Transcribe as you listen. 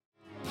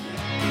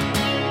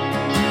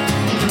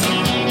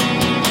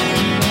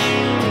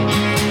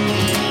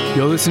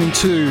You're listening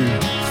to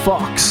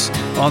Fox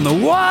on the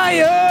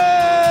Wire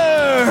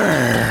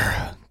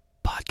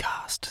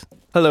podcast.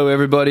 Hello,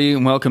 everybody,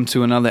 and welcome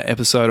to another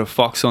episode of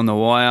Fox on the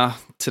Wire.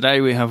 Today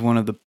we have one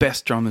of the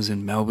best drummers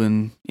in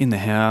Melbourne in the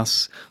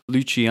house,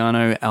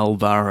 Luciano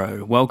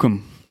Alvaro.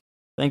 Welcome.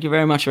 Thank you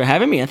very much for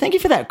having me, and thank you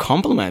for that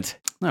compliment.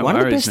 No One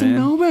worries, of the best man. in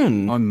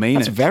Melbourne. I mean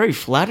That's it. very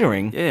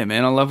flattering. Yeah,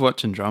 man, I love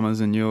watching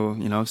drummers, and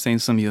I've seen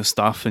some of your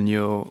stuff, and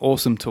you're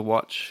awesome to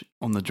watch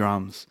on the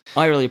drums.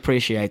 I really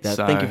appreciate that.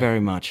 So, Thank you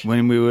very much.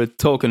 When we were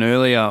talking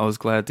earlier, I was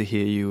glad to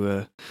hear you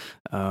were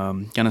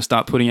going to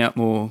start putting out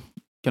more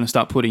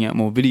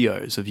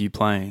videos of you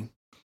playing.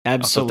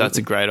 Absolutely, I thought that's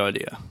a great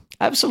idea.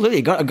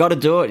 Absolutely, got to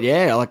do it.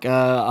 Yeah,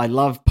 I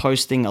love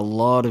posting a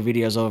lot of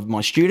videos of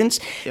my students.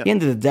 Yep. At the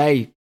end of the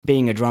day,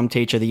 being a drum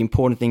teacher, the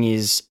important thing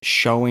is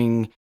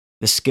showing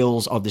the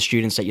skills of the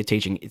students that you're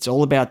teaching. It's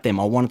all about them.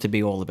 I want it to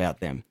be all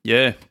about them.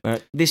 Yeah,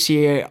 But this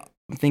year,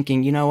 I'm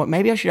thinking, you know what?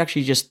 Maybe I should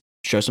actually just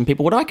show some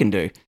people what I can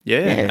do.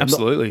 yeah,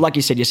 absolutely. Like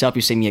you said yourself,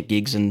 you see me at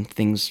gigs and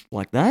things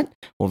like that,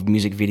 or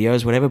music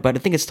videos, whatever. But I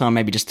think it's time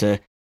maybe just to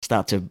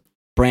start to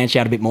branch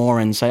out a bit more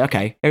and say,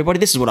 okay, everybody,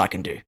 this is what I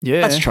can do.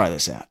 Yeah. Let's try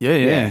this out.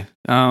 Yeah.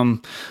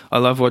 I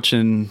love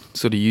watching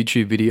sort of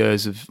YouTube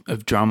videos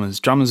of drummers.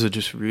 Drummers are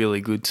just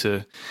really good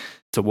to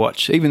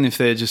watch, even if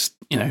they're just,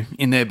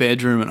 in their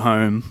bedroom at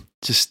home,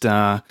 just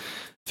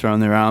throwing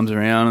their arms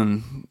around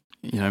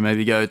and,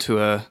 maybe go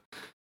to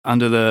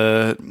under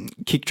the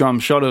kick drum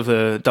shot of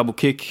a double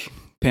kick,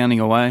 pounding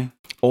away.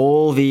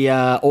 All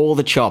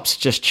the chops,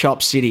 just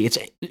chop city. It's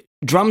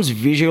drums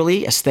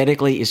visually,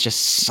 aesthetically, is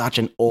just such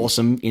an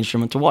awesome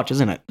instrument to watch,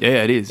 isn't it?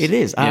 Yeah, it is. It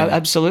is, Yeah.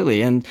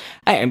 absolutely. And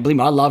believe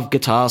me, I love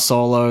guitar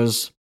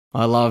solos.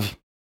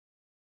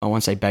 I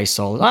won't say bass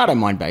solos. I don't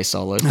mind bass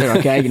solos. They're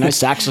okay.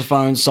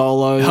 Saxophone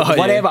solos, Oh, yeah.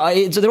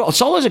 whatever.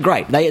 Solos are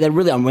great. They're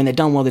really, when they're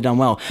done well, they're done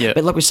well. Yeah.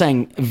 But like we're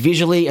saying,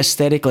 visually,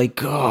 aesthetically,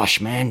 gosh,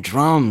 man,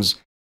 drums.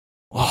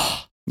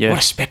 Oh, Yeah. what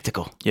a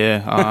spectacle.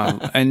 Yeah,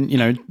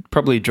 and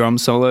probably drum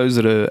solos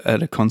at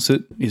a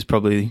concert is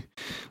probably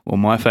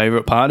my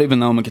favorite part. Even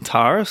though I'm a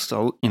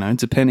guitarist,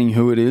 depending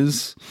who it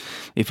is,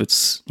 if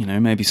it's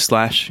maybe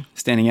Slash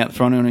standing out the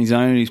front on his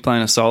own and he's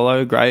playing a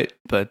solo, great.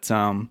 But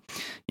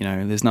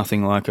there's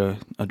nothing like a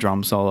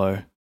drum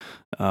solo.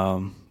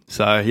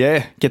 So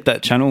yeah, get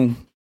that channel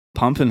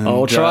pumping. And,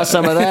 I'll try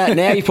some of that.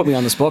 Now you put me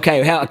on the spot.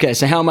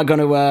 So how am I going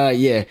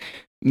to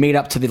meet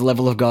up to the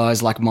level of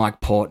guys like Mike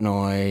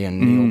Portnoy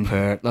and Neil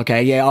Peart?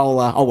 Okay, yeah,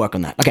 I'll work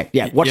on that. Okay,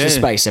 yeah, watch Yeah. the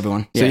space,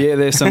 everyone. So yeah,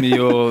 there's some of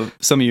your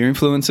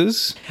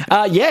influences.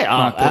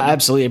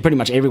 Absolutely. Pretty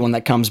much everyone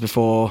that comes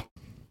before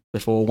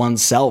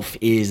oneself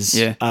is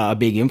a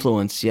big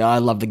influence. Yeah, I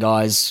love the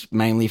guys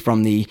mainly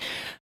from the,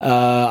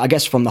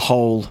 from the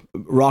whole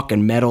rock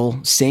and metal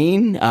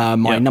scene.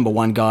 My number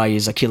one guy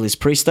is Achilles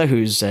Priester,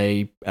 who's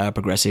a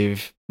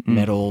progressive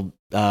metal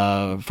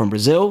from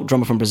Brazil,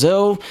 drummer from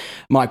Brazil.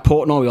 Mike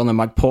Portnoy, we all know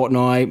Mike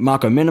Portnoy.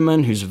 Marco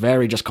Miniman, who's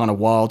very just kind of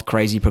wild,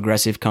 crazy,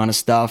 progressive kind of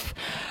stuff.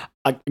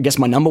 I guess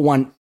my number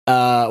one,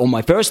 or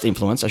my first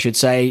influence, I should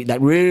say,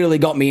 that really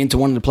got me into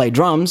wanting to play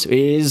drums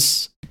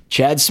is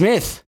Chad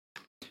Smith.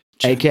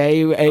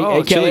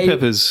 AKA Chili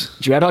Peppers.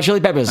 Red Hot Chili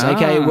Peppers,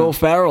 aka Will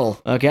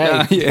Ferrell.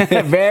 Okay,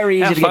 Yeah. very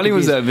easy. How to get funny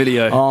was confused. that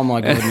video? Oh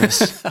my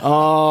goodness!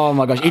 Oh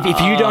my gosh!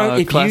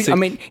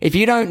 Classic. If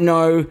you don't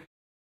know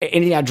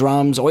anything about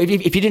drums, or if you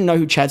didn't know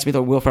who Chad Smith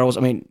or Will Ferrell was,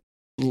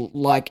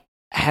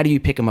 how do you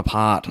pick them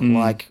apart?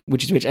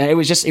 Which is which? And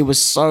it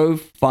was so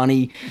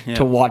funny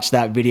to watch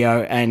that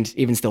video, and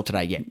even still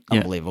today,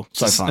 unbelievable.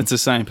 So fun. It's the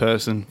same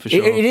person for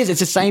sure. It is.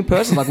 It's the same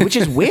person. Which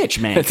is which,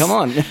 man? Come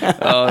on.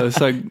 I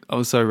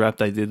was so rapt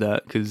they did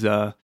that because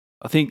I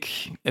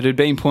think it had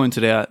been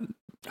pointed out.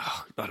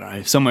 I don't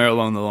know, somewhere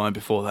along the line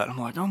before that. I'm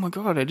like, oh my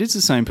god, it is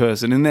the same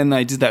person. And then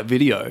they did that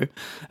video,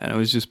 and it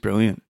was just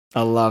brilliant.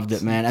 I loved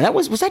it, man. And that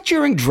was that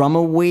during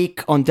Drummer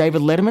Week on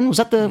David Letterman? Was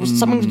it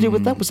something to do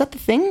with that? Was that the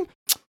thing?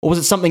 Or was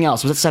it something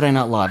else? Was it Saturday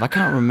Night Live? I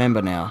can't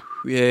remember now.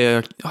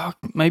 Yeah,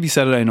 maybe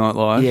Saturday Night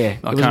Live. Yeah,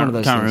 I can't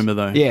remember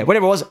though. Yeah,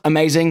 whatever it was,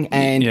 amazing,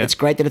 and it's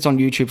great that it's on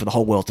YouTube for the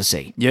whole world to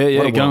see.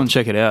 Yeah, go and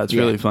check it out. It's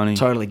really funny.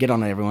 Totally, get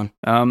on it, everyone.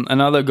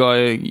 Another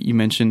guy you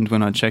mentioned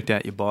when I checked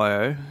out your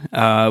bio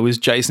was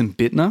Jason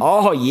Bittner.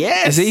 Oh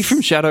yes, is he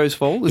from Shadows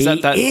Fall? Is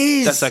that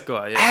is. That's that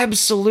guy. Yeah.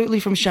 Absolutely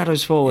from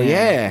Shadows Fall.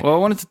 Yeah. Well, I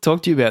wanted to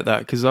talk to you about that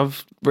because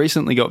I've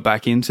recently got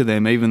back into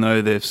them, even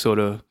though they've sort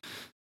of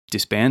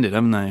disbanded,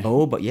 haven't they?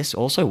 Oh, but yes,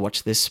 also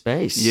watch this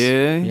space.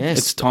 Yeah, yes,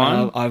 it's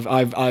time. I've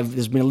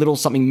there's been a little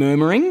something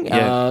murmuring,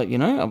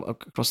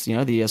 across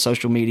the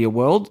social media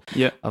world,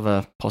 of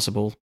a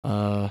possible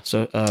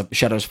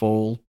Shadows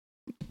Fall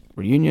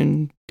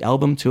reunion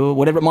album tour,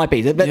 whatever it might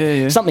be.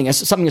 But something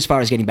as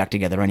far as getting back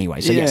together anyway.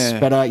 So yes,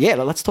 but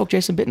let's talk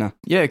Jason Bittner.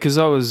 Yeah, because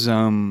I was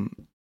in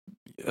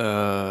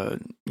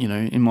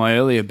my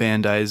earlier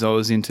band days, I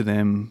was into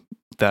them.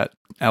 That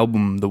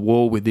album, The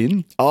War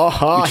Within,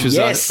 which was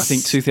I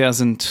think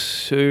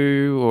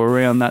 2002 or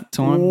around that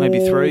time,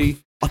 maybe 3.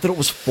 I thought it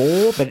was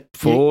 4, but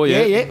 4,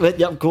 yeah.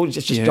 Yeah, cool.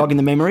 Just jogging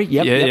the memory.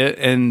 Yep.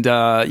 And,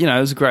 it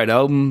was a great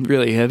album,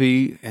 really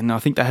heavy. And I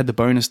think they had the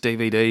bonus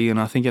DVD,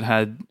 and I think it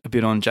had a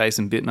bit on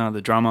Jason Bittner,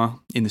 the drummer,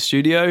 in the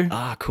studio.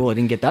 Ah, cool. I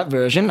didn't get that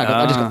version.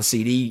 I just got the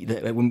CD.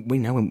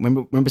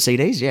 Remember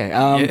CDs?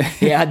 Yeah.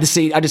 I had the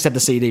CD. I just had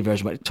the CD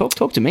version. But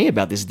talk to me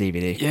about this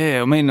DVD.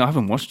 Yeah, I mean, I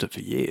haven't watched it for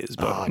years,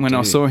 but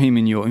I saw him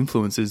in Your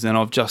Influences, and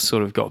I've just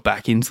sort of got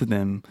back into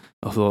them,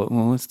 I thought,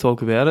 well, let's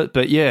talk about it.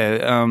 But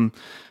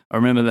I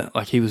remember that,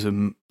 like, he was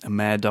a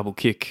mad double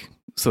kick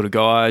sort of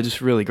guy,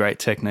 just really great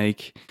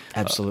technique.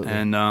 Absolutely.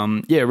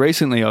 And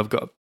recently I've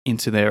got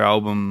into their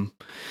album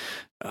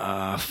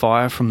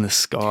Fire from the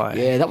Sky.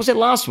 Yeah, that was their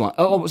last one.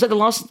 Oh, was that the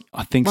last?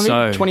 I think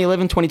so.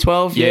 2011,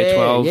 2012? Yeah,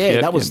 12.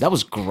 Yeah, that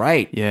was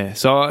great. Yeah,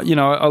 so,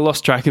 I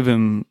lost track of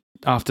him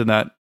after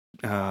that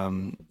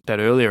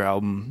earlier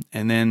album.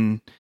 And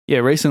then,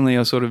 recently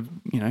I sort of,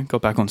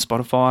 got back on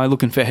Spotify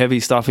looking for heavy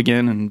stuff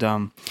again,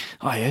 and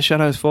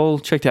Shadows Fall,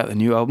 checked out the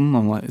new album.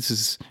 I'm like, this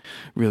is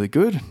really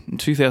good. In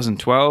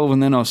 2012,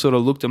 and then I sort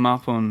of looked them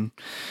up on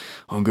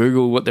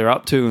Google, what they're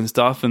up to and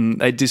stuff,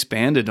 and they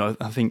disbanded, I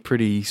think,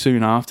 pretty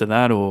soon after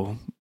that, or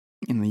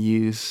in the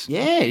years.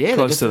 Yeah, they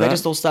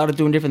just all started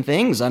doing different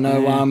things. I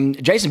know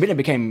Jason Bittner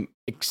became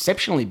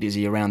exceptionally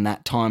busy around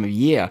that time of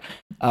year,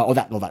 or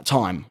that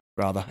time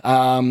rather.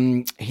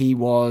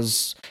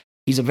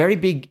 He's a very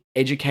big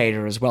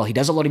educator as well. He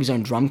does a lot of his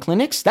own drum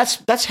clinics.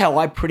 That's how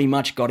I pretty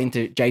much got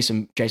into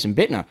Jason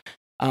Bittner,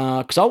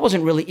 because I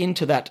wasn't really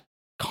into that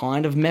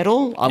kind of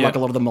metal. I like a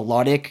lot of the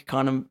melodic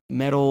kind of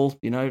metal,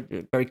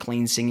 very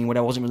clean singing. What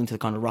I wasn't really into the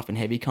kind of rough and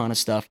heavy kind of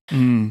stuff.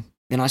 Then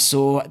I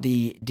saw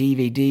the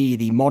DVD,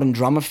 the Modern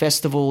Drummer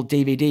Festival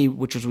DVD,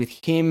 which was with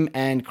him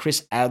and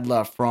Chris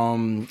Adler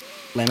from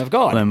Lamb of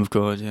God. Lamb of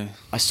God, yeah.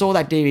 I saw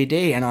that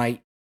DVD and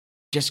I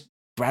just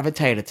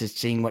gravitated to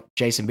seeing what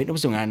Jason Bittner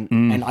was doing,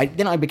 and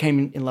I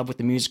became in love with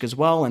the music as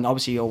well, and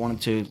obviously I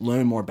wanted to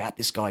learn more about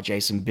this guy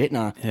Jason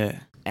Bittner.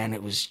 And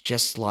it was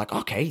just like,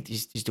 okay,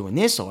 he's doing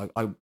this. So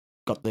I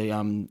got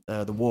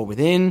the War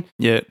Within.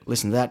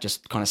 Listened to that,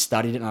 just kind of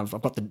studied it, and I've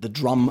got the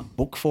drum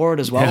book for it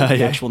as well,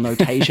 the actual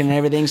notation and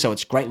everything. So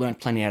it's great, learned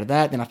plenty out of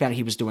that. Then I found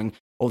he was doing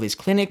all these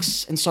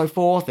clinics and so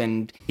forth,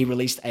 and he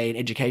released an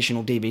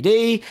educational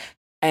DVD.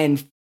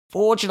 And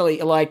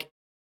fortunately,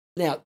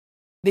 now,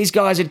 these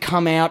guys had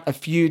come out a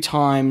few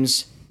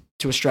times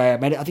to Australia.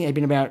 I think they'd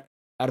been out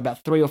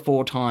about 3 or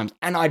 4 times,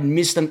 and I'd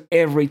missed them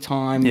every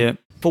time.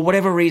 For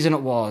whatever reason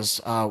it was,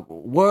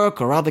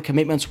 work or other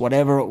commitments,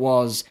 whatever it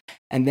was.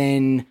 And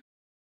then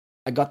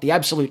I got the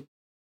absolute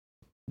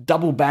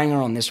double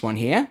banger on this one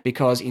here,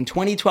 because in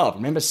 2012,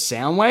 remember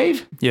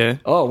Soundwave? Yeah.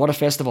 Oh, what a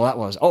festival that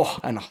was. Oh,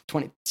 and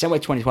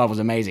Soundwave 2012 was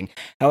amazing.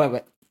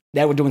 However,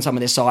 they were doing some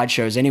of their side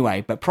shows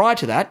anyway. But prior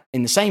to that,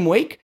 in the same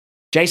week,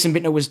 Jason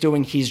Bittner was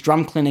doing his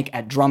drum clinic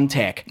at Drum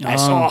Tech.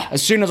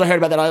 As soon as I heard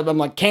about that, I'm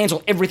like,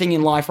 cancel everything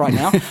in life right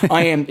now.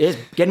 I am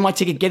getting my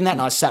ticket, getting that,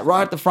 and I sat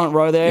right at the front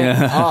row there.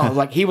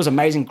 He was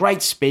amazing,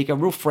 great speaker,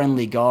 real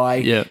friendly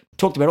guy.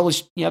 Talked about all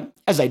this,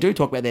 as they do,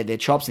 talk about their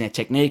chops and their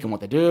technique and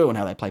what they do and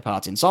how they play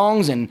parts in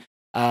songs. And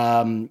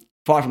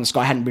Fire from the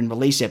Sky hadn't been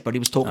released yet, but he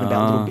was talking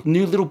about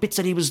new little bits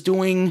that he was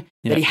doing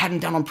that he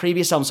hadn't done on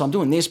previous albums. So I'm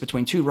doing this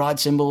between 2 ride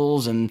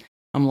cymbals, and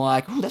I'm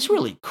like, oh, that's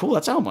really cool.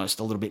 That's almost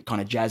a little bit kind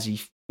of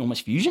jazzy,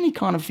 almost fusion-y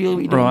kind of feel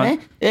what you're doing there.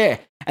 Yeah.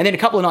 And then a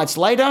couple of nights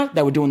later,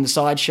 they were doing the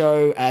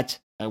sideshow at,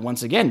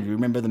 once again, you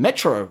remember the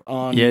Metro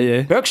on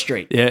Burke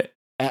Street? Yeah.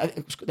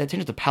 They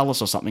turned to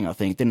Palace or something, I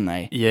think, didn't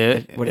they? Yeah.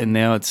 And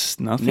now it's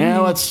nothing.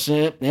 Now it's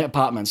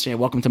apartments. Yeah,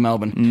 welcome to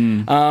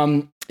Melbourne.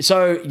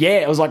 So,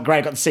 it was like great.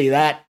 I got to see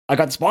that. I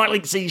got to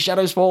finally see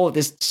Shadows Fall at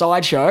this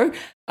sideshow.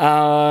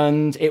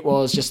 And it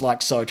was just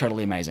like so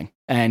totally amazing.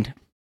 And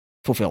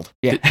fulfilled.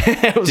 Yeah.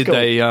 It was Did cool.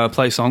 they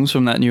play songs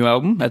from that new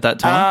album at that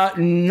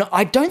time? No,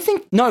 I don't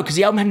think, because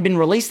the album hadn't been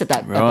released at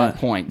that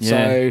point.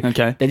 Yeah.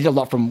 So they did a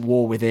lot from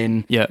War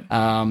Within. Yeah.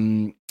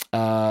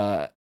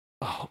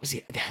 What was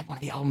it? They had one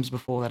of the albums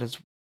before that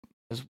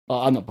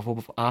not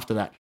before, after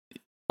that.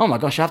 Oh my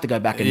gosh, I have to go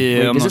back and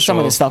revisit some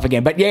of this stuff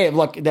again. But it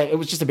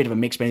was just a bit of a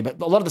mix, but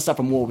a lot of the stuff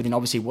from War Within,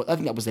 obviously, I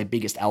think that was their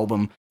biggest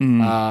album,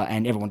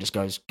 and everyone just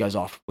goes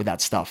off with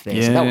that stuff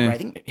there. So that was great. I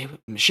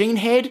think Machine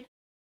Head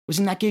was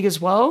in that gig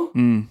as well,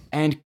 and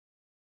I can't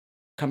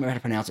remember how to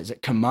pronounce it. Is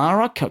it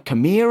Chimera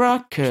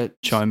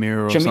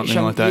Chimera or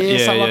something like that? Yeah,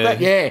 something like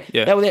that.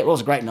 Yeah. That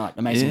was a great night,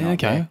 amazing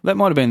night. Okay, that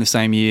might have been the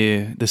same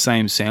year, the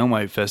same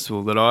Soundwave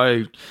festival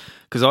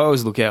because I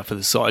always look out for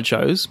the side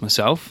shows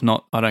myself.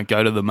 I don't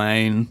go to the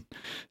main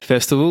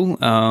festival.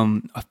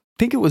 I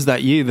think it was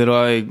that year that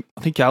I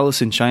think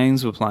Alice in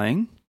Chains were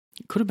playing.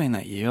 It could have been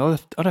that year.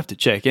 I'd have to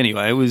check.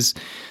 Anyway, it was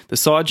the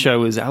side show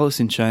was Alice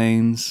in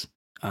Chains,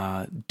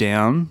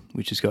 Down,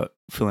 which has got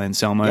Phil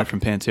Anselmo from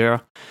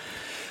Pantera.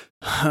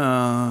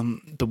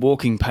 The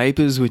Walking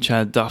Papers, which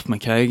had Duff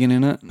McKagan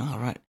in it. Oh,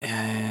 right.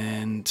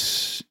 And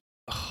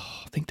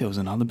I think there was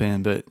another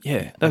band, but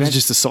that was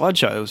just a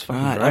sideshow. It was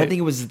fucking great. I don't think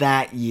it was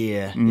that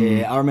year.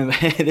 Yeah, I remember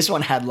this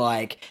one had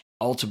like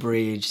Alter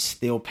Bridge,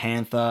 Steel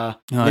Panther,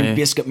 Limp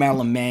Bizkit,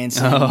 Marilyn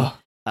Manson.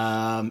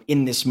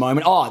 in this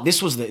moment. Oh,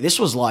 this was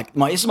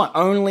my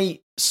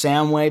only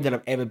sound wave that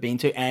I've ever been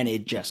to, and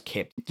it just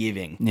kept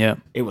giving. Yeah,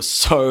 it was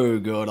so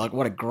good. Like,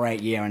 what a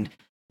great year. And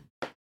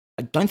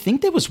I don't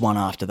think there was one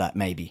after that.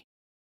 Maybe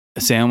a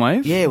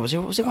Soundwave. Yeah, was it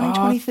one in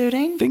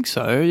 2013? I think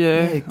so.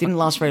 Yeah, it didn't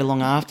last very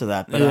long after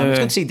that. But it's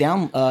good to see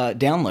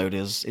Download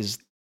is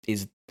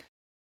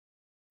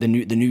the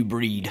new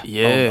breed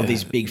of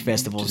these big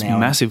festivals just now.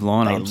 Massive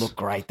lineups. They look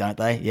great, don't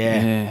they?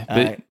 Yeah.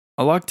 But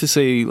I like to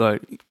see,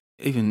 like,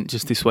 even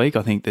just this week,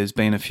 I think there's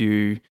been a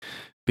few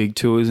big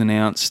tours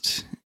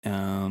announced.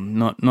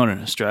 Not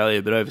in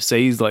Australia, but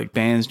overseas, like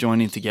bands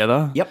joining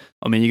together. Yep.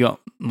 I mean, you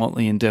got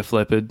Motley and Def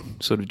Leppard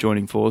sort of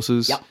joining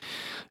forces. Yep.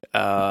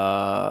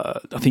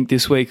 I think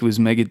this week it was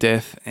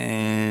Megadeth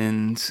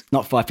and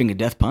not Five Finger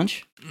Death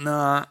Punch.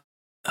 Nah.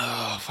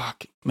 Oh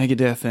fuck,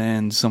 Megadeth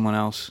and someone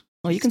else.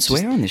 Oh, you can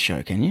swear on this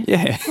show, can you?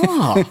 Yeah.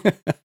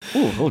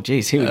 Oh,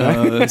 geez, here we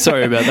go.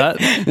 Sorry about that.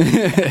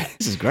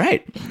 This is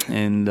great.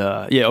 And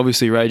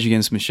obviously Rage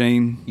Against the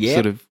Machine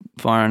sort of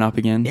firing up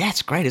again. Yeah,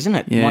 it's great, isn't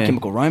it? Yeah. My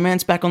Chemical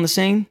Romance back on the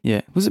scene.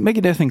 Yeah. Was it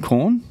Megadeth and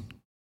Korn?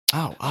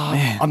 Oh,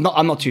 man. I'm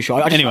not too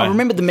sure. I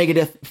remember the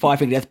Megadeth Five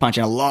Finger Death Punch,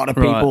 and a lot of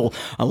people,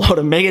 a lot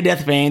of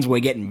Megadeth fans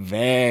were getting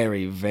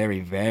very,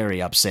 very,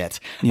 very upset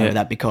over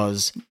that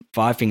because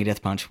Five Finger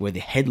Death Punch were the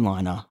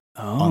headliner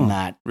on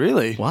that.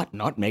 Really? What?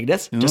 Not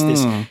Megadeth? Just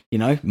this,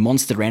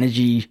 Monster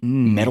Energy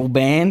metal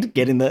band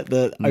getting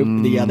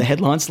the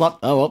headline slot.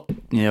 Oh well.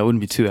 Yeah, I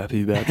wouldn't be too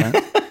happy about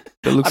that.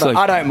 It looks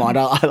I don't mind.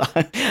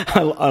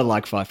 I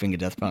like Five Finger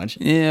Death Punch.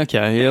 Yeah,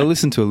 okay. Yeah, I'll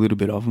listen to a little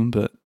bit of them,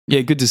 but yeah,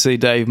 good to see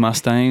Dave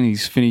Mustaine.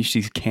 He's finished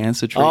his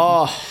cancer treatment.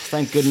 Oh,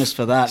 thank goodness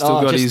for that.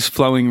 Still got his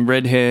flowing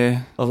red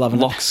hair,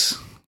 locks.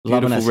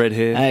 Beautiful red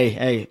hair.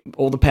 Hey,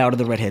 all the power to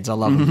the redheads. I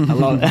love them.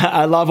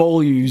 I love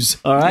all yous.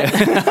 All right.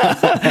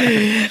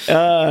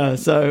 Oh,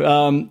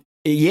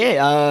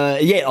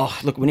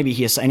 look, whenever you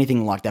hear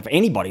anything like that for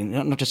anybody,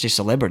 not just your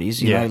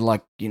celebrities, you know,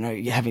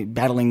 you're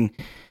battling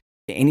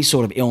any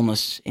sort of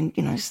illness, and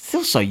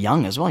still so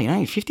young as well. Your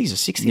 50s or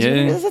 60s.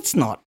 Yeah. That's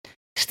not.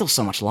 Still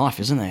so much life,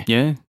 isn't there?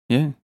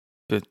 Yeah.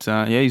 But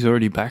he's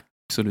already back,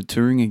 sort of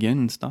touring again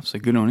and stuff. So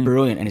good on him.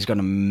 Brilliant, and he's got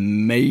an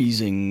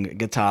amazing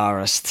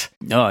guitarist.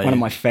 Oh, yeah. One of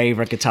my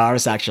favorite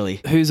guitarists,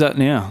 actually. Who's that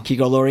now?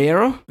 Kiko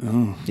Loureiro.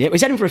 Oh, yeah,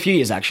 he's had him for a few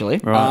years actually.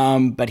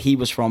 Right. But he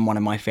was from one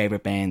of my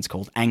favorite bands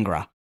called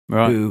Angra.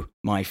 Right. Who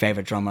my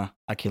favorite drummer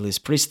Achilles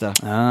Prista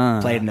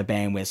played in a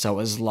band with. So it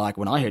was like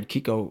when I heard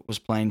Kiko was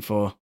playing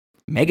for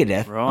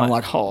Megadeth, I'm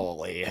like,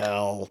 holy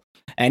hell!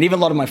 And even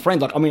a lot of my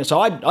friends, I'd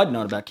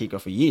known about Kiko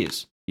for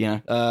years.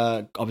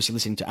 Obviously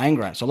listening to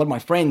Angra. So a lot of my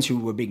friends who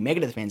were big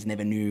Megadeth fans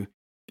never knew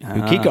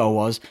who Kiko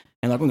was,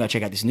 and like, we're going to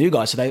check out this new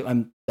guy. So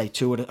they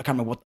toured. I can't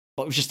remember what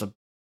it was, just a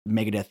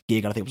Megadeth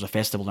gig. I don't think it was a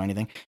festival or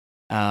anything.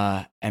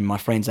 And my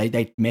friends,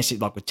 they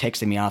messaged, like, were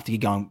texting me after,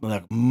 going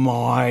like,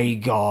 my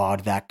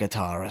God, that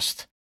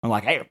guitarist. I'm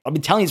like, hey, I've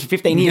been telling you this for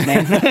 15 years,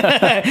 man.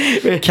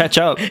 Catch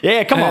up.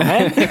 Yeah, come on,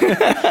 man.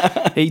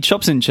 He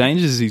chops and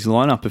changes his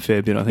lineup a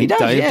fair bit, I think. He does,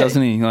 Dave,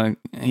 doesn't he? Like,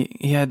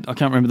 he had, I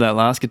can't remember that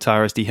last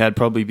guitarist he had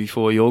probably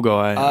before your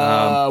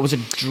guy. Was it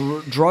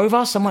Drover?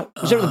 Was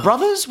it the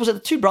brothers? Was it the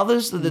two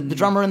brothers? The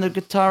drummer and the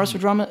guitarist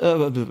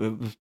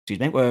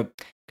were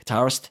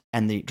guitarist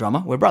and the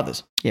drummer were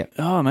brothers. Yeah.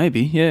 Oh,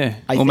 maybe, yeah.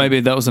 Or maybe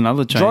that was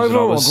another change. Drover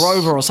or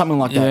Grover or something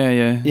like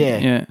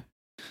that.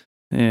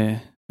 Yeah.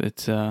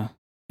 But,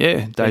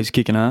 yeah, Dave's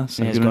kicking ass.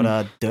 So he's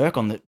got Dirk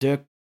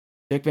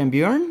Van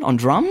Buren on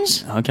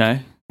drums.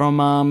 Okay. From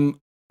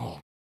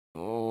was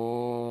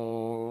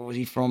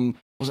he from?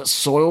 Was it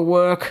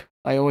Soilwork?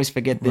 I always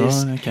forget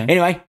this. Right, okay.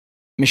 Anyway,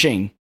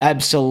 machine,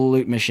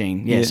 absolute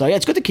machine. Yeah. So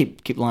it's good to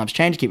keep lineups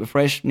changed, keep it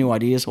fresh, new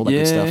ideas, all that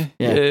good stuff.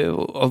 Yeah.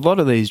 A lot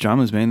of these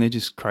drummers, man, they're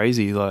just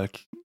crazy.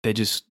 Like, they're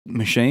just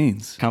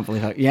machines. Can't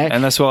believe how, yeah.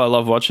 And that's why I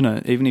love watching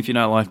it. Even if you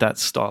don't like that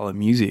style of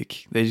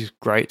music, they're just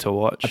great to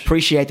watch.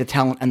 Appreciate the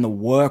talent and the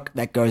work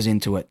that goes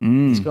into it.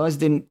 These guys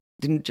didn't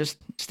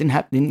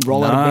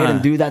roll out of bed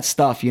and do that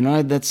stuff.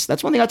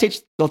 That's one thing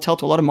I'll tell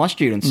to a lot of my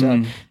students.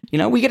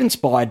 We get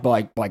inspired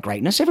by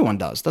greatness. Everyone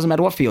does. Doesn't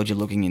matter what field you're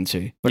looking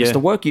into. But it's the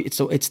work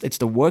it's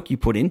the work you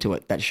put into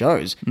it that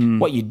shows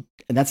what you.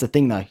 And that's the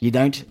thing, though. You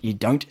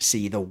don't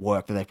see the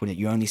work that they put in.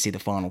 You only see the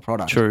final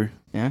product. True.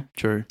 Yeah.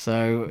 True.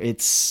 So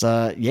it's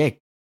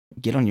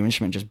get on your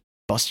instrument, just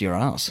bust your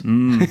ass.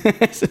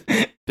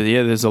 But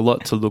yeah, there's a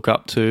lot to look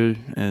up to,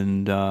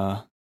 and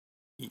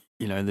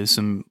there's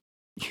some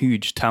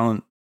huge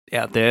talent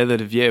out there that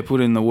have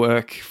put in the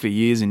work for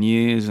years and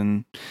years,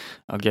 and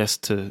I guess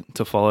to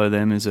follow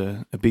them is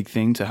a big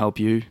thing to help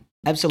you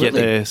absolutely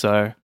get there.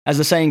 So as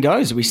the saying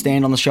goes, we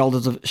stand on the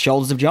shoulders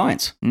of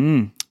giants.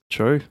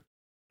 True.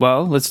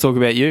 Well, let's talk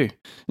about you.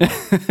 Do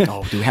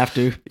we have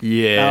to?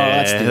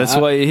 Yeah, that's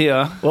why you're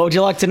here. What would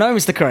you like to know,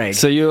 Mr. Craig?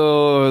 So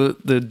you're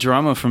the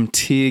drummer from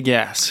Tear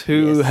Gas,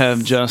 who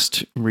have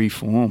just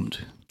reformed.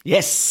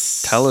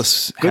 Yes. Tell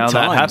us how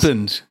that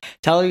happened.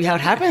 Tell you how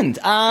it happened.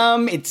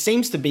 It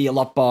seems to be a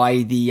lot by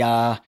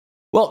the,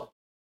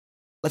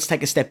 let's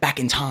take a step back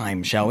in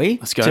time, shall we?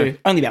 Let's go.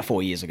 Only about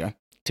 4 years ago,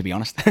 to be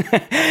honest.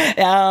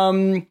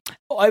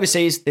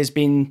 Overseas, there's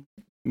been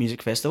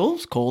music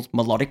festivals called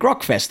Melodic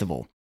Rock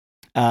Festival.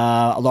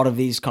 A lot of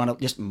these kind of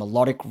just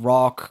melodic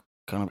rock,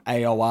 kind of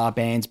AOR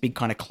bands, big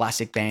kind of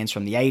classic bands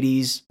from the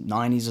 80s,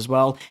 90s as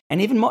well,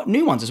 and even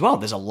new ones as well.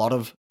 There's a lot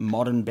of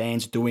modern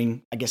bands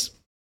doing, I guess,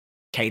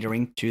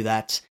 catering to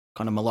that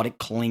kind of melodic,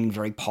 clean,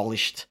 very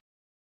polished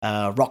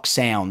rock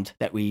sound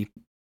that we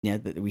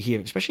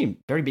hear, especially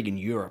very big in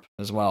Europe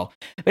as well.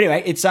 But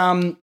anyway, it's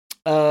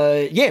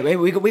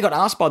we got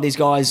asked by these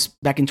guys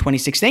back in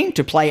 2016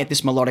 to play at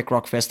this melodic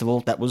rock festival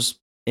that was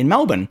in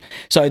Melbourne.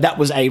 So that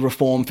was a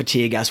reform for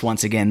Tear Gas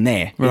once again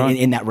there, right,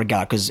 in that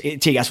regard, because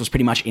Tear Gas was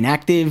pretty much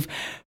inactive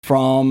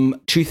from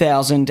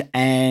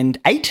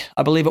 2008,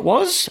 I believe it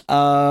was.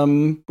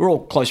 We're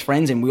all close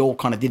friends and we all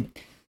kind of did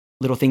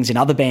little things in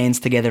other bands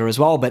together as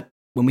well. But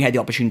when we had the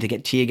opportunity to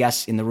get Tear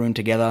Gas in the room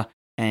together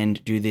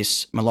and do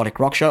this melodic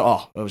rock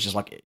show, it was just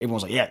like, everyone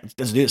was like, yeah,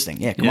 let's do this thing.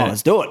 Yeah, come on,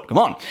 let's do it. Come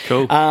on.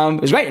 Cool.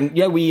 It was great. And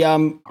yeah,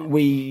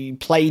 we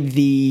played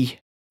it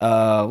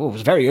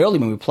was very early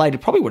when we played.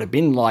 It probably would have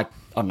been like,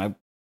 I don't know,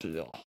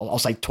 I'll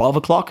say 12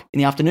 o'clock in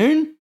the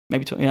afternoon,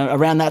 maybe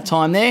around that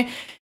time there.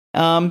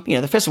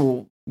 The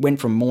festival went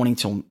from morning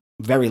till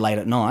very late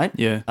at night.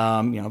 Yeah.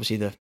 Obviously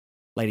the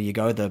later you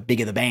go, the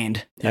bigger the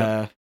band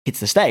hits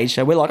the stage.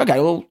 So we're like,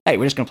 okay, well, hey,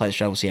 we're just going to play the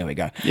show. We'll see how we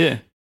go. Yeah.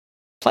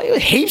 Played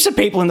with heaps of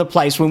people in the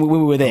place when we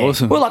were there.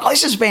 Awesome. We're like, oh,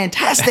 this is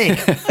fantastic.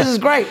 This is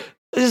great.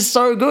 This is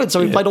so good. So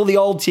we played all the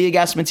old Tear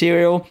Gas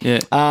material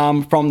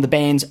from the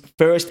band's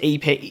first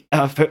EP.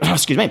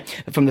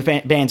 From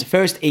the band's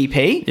first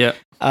EP. Yeah.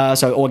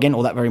 So again,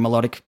 all that very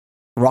melodic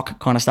rock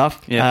kind of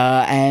stuff.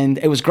 Yeah. And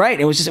it was great.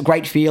 It was just a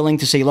great feeling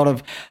to see a lot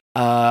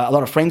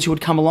of friends who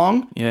would come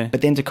along. Yeah.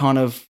 But then to kind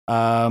of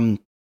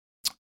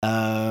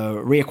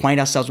reacquaint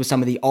ourselves with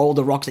some of the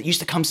older rocks that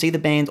used to come see the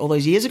band all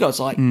those years ago. It's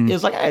like it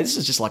was like, hey, this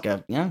is just like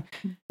a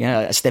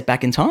a step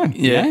back in time.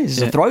 Yeah, this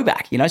is a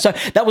throwback. So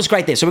that was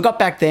great there. So we got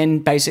back then.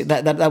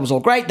 Basically, that was all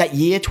great. That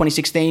year,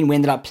 2016, we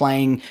ended up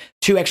playing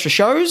 2 extra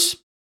shows.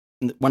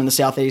 One in the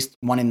southeast,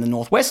 one in the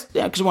northwest.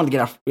 Yeah, because we wanted to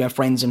get our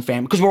friends and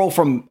family, because we're all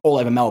from all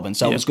over Melbourne,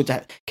 so it was good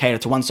to cater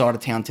to one side of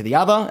town to the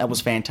other. That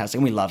was fantastic,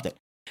 and we loved it.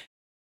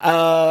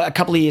 A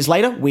couple of years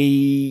later,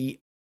 we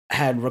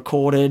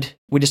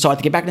decided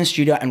to get back in the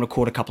studio and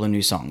record a couple of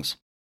new songs.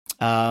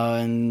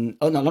 Not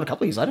a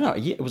couple of years later. No,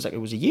 it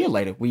was a year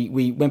later.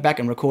 We went back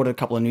and recorded a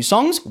couple of new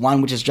songs.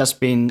 One which has just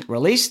been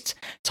released,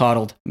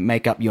 titled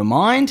 "Make Up Your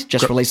Mind,"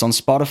 just released on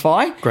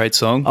Spotify. Great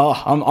song. Oh,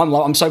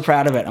 I'm so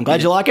proud of it. I'm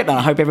glad you like it, and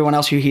I hope everyone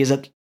else who hears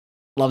it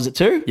loves it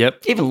too.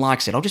 Yep. Even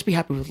likes it. I'll just be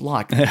happy with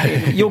like.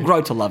 You'll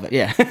grow to love it.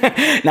 Yeah.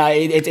 No,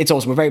 it's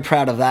awesome. We're very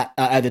proud of that.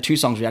 The 2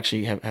 songs we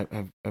actually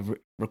have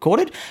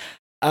recorded.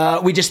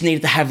 We just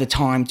needed to have the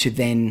time to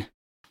then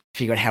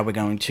figure out how we're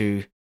going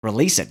to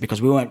release it, because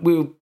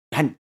we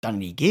hadn't done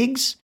any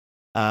gigs.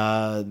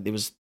 There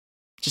was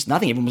just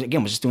nothing.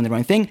 Everyone was just doing their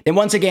own thing. Then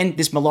once again,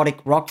 this Melodic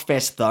Rock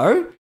Fest,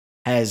 though,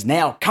 has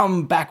now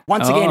come back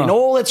once again in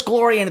all its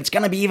glory, and it's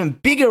going to be even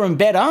bigger and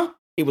better.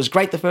 It was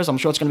great the first. I'm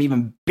sure it's going to be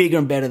even bigger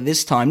and better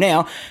this time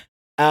now.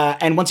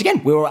 And once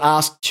again, we were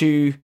asked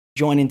to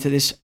join into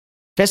this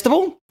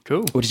festival,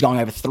 which is going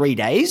over 3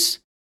 days.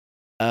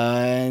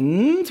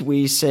 And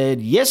we said,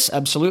 yes,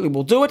 absolutely,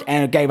 we'll do it.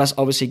 And it gave us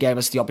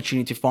the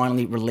opportunity to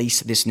finally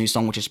release this new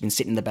song, which has been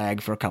sitting in the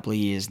bag for a couple of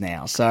years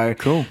now. So,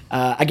 cool.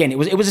 Again, it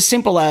was as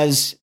simple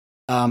as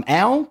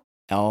Al,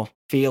 our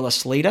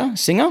fearless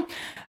singer,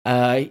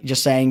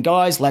 just saying,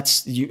 guys,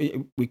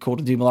 we called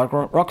it the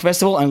Melodic Rock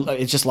Festival. And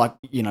it's just like,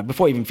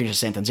 before you even finish a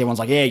sentence, everyone's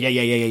like, yeah.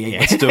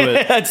 Let's do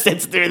it.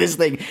 let's do this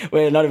thing.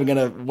 We're not even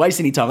going to waste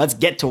any time. Let's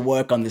get to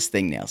work on this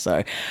thing now.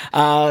 So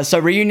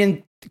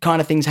reunion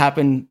kind of things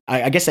happen.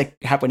 I guess they're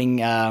happening,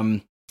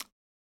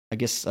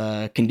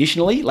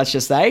 conditionally, let's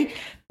just say.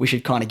 We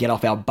should kind of get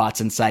off our butts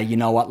and say, you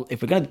know what,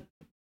 if we're going to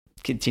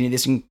continue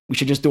this, and we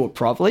should just do it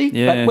properly.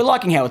 Yeah. But we're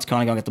liking how it's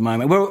kind of going at the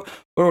moment. We're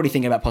already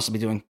thinking about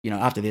possibly doing,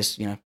 after this,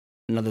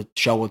 another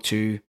show or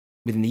 2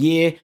 within the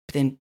year. But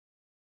then,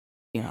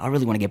 I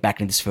really want to get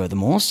back into this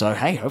furthermore. So,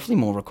 hey, hopefully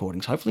more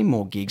recordings, hopefully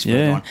more gigs for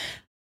everyone.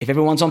 If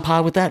everyone's on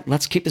par with that,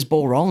 let's keep this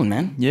ball rolling,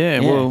 man.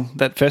 Yeah, well,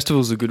 that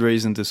festival's a good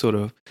reason to sort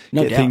of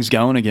get things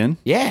going again.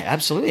 Yeah,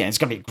 absolutely. And it's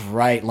going to be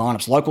great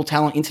lineups. Local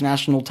talent,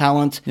 international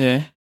talent.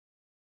 Yeah.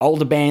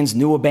 Older bands,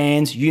 newer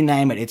bands, you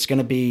name it. It's going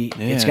to be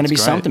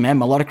something, man.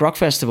 Melodic Rock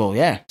Festival,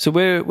 yeah. So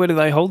where do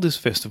they hold this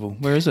festival?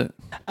 Where is it?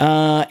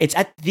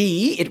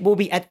 It will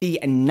be at the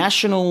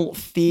National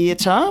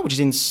Theatre, which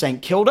is in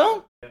St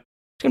Kilda.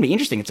 It's going to be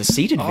interesting. It's a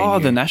seated venue. Oh,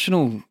 the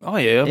National. Oh,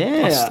 yeah.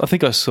 Yeah. I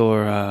think I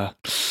saw...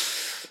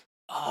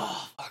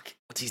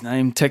 what's his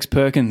name? Tex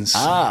Perkins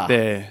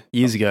there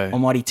years ago.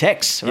 Almighty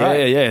Tex,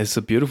 right? Yeah. It's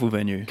a beautiful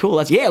venue. Cool.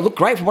 It looked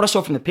great. From what I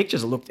saw from the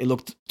pictures, it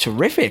looked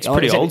terrific. It's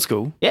pretty old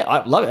school. Yeah,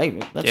 I love it.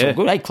 Hey, that's all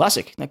good. Hey,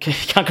 classic.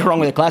 Can't go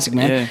wrong with a classic,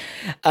 man.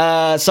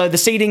 Yeah. So the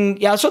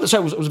seating, I saw that.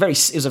 So it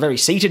was a very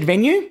seated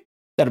venue.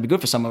 That'll be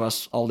good for some of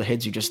us older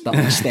heads who just don't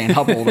want to stand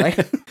up all day.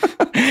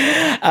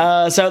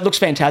 So it looks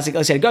fantastic.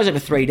 Like I said, it goes over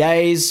 3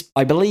 days.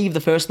 I believe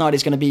the first night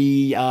is going to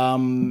be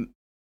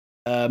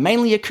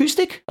mainly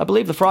acoustic, I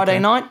believe, the Friday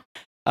night.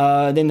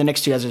 Then the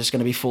next 2 days are just going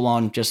to be full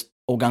on, just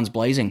all guns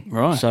blazing.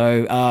 Right.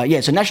 So,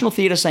 so National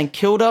Theatre St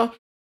Kilda.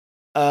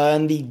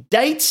 And the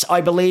dates,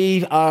 I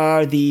believe,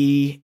 are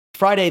the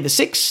Friday the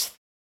 6th,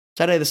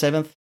 Saturday the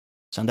 7th,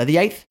 Sunday the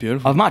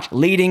 8th of March,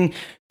 leading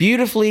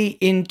beautifully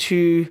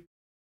into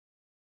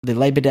the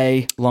Labor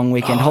Day long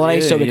weekend holiday,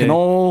 so we can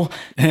all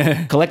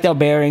collect our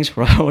bearings,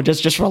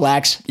 just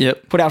relax,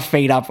 put our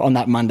feet up on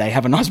that Monday,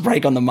 have a nice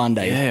break on the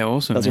Monday. Yeah,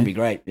 awesome. That's going to be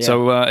great. Yeah.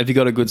 So have you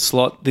got a good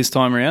slot this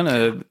time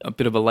around, a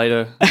bit of a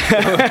later?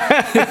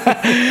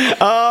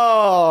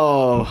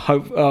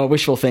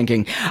 Wishful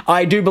thinking.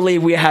 I do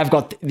believe we have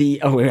got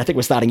I think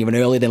we're starting even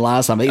earlier than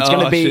last time. It's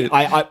going to be,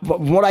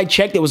 what I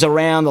checked, it was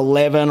around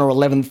 11 or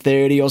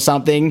 11:30 or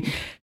something.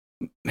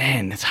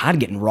 Man, it's hard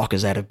getting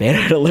rockers out of bed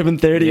at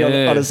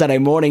 11:30 on a Saturday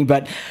morning.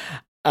 But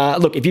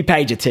look, if you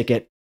paid your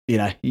ticket,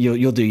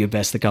 you'll do your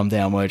best to come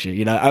down, won't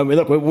you?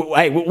 Look,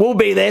 we'll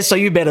be there, so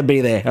you better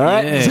be there. All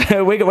right,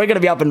 so we're going to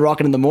be up and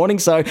rocking in the morning.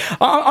 So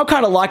I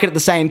kind of like it at the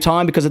same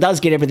time because it does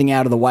get everything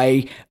out of the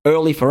way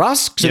early for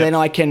us. So then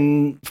I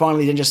can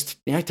finally then just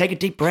take a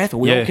deep breath, or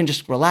we all can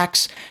just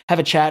relax, have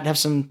a chat, have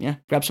some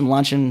grab some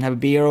lunch and have a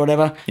beer or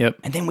whatever.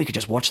 And then we could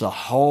just watch the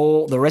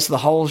rest of the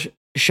whole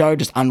show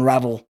just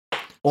unravel.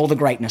 All the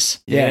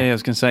greatness. Yeah, I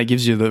was going to say, it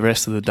gives you the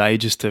rest of the day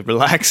just to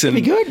relax and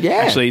be good,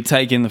 actually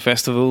take in the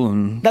festival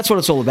and that's what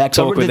it's all about.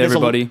 Talk with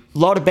everybody. A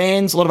lot of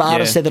bands, a lot of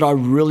artists there that I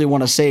really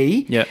want to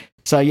see. Yeah.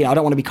 So I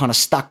don't want to be kind of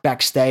stuck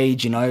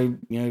backstage,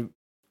 warming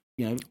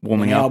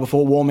an hour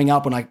before warming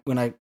up when I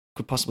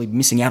could possibly be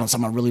missing out on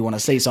someone I really want to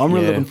see. So I'm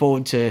really looking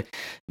forward to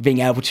being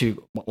able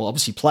to,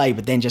 obviously play,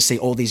 but then just see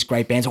all these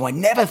great bands who I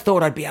never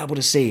thought I'd be able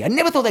to see. I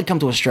never thought they'd come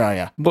to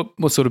Australia.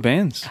 What sort of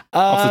bands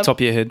off the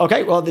top of your head?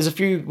 Okay, well, there's a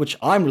few which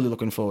I'm really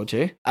looking forward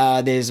to.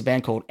 There's a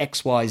band called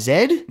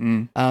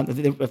XYZ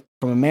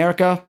from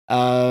America.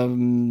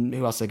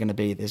 Who else are going to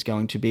be? There's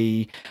going to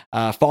be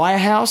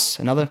Firehouse,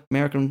 another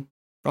American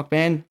rock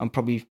band. I'm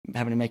probably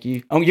having to make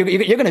you. Oh, you're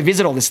going to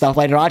visit all this stuff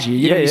later, aren't you?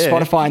 You're going to be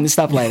Spotifying this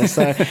stuff later.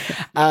 So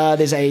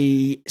there's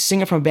a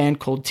singer from a band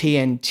called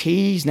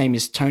TNT. His name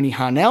is Tony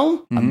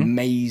Harnell.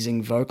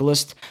 Amazing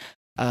vocalist.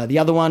 The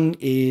other one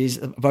is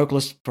a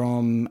vocalist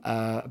from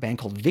a band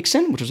called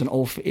Vixen, which was an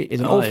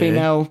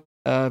all-female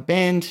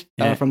band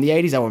from the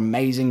 80s. They were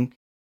amazing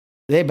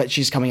there, but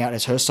she's coming out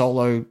as her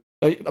solo.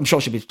 I'm sure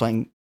she'll be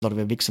playing a lot of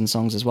her Vixen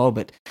songs as well,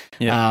 but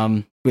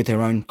with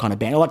her own kind of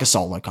band, or like a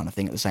solo kind of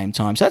thing at the same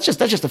time. So that's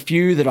just a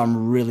few that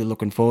I'm really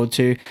looking forward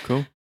to.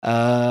 Cool.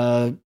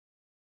 Another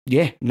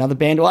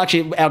band. Well,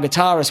 actually, our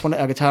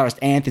guitarist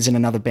Anth is in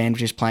another band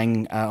which is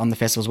playing on the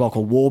festival as well,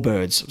 called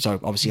Warbirds. So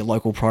obviously a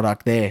local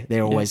product there.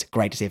 They're always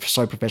great to see.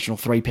 So professional,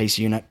 3-piece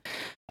unit.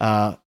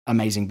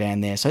 Amazing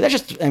band there. So that's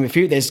just a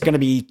few. There's going to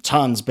be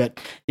tons, but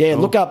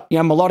look up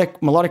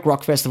Melodic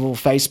Rock Festival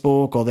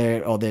Facebook or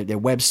their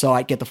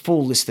website. Get the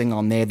full listing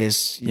on there.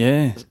 There's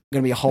going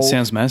to be a whole. It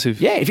sounds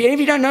massive. Yeah, if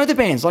you don't know the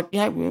bands, like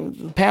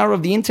the power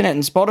of the internet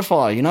and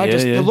Spotify,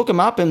 just look them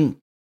up and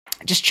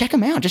just check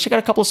them out. Just check out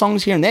a couple of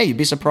songs here and there. You'd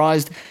be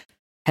surprised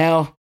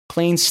how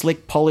clean,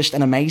 slick, polished,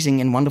 and amazing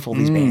and wonderful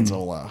these bands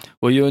all are.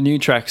 Well, your new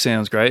track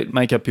sounds great.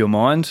 Make Up Your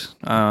Mind.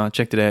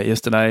 Checked it out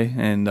yesterday,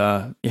 and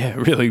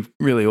really,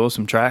 really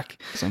awesome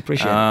track. So I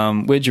appreciate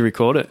it. Where'd you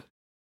record it?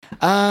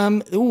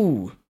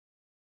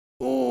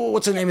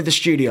 What's the name of the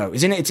studio?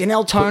 It's in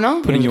Altona.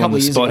 Putting you on the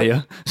spot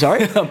here.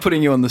 Sorry? I'm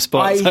putting you on the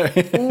spot. You have?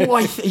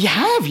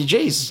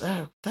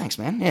 Jeez. Thanks,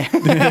 man. Yeah.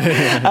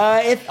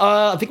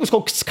 I think it was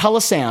called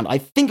Colour Sound. Yeah.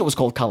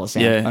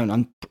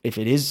 If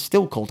it is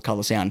still called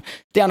Colour Sound.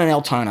 Down in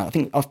Altona. I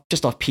think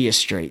just off Pierce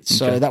Street.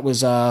 So that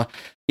was that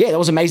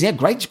was amazing. Yeah,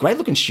 great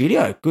looking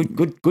studio. Good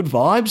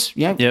vibes.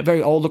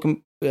 Very old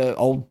looking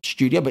old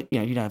studio, but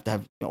you don't have to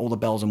have all the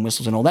bells and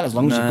whistles and all that as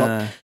long as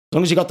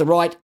you got the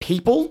right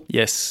people,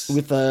 yes,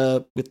 with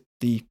the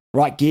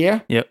right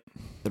gear, the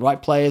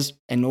right players,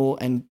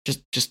 and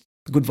just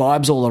good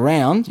vibes all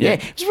around.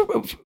 Yeah,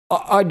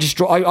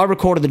 I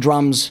recorded the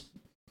drums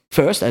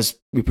first, as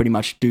we pretty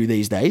much do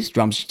these days.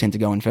 Drums tend to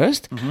go in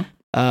first.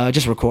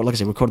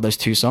 Recorded those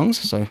 2 songs.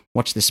 So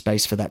watch this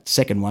space for that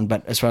second one.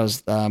 But as far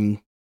as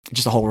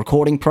just the whole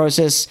recording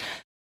process,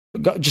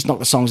 just knock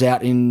the songs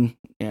out in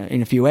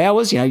a few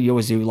hours. You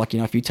always do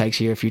a few takes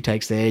here, a few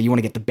takes there. You want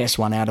to get the best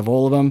one out of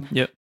all of them.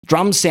 Yep.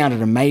 Drums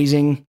sounded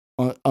amazing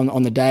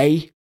on the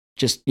day.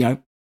 Just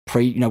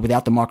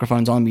without the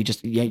microphones on, you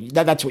just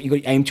that's what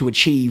you aim to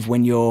achieve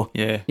when you're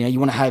you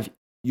want to have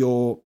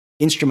your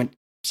instrument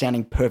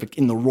sounding perfect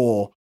in the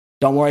raw.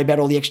 Don't worry about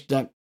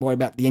don't worry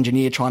about the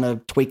engineer trying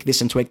to tweak this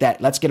and tweak that.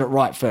 Let's get it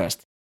right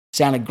first.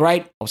 Sounded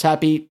great. I was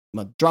happy.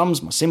 My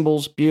drums, my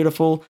cymbals,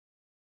 beautiful.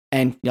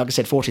 And like I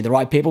said, fortunately, the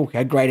right people. We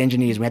had great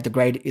engineers. We had the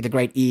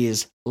great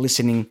ears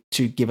listening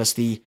to give us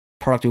the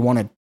product we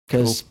wanted.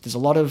 Because there's a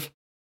lot of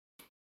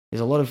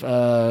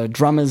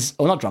drummers,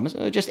 or not drummers,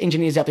 just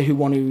engineers out there who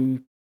want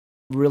to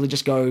really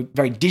just go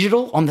very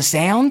digital on the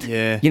sound.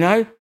 Yeah.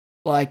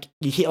 Like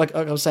you hear, like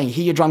I was saying, you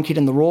hear your drum kit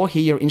in the raw,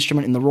 hear your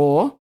instrument in the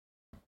raw,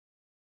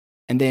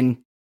 and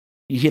then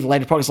you hear the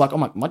later product. It's like, oh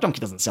my drum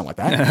kit doesn't sound like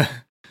that.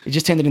 It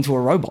just turned it into a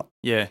robot.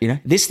 Yeah. You know,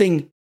 this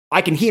thing,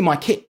 I can hear my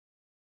kit.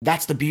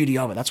 That's the beauty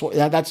of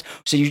it.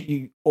 So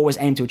you always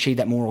aim to achieve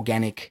that more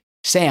organic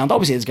sound.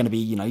 Obviously, there's going to be,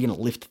 you're going to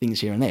lift things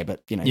here and there, but,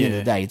 at the end of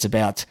the day, it's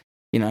about,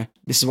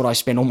 this is what I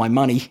spend all my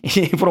money,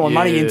 put all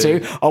my money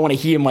into. I want to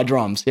hear my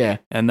drums. Yeah.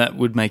 And that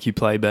would make you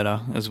play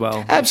better as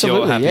well.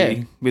 Absolutely. If you're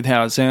happy with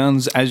how it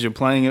sounds as you're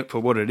playing it for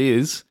what it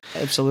is.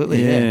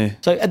 Absolutely. Yeah.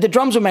 So the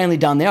drums were mainly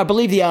done there. I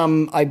believe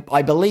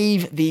I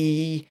believe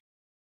the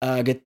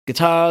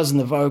guitars and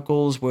the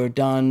vocals were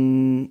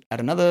done at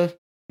another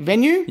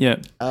venue. Yeah.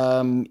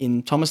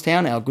 In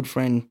Thomastown, our good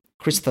friend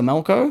Chris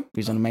Thamelko,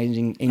 who's an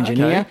amazing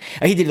engineer.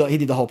 Okay. He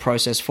did the whole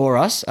process for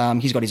us.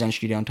 He's got his own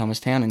studio in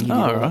Thomastown, and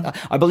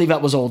I believe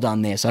that was all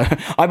done there. So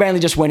I mainly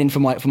just went in for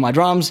my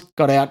drums,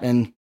 got out,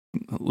 and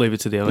leave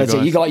it to the other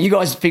guys. You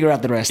guys figure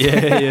out the rest.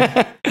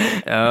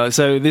 Yeah.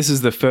 So this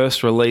is the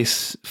first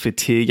release for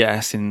Tear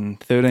Gas in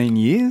 13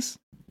 years.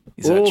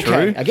 Is that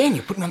true? Again,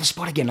 you're putting me on the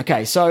spot again.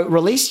 Okay, so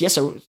release, yes,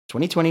 so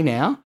 2020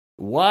 now.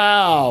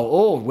 Wow.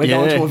 Oh, we're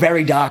going to a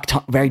very dark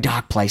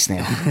place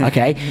now.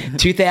 Okay.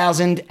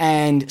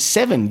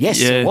 2007. Yes,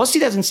 it was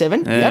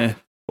 2007. Yeah. Yep.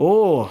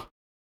 Oh,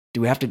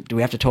 do we have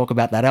to talk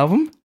about that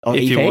album? Or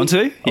if EP? You want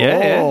to.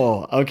 Yeah.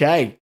 Oh,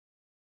 okay.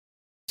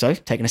 So,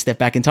 taking a step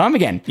back in time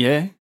again.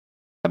 Yeah. How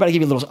about I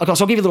give you a little... Okay,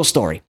 so I'll give you a little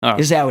story. Right.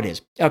 This is how it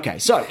is. Okay,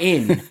 so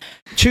in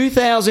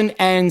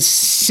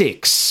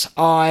 2006,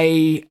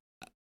 I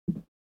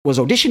was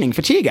auditioning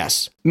for Tear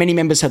Gas. Many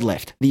members had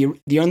left. The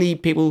only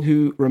people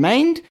who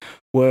remained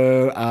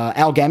were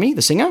Al Gammy,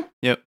 the singer,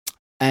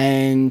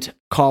 and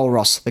Kyle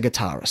Ross, the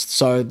guitarist.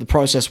 So the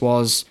process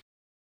was,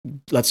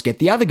 let's get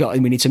the other guy,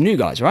 and we need some new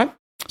guys, right?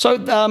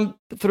 So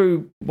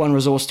through one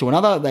resource to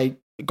another, they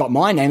got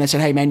my name. They said,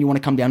 "Hey man, you want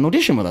to come down and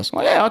audition with us?" I'm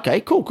like, yeah, okay,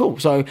 cool.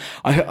 So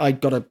I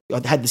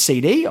had the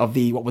CD of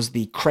what was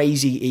the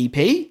Crazy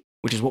EP,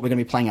 which is what we're going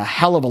to be playing a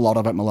hell of a lot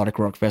of at Melodic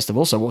Rock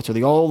Festival. So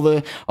to all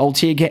the old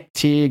Tear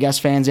Gas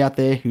fans out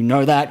there who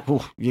know that,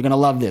 you're going to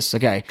love this.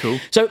 Okay. Cool.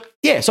 So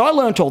I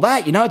learned all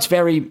that. It's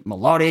very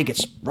melodic.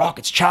 It's rock.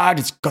 It's charged.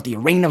 It's got the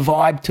arena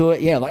vibe to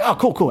it. Yeah, like, oh,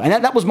 cool. And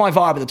that was my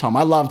vibe at the time.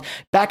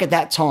 Back at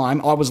that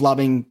time, I was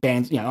loving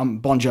bands,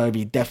 Bon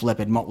Jovi, Def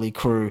Leppard, Motley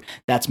Crue.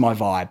 That's my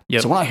vibe.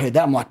 Yep. So when I heard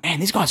that, I'm like, man,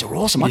 these guys are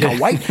awesome. I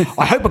can't wait.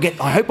 I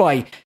hope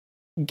I'm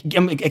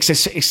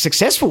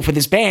successful for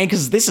this band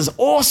because this is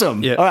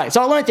awesome. All right,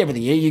 so I learned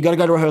everything. You got to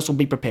go to rehearsal,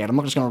 be prepared. I'm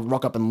not just going to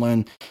rock up and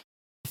learn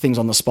things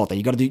on the spot there.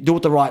 You got to do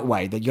it the right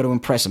way. You got to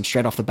impress them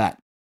straight off the bat.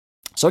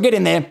 So I get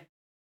in there,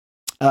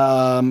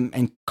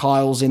 and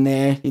Kyle's in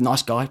there.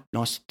 Nice guy,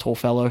 nice tall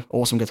fellow,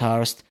 awesome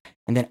guitarist.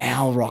 And then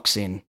Al rocks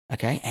in,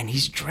 okay? And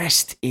he's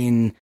dressed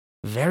in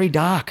very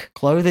dark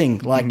clothing,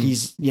 like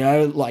he's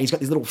got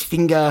these little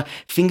finger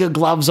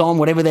gloves on,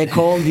 whatever they're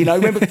called.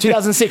 Remember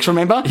 2006?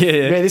 Remember?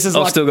 Yeah. This is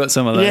I've still got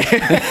some of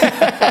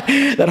that.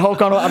 Yeah. That whole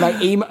kind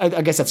of emo.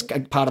 I guess that's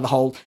part of the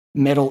whole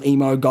metal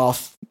emo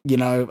goth.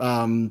 What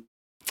are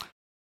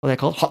they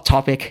called? Hot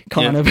Topic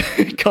kind of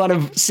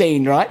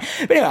scene, right?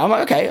 But anyway, I'm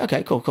like,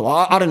 okay, cool.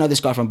 I don't know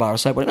this guy from Bar of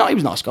Soap, but no, he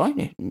was a nice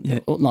guy. Yeah.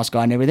 Nice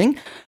guy and everything.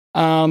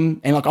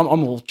 And like I'm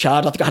all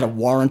charged. I think I had a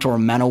Warrant or a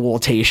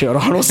Manowar t-shirt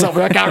on or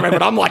something. I can't remember.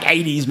 But I'm like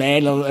 80s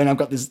man, and I've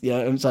got this.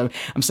 So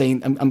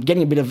I'm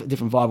getting a bit of a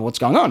different vibe of what's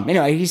going on.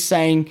 Anyway, he's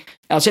saying,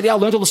 I said, I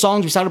learned all the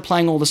songs. We started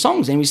playing all the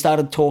songs, and we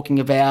started talking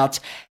about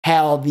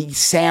how the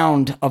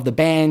sound of the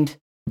band,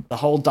 the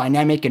whole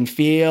dynamic and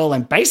feel,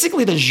 and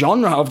basically the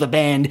genre of the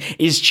band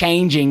is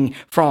changing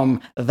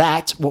from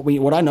that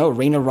what I know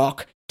arena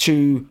rock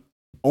to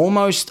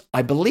almost.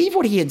 I believe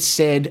what he had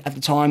said at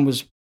the time I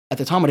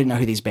didn't know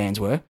who these bands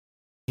were.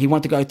 He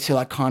wanted to go to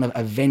like kind of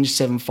Avenged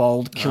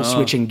Sevenfold, Kill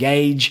Switch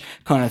Engage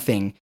kind of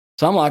thing.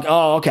 So I'm like,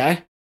 oh,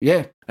 okay,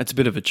 yeah. That's a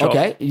bit of a chop.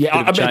 Okay,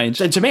 yeah. Change.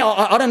 To me,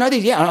 I don't know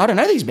these. Yeah, I don't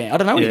know these bands. I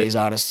don't know any of these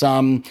artists.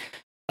 I'm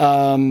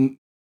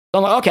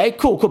like, okay,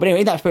 cool. But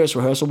anyway, in that first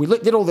rehearsal, we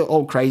did all the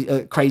old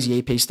crazy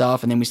EP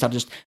stuff, and then we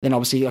started then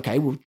obviously, okay,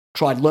 we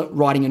tried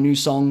writing a new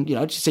song,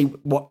 to see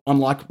what I'm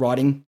like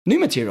writing new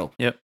material.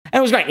 Yep. And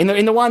it was great.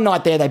 In the one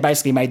night there, they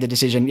basically made the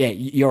decision,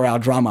 you're our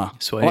drummer.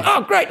 Sweet. Like,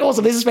 oh, great,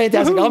 awesome, this is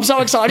fantastic. I'm so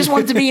excited. I just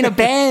wanted to be in a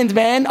band,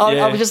 man.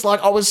 I was just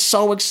like, I was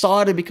so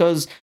excited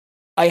because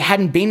I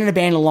hadn't been in a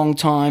band in a long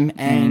time,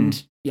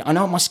 and I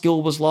know what my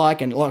skill was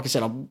like, and like I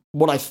said,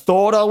 what I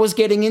thought I was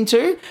getting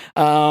into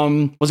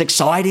was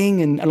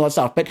exciting and all that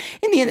stuff. But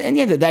at the end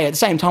of the day, at the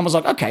same time, I was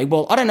like, okay,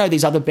 well, I don't know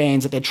these other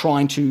bands that they're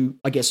trying to,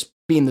 I guess,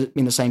 be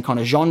in the same kind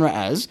of genre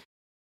as.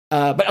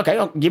 But okay,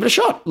 I'll give it a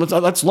shot.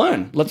 Let's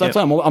learn. Let's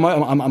learn.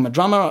 I'm a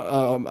drummer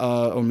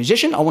or a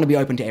musician. I want to be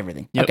open to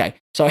everything. Yep. Okay,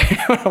 so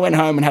when I went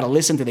home and had to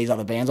listen to these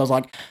other bands, I was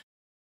like,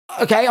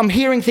 okay, I'm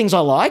hearing things I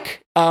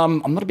like.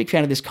 I'm not a big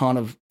fan of this kind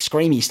of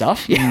screamy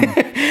stuff.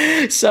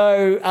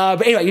 So,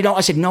 but anyway,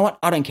 I said, you know what?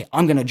 I don't care.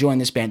 I'm going to join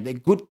this band. They're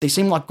good. They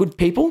seem like good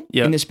people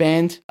in this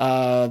band.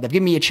 They've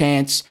given me a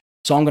chance.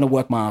 So I'm going to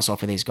work my ass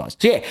off for these guys.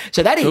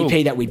 So that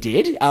EP that we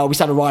did, we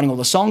started writing all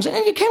the songs, and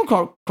it came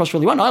across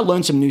really well. And I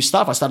learned some new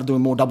stuff. I started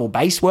doing more double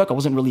bass work. I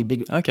wasn't really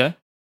big, a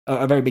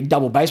very big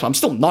double bass. I'm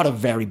still not a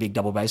very big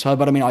double bass player,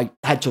 but I mean, I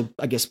had to,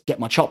 I guess, get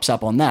my chops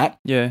up on that.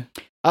 Yeah.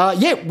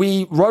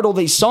 we wrote all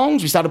these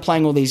songs. We started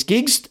playing all these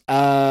gigs.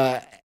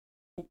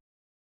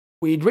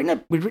 We'd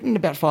written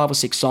about 5 or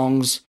 6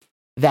 songs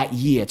that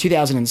year,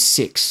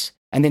 2006.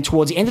 And then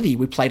towards the end of the year,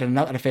 we played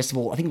at a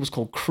festival. I think it was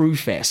called Crew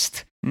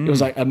Fest. It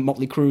was like a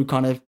Motley Crue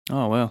kind of.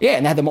 Oh, wow. Yeah,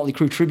 and they had the Motley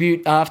Crue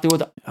tribute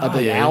afterward.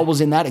 Al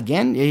was in that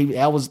again.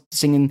 Al was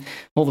singing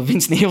all the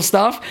Vince Neil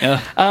stuff.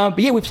 Yeah. But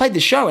yeah, we played the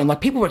show, and like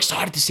people were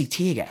excited to see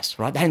Tear Gas,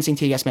 right? They hadn't seen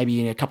Tear Gas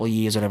maybe in a couple of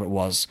years, whatever it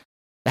was.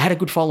 They had a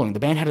good following. The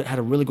band had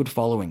a really good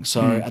following.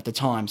 So at the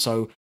time,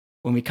 so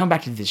when we come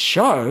back to this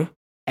show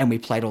and we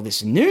played all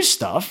this new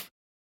stuff,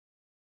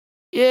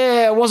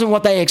 yeah, it wasn't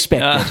what they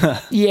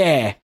expected.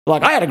 Yeah.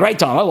 Like, I had a great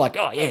time. I was like,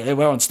 oh, yeah,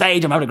 we're on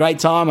stage. I'm having a great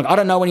time. Like, I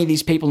don't know any of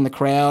these people in the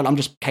crowd. I'm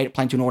just playing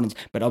to an audience.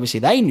 But obviously,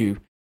 they knew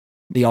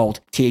the old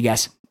Tear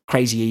Gas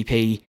Crazy EP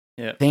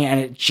thing, and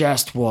it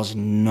just was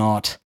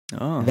not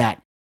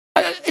that.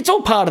 It's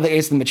all part of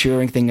the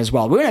maturing thing as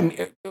well.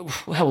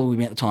 How old were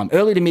we at the time?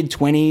 Early to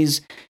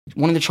mid-20s,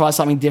 wanting to try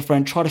something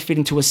different, try to fit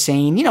into a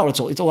scene. You know, it's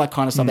all that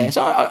kind of stuff there.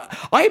 So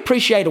I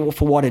appreciate it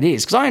for what it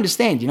is, because I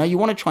understand, you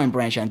want to try and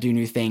branch out and do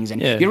new things,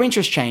 and your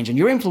interests change and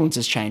your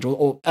influences change,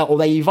 or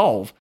they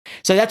evolve.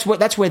 So that's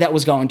where that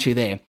was going to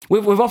there.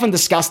 We've often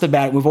discussed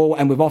about it.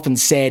 We've often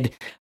said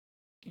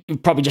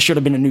it probably just should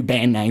have been a new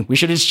band name. We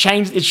should have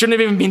changed. It shouldn't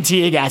have even been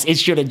Tear Gas. It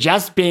should have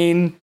just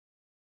been.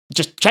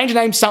 Just change the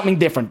name, something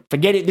different.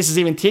 Forget it. This is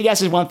even Tear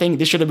Gas is one thing.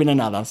 This should have been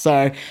another.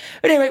 So,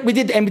 but anyway, we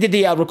did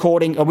the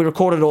recording. We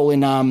recorded it all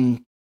in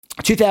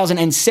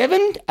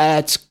 2007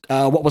 at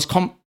what was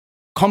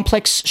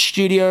Complex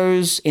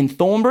Studios in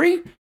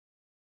Thornbury.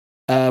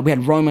 We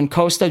had Roman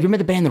Costa. Do you remember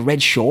the band The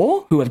Red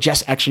Shore, who have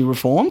just actually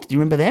reformed? Do you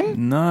remember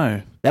them?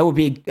 No. That would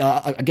be,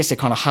 I guess, they're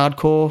kind of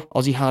hardcore,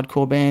 Aussie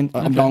hardcore band.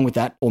 I'm going with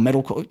that, or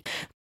metalcore.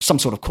 Some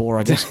sort of core,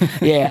 I guess.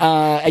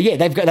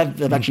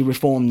 They've actually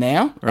reformed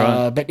now.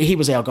 Right. But he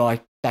was our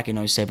guy back in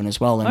 2007 as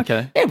well. And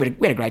okay.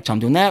 We had a great time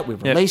doing that. We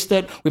released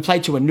it. We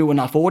played to a new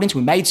enough audience.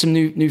 We made some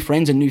new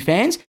friends and new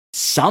fans.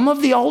 Some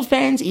of the old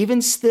fans, even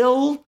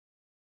though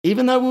we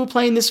were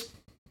playing this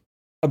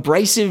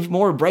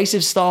more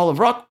abrasive style of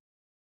rock,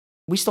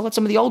 we still had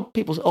some of the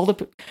older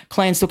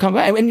clans still come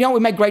back. And we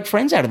made great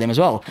friends out of them as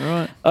well.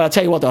 Right. I'll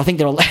tell you what, though, I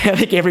think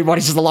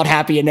everybody's just a lot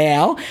happier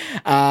now.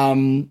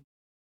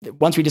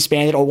 Once we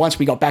disbanded, or once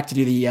we got back to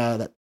do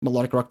that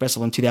Melodic Rock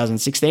Festival in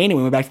 2016, and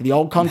we went back to the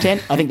old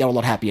content, I think they were a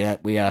lot happier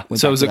that we went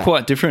So back was to it that.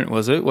 quite different,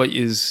 was it? What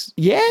is...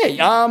 Yeah,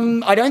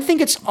 I don't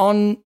think it's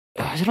on...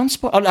 Is it on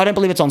Spotify? I don't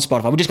believe it's on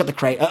Spotify. We just got the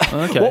crate.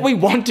 Okay. What we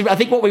want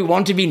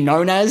to be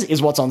known as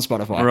is what's on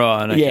Spotify.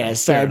 Right. Okay. Yeah.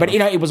 So, but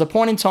it was a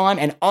point in time,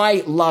 and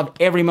I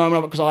loved every moment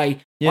of it, because I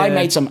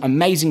made some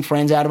amazing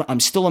friends out of it. I'm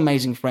still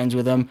amazing friends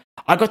with them.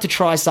 I got to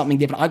try something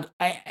different.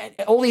 I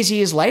all these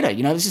years later,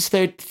 this is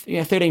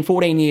 13,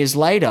 14 years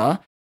later.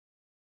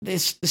 They're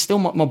still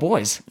my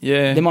boys.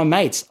 Yeah. They're my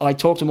mates. I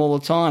talk to them all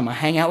the time. I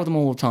hang out with them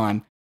all the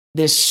time.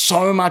 There's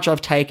so much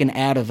I've taken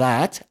out of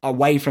that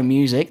away from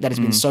music that has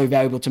been so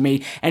valuable to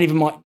me, and even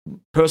my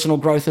personal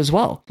growth as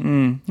well.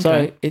 Okay.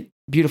 So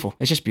beautiful.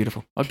 It's just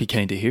beautiful. I'd be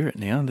keen to hear it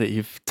now that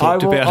you've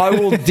talked about it. I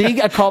will dig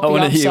a copy I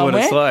want to up hear somewhere.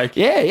 what it's like.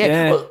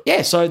 Yeah. Well,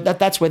 so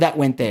that's where that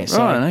went there. So.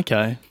 Right,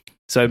 okay.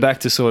 So back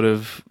to sort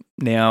of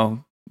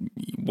now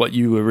what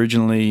you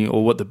originally,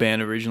 or what the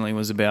band originally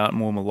was about,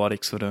 more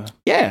melodic sort of.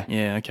 Yeah.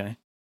 Yeah, okay.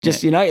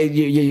 Just,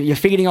 you're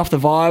feeding off the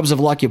vibes of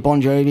like your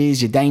Bon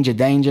Jovis, your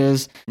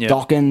Dangers,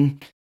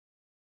 Dokken,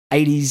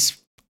 80s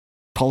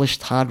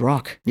polished hard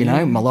rock,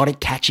 melodic,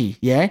 catchy,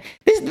 yeah?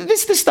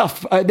 This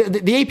stuff,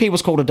 the EP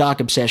was called A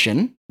Dark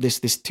Obsession, this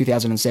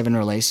 2007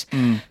 release.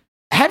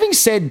 Having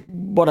said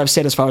what I've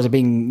said as far as it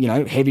being,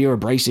 heavier,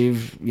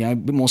 abrasive, a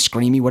bit more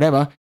screamy,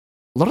 whatever,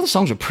 a lot of the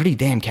songs were pretty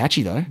damn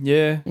catchy though.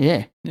 Yeah.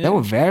 They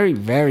were very,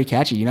 very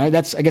catchy, I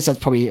guess that's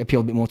probably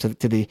appealed a bit more to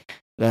the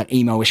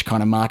emo-ish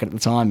kind of market at the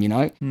time,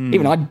 Even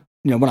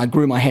when I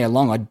grew my hair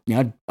long,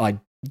 I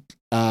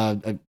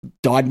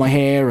dyed my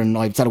hair, and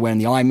I started wearing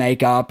the eye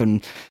makeup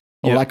and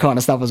all that kind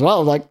of stuff as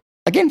well. Like,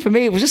 again, for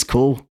me, it was just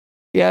cool.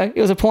 Yeah,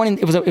 it was a point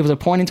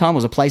in time. It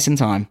was a place in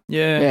time.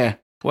 Yeah.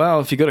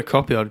 Well, if you got a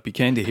copy, I'd be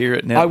keen to hear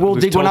it now. I will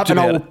dig one up and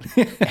I'll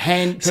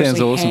hand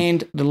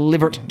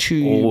deliver it to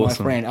you, my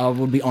friend. I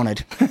would be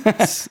honoured.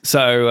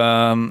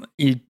 So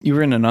you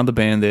were in another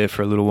band there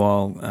for a little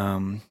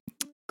while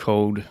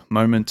called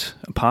Moments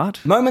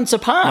Apart. Moments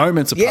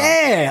Apart.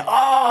 Yeah.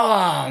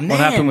 Oh, man. What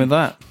happened with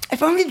that?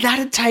 If only that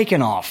had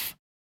taken off.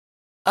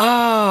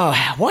 Oh,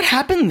 what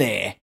happened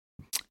there?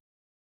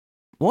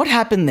 I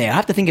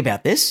have to think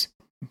about this.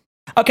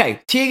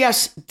 Okay, Tear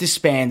Gas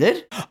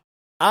disbanded.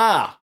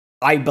 I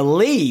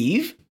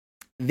believe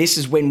this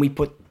is when we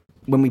put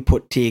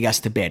Tear Gas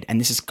to bed, and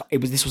this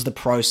was the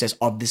process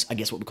of this, I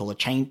guess what we call the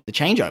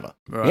changeover.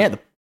 Right. Yeah,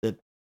 the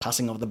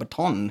passing of the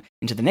baton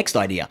into the next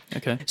idea.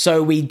 Okay.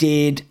 So we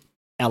did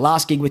our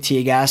last gig with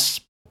Tear Gas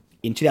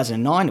in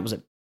 2009. It was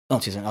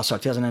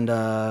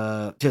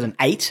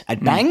 2008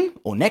 at Bang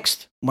or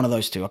Next, one of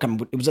those two.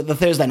 It was the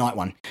Thursday night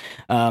one.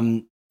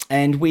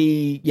 And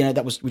we,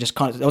 that was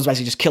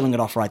basically just killing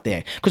it off right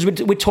there, because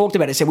we talked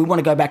about it. Said we want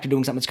to go back to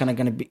doing something that's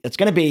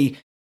going to be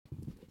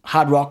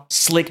hard rock,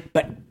 slick,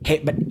 but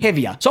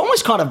heavier. So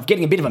almost kind of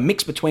getting a bit of a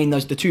mix between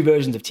the two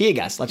versions of Tear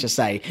Gas, let's just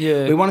say.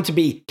 Yeah. We want it to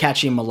be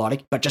catchy and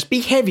melodic, but just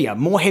be heavier,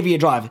 more heavier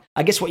drive.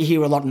 I guess what you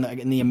hear a lot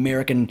in the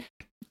American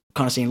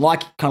kind of scene,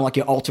 kind of like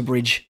your Alter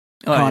Bridge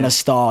kind of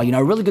style,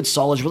 really good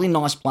solos, really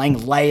nice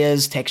playing,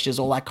 layers, textures,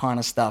 all that kind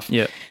of stuff.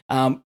 Yeah.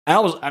 And I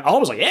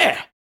was like,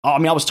 yeah. I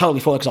mean, I was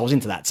totally for it because I was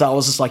into that. So I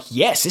was just like,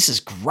 yes, this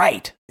is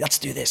great. Let's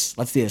do this.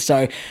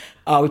 So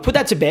we put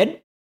that to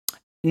bed.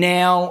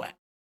 Now,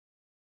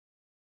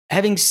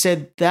 having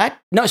said that,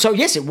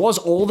 yes, it was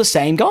all the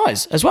same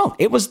guys as well.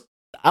 It was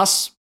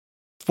us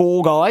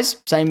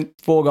same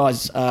four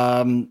guys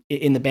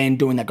in the band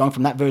doing that, going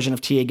from that version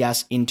of Tear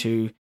Gas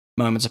into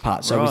Moments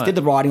Apart. So we did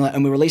the writing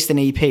and we released an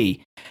EP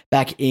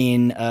back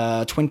in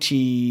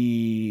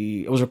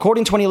it was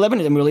recorded in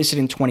 2011 and we released it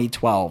in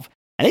 2012.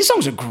 And these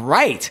songs are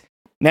great.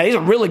 Now, these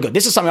are really good.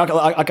 This is something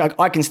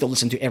I can still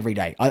listen to every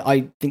day.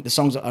 I think the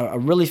songs are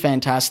really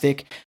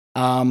fantastic.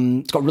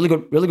 It's got really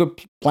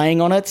good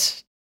playing on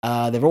it.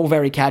 They're all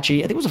very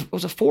catchy. I think it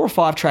was a 4 or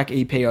 5 track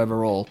EP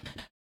overall.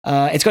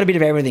 It's got a bit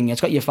of everything.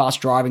 It's got your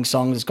fast driving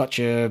songs. It's got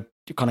your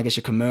kind of,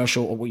 your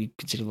commercial, or what you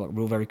consider like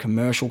real, very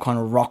commercial kind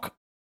of rock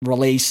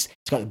release.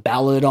 It's got a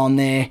ballad on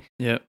there.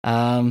 Yeah.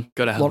 Got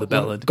to have the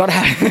ballad. Got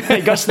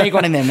to sneak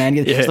one in there, man.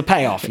 It's the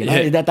payoff.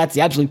 That's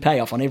the absolute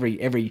payoff on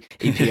every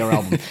EP or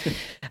album.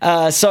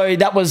 So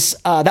that was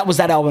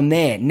that album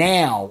there.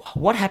 Now,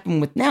 what happened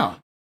with now?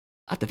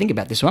 I have to think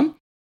about this one.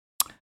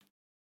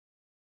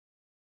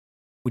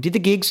 We did the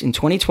gigs in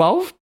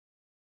 2012.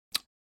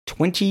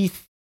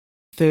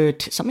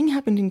 2013. Something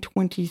happened in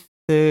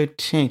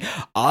 2013.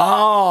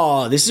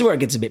 Oh, this is where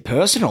it gets a bit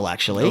personal,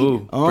 actually.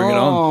 Ooh, bring it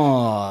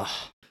on.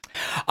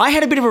 I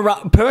had a bit of a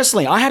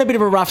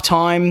rough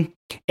time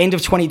end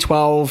of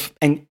 2012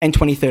 and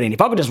 2013.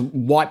 If I could just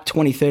wipe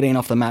 2013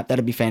 off the map,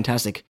 that'd be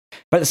fantastic.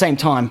 But at the same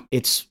time,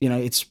 it's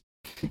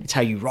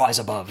how you rise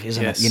above,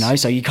 isn't it?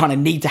 So you kind of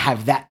need to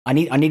have that. I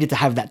needed to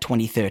have that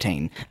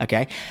 2013.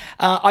 Okay.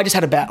 I just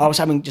had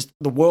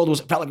the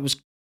world felt like it was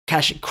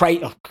cashing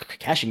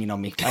in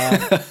on me.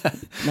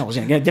 No,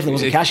 it definitely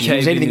wasn't cashing.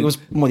 It was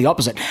more the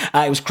opposite.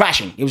 It was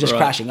crashing. It was just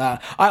crashing. I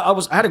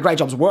had a great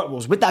job. I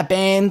was with that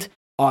band.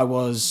 I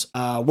was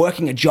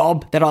working a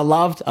job that I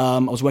loved. I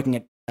was working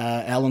at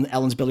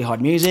Alan's Billy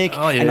Hyde Music,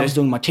 and I was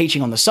doing my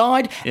teaching on the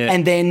side. Yeah.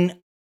 And then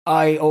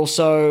I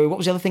also, what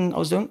was the other thing I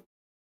was doing?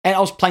 And I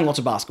was playing lots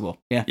of basketball.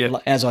 Yeah,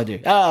 as I do.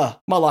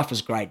 My life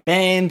was great.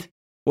 Band,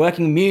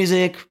 working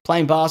music,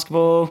 playing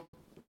basketball.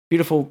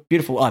 Beautiful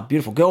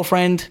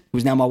girlfriend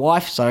who's now my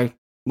wife. So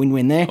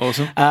win-win there.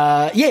 Awesome.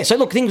 So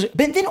look,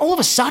 but then all of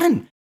a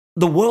sudden,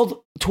 the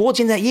world towards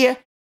the end of that year,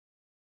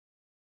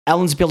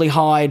 Alan's Billy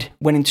Hyde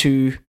went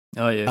into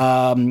what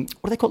do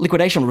they call it?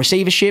 Liquidation,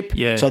 receivership.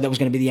 Yeah. So that was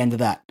going to be the end of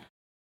that.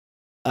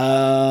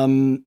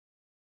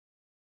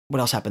 What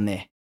else happened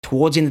there?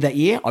 Towards the end of that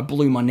year, I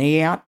blew my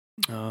knee out.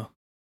 Oh.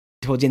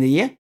 Towards the end of the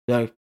year,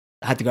 so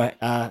I had to go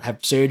have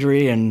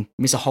surgery and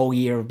miss a whole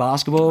year of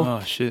basketball. Oh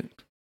shit.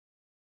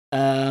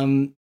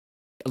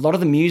 A lot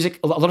of the music,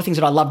 a lot of things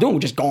that I love doing were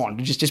just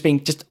gone. Just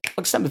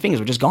like some of the fingers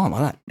were just gone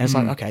like that. And it's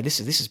like, okay, this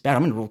is bad.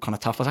 I'm in a real kind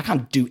of tough place. I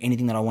can't do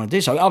anything that I want to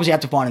do. So I obviously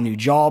had to find a new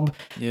job.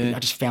 Yeah. I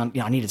just found,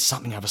 I needed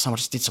something over summer. I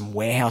just did some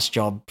warehouse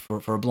job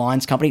for a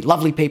blinds company.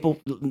 Lovely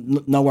people,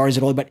 no worries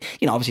at all. But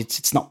obviously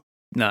it's not.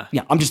 No.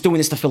 I'm just doing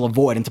this to fill a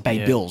void and to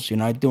pay bills.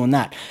 Doing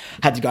that.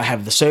 Had to go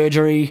have the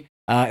surgery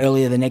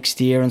earlier the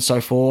next year and so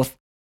forth.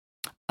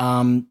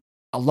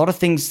 A lot of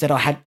things that I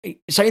had.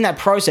 So in that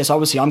process,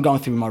 obviously, I'm going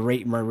through my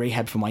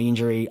rehab for my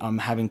injury. I'm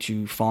having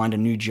to find a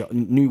new job,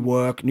 new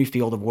work, new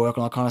field of work,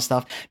 and all that kind of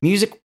stuff.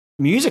 Music.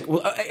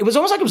 It was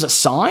almost like it was a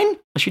sign.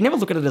 I should never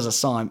look at it as a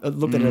sign.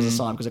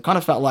 Because it kind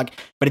of felt like,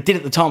 but it did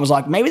at the time. It was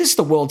like, maybe this is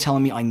the world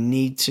telling me I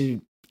need to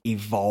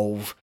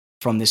evolve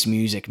from this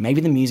music.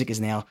 Maybe the music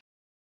is now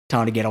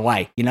time to get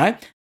away.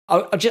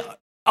 I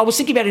was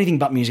thinking about anything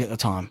but music at the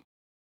time.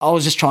 I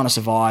was just trying to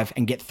survive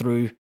and get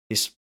through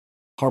this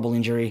horrible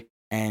injury.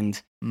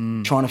 And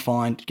trying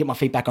to get my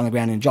feet back on the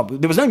ground in a job.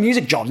 There was no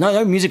music jobs,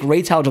 no music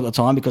retail job at the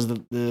time because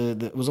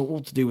it was all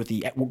to do with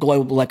the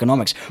global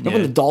economics. Remember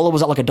when the dollar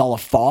was at like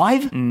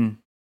 $1.05?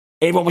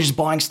 Everyone was just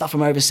buying stuff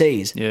from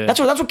overseas. Yeah. That's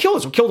what killed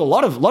us. It killed a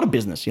lot of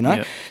business,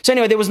 Yeah. So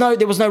anyway, there was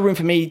no room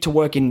for me to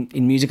work in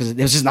music because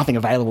there was just nothing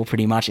available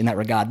pretty much in that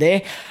regard.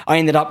 There, I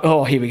ended up.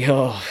 Oh, here we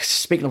go.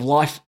 Speaking of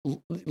life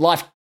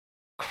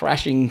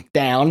crashing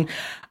down.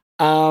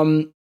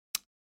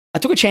 I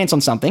took a chance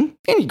on something,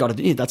 and you got to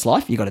do that's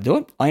life. You got to do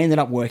it. I ended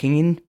up working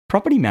in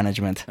property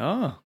management.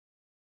 Oh,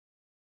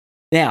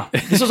 now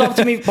this was offered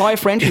to me by a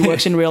friend who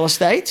works in real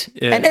estate,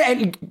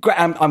 and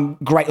I'm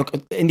great. Look,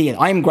 in the end,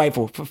 I am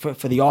grateful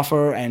for the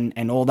offer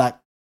and all that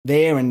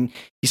there. And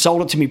he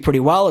sold it to me pretty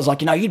well. It's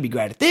like you'd be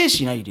great at this.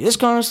 You do this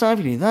kind of stuff.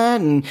 You do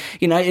that, and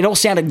it all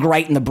sounded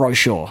great in the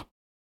brochure.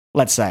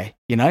 Let's say,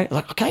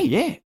 like okay,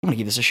 yeah, I'm gonna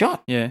give this a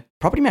shot. Yeah,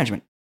 property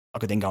management. I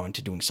could then go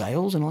into doing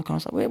sales and all that kind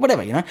of stuff.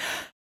 Whatever,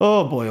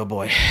 Oh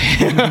boy.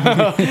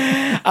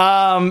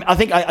 I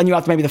think I knew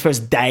after maybe the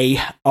first day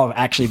of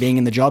actually being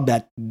in the job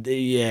that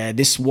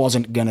this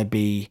wasn't going to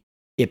be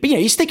Yeah, but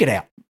you stick it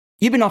out.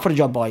 You've been offered a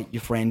job by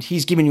your friend.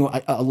 He's given you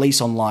a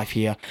lease on life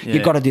here. Yeah.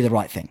 You've got to do the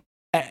right thing.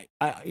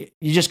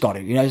 You just got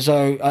to,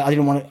 So I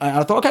didn't want to.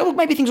 I thought, okay, well,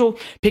 maybe things will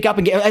pick up,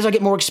 and as I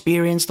get more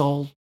experienced,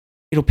 it'll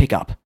pick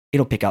up.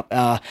 It'll pick up.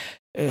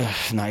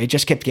 No, it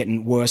just kept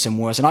getting worse and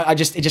worse, and it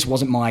just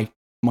wasn't my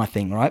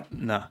thing, right?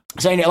 No.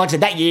 So like I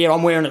said, that year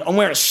I'm wearing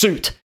a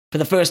suit for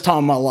the first time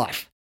in my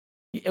life.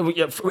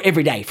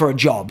 Every day for a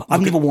job.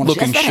 I've never worn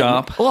looking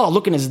sharp.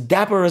 Looking as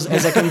dapper as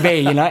I can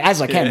be,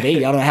 as I can be.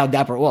 I don't know how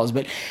dapper it was,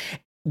 but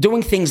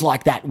doing things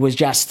like that was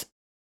just,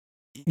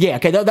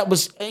 okay. That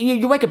was, I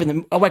wake up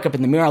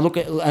in the mirror, I look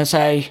at, I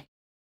say,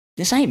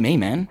 this ain't me,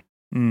 man.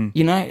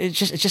 It's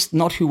just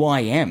not who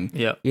I am.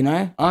 Yeah.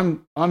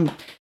 I'm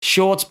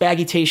shorts,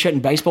 baggy t-shirt,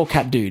 and baseball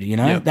cap dude.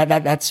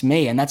 That's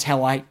me, and that's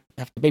how I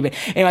have to be. But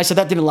anyway, so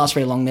that didn't last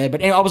very long there.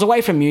 But anyway, I was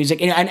away from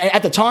music, and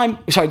at the time,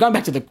 sorry, going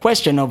back to the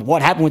question of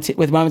what happened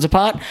with Moments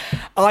Apart,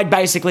 I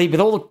basically,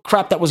 with all the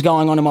crap that was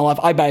going on in my life,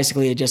 I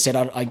basically just said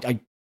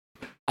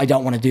I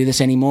don't want to do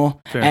this anymore.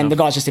 Fair enough. The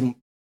guys just didn't.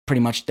 Pretty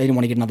much, they didn't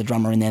want to get another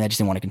drummer in there. They just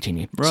didn't want to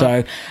continue.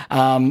 Right.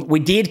 So we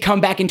did come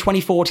back in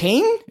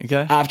 2014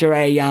 after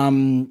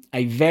a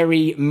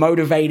very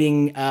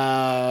motivating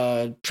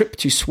trip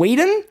to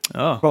Sweden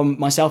from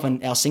myself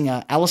and our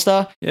singer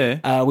Alistair.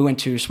 Yeah, we went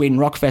to Sweden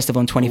Rock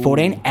Festival in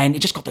 2014, and it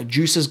just got the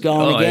juices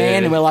going again. Yeah.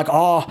 And we're like,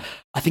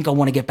 I think I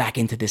want to get back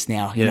into this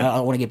now.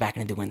 I want to get back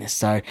into doing this.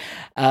 So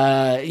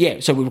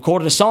so we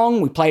recorded a song.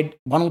 We played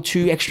 1 or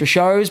 2 extra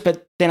shows,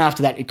 but then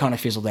after that, it kind of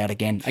fizzled out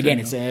again. Again,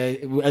 it's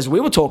as we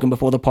were talking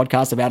before the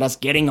podcast about us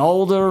getting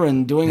older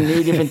and doing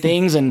new different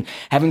things and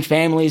having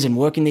families and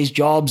working these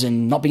jobs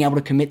and not being able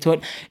to commit to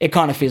it. It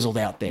kind of fizzled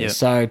out there. Yep.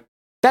 So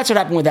that's what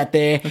happened with that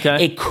there.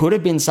 Okay. It could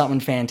have been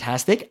something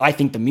fantastic. I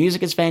think the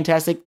music is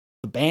fantastic.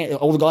 The band,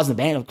 all the guys in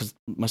the band, because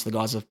most of the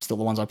guys are still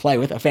the ones I play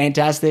with, are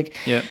fantastic.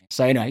 Yeah.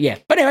 So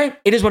But anyway,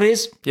 it is what it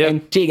is. Yeah.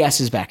 And Tear Gas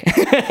is back.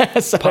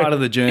 So, part of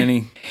the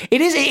journey.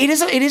 It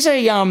is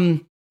a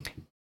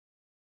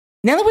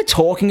now that we're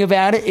talking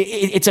about it,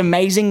 it's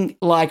amazing,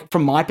 like,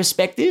 from my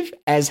perspective,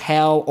 as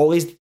how all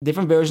these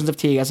different versions of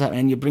Tear Gas happen,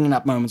 and you're bringing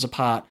up Moments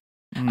Apart.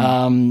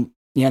 Then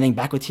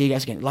back with Tear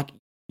Gas again. Like,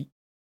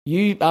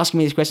 you asking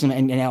me this question,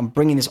 and now I'm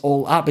bringing this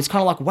all up. It's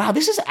kind of like, wow,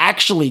 this is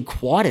actually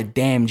quite a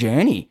damn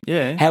journey.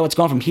 Yeah. How it's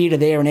gone from here to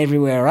there and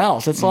everywhere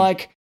else. It's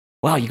like,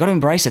 wow, you got to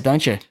embrace it,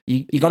 don't you?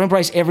 You got to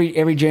embrace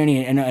every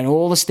journey and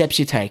all the steps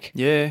you take.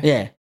 Yeah.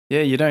 Yeah.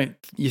 Yeah,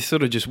 you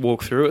sort of just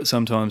walk through it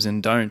sometimes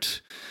and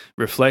don't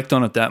reflect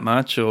on it that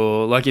much.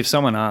 Or like if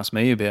someone asked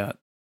me about,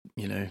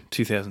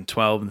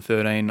 2012 and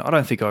 13, I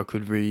don't think I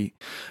could really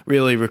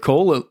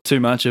recall it, too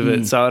much of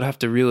it. So I'd have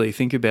to really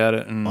think about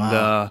it.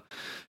 And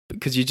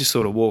because you just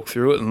sort of walk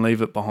through it and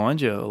leave it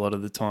behind you a lot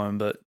of the time.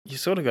 But you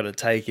sort of got to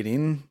take it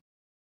in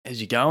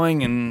as you're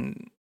going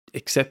and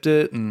accept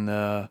it. And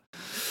I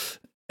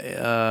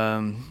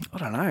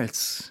don't know,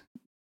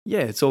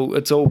 it's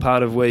all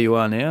part of where you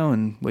are now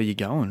and where you're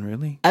going,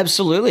 really.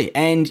 Absolutely.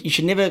 And you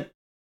should never,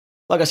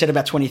 like I said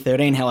about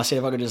 2013, how I said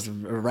if I could just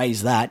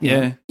erase that.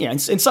 You know, in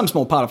some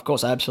small part, of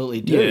course, I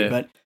absolutely do. Yeah.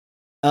 But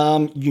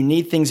you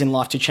need things in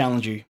life to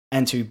challenge you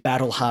and to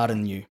battle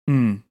harden you.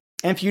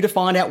 And for you to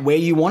find out where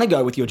you want to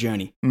go with your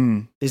journey.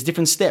 There's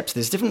different steps.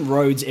 There's different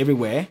roads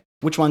everywhere.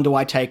 Which one do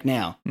I take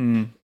now?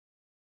 You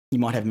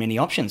might have many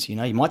options. You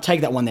might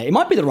take that one there. It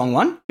might be the wrong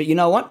one, but you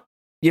know what?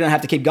 You don't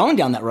have to keep going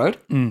down that road.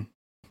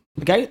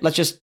 Okay, let's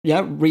just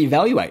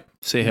reevaluate.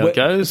 See how it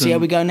goes. See how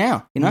we go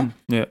now.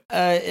 Yeah.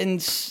 And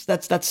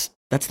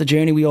that's the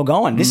journey we all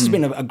go on. This has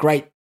been a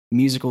great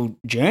musical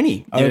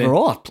journey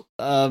overall.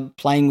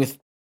 Playing with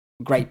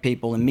great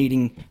people and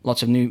meeting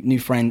lots of new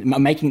friends,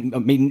 meeting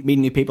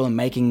new people and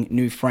making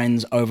new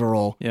friends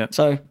overall. Yeah.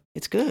 So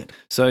it's good.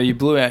 So you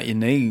blew out your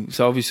knee.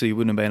 So obviously you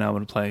wouldn't have been able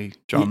to play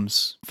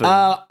drums.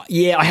 I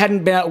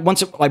hadn't been.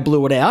 Once I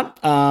blew it out.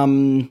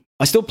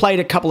 I still played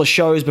a couple of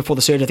shows before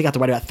the surgery. I think I had to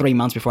wait about 3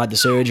 months before I had the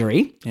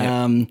surgery,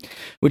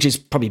 which is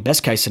probably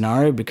best case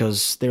scenario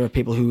because there are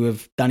people who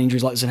have done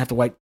injuries like this and have to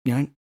wait,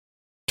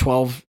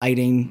 12,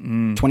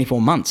 18,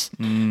 24 months.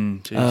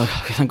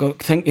 Thank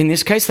God, in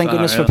this case, thank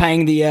goodness for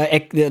paying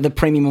the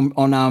premium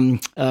on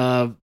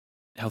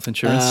health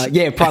insurance.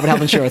 Private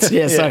health insurance.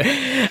 Yeah, so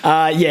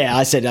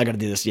I said I got to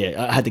do this.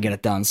 Yeah, I had to get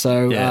it done.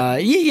 So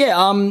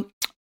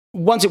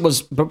once it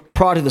was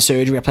prior to the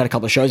surgery, I played a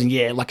couple of shows, and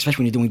especially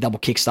when you're doing double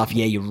kick stuff,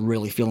 you're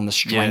really feeling the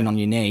strain on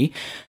your knee.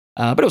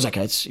 But it was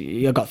okay.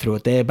 I got through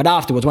it there. But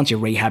afterwards, once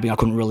you're rehabbing, I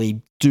couldn't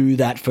really do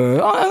that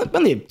for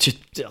only 2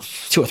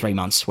 or 3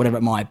 months, whatever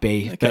it might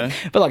be. Okay.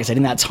 But like I said,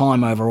 in that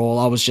time overall,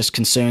 I was just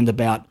concerned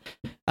about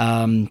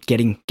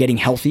getting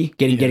healthy,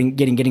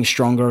 getting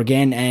stronger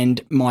again,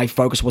 and my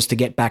focus was to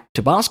get back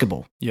to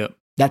basketball. Yep.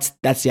 That's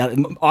the other.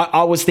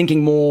 I was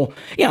thinking more,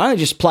 I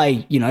just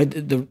play.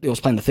 It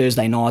was playing the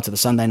Thursday nights or the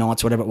Sunday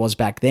nights, whatever it was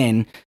back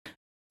then,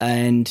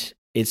 and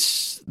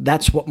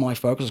that's what my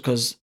focus was.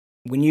 Because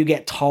when you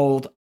get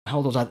told, how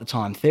old was I at the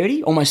time?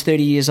 30, almost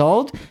 30 years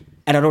old,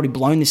 and I'd already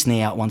blown this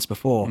knee out once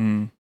before.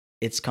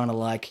 It's kind of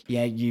like,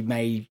 you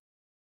may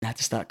have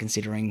to start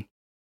considering,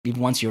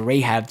 even once you're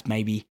rehabbed,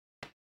 maybe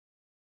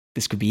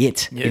this could be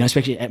it,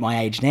 especially at my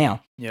age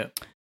now. Yeah.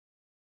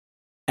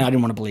 And I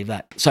didn't want to believe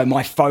that. So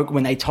my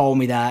when they told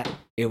me that,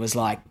 it was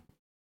like,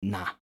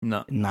 nah,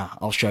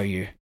 I'll show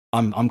you.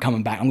 I'm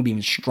coming back. I'm gonna be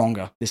even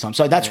stronger this time.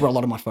 So that's where a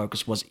lot of my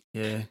focus was.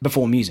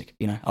 Before music,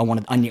 I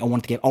wanted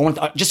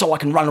to just so I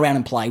can run around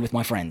and play with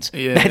my friends.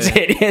 Yeah, that's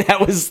it. Yeah,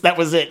 that was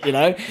it.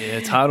 Yeah,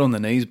 it's hard on the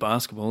knees,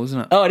 basketball, isn't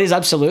it? Oh, it is,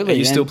 absolutely. Are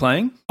you still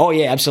playing? Oh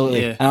yeah,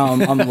 absolutely. Yeah.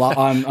 I'm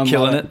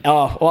killing it.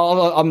 Oh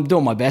well, I'm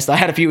doing my best. I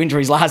had a few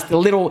injuries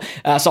little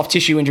soft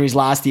tissue injuries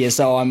last year,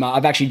 so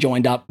I've actually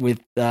joined up with.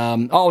 I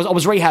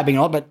was rehabbing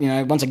a lot, but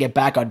once I get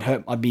back,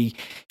 I'd be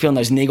feeling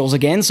those niggles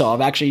again. So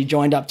I've actually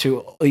joined up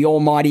to the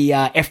almighty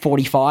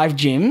F45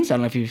 gyms. I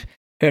don't know if you've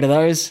heard of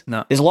those.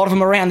 No. There's a lot of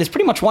them around. There's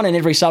pretty much one in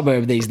every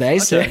suburb these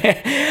days.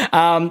 Okay.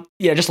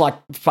 Just like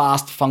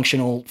fast,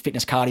 functional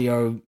fitness,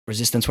 cardio,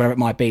 resistance, whatever it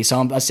might be.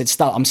 So I said,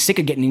 I'm sick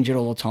of getting injured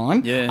all the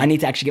time. Yeah. I need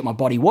to actually get my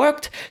body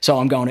worked. So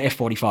I'm going to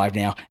F45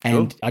 now.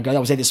 And I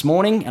was there this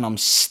morning and I'm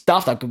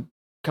stuffed. I can't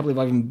believe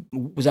I even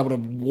was able to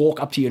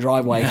walk up to your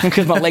driveway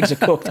because my legs are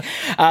cooked.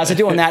 So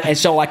doing that, and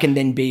so I can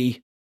then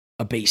be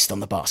a beast on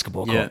the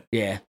basketball court.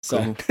 Yeah.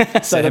 So, cool.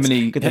 So how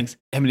many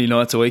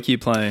nights a week are you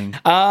playing?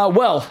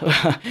 Well,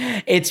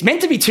 it's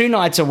meant to be 2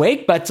 nights a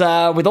week, but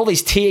with all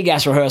these tear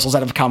gas rehearsals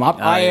that have come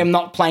up, I am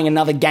not playing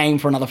another game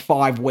for another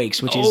 5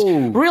 weeks, which is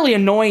really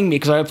annoying me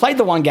because I played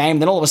the one game,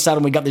 then all of a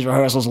sudden we got these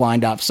rehearsals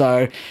lined up.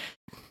 So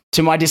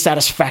to my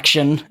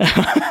dissatisfaction,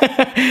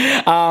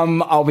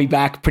 I'll be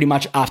back pretty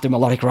much after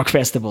Melodic Rock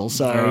Festival.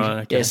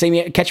 So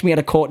catch me at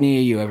a court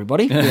near you,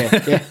 everybody. Yeah.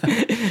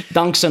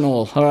 Dunks and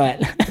all. All right.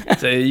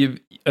 So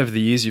over the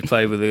years, you've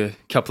played with a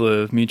couple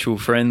of mutual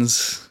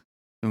friends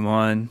of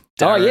mine,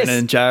 Darren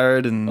and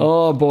Jared and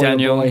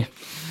Daniel. Boy.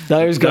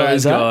 Those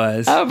guys.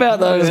 How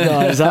about those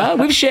guys? Huh?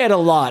 We've shared a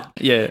lot.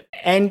 Yeah.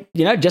 And,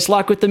 just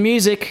like with the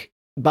music,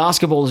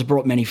 basketball has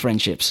brought many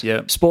friendships.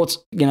 Yeah. Sports,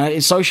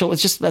 it's social.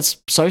 It's just,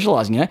 that's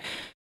socializing,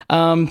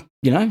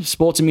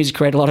 sports and music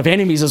create a lot of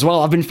enemies as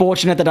well. I've been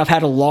fortunate that I've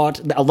had a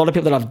lot of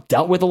people that I've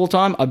dealt with all the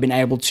time. I've been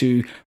able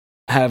to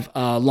have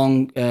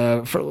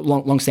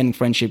long-standing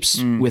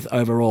friendships with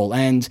overall,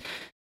 and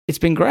it's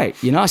been great.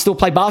 I still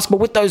play basketball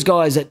with those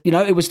guys. It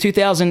was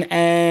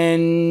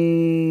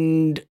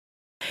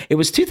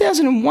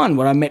 2001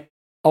 when I met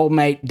old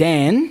mate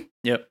Dan.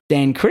 Yep.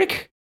 Dan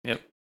Crick. Yep.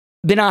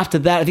 Then after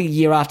that, I think a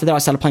year after that, I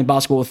started playing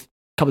basketball with a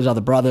couple of other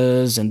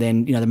brothers, and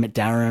then they met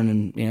Darren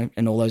and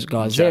and all those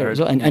guys Jared, there as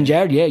well, and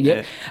Jared.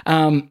 Yeah.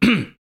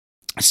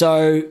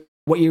 So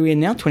what year are we in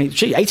now?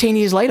 18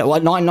 years later,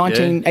 like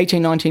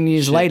 19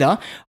 years later,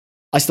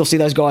 I still see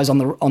those guys on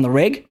the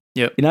reg.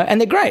 Yep. And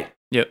they're great.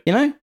 Yep.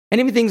 And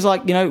even things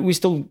like, we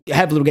still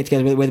have a little get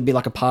together, whether it be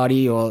like a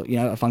party or,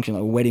 a function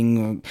like a wedding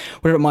or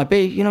whatever it might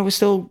be, we're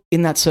still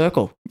in that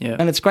circle. Yeah.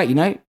 And it's great,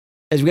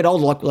 as we get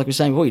older, like we were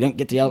saying before, you don't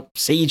get to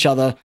see each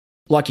other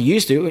like you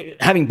used to.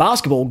 Having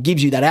basketball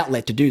gives you that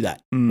outlet to do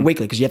that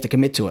weekly because you have to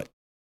commit to it.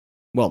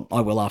 Well,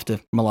 I will after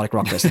Melodic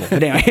Rock Festival.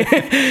 But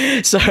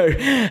anyway, so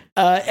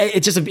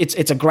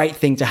it's a great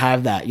thing to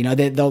have that.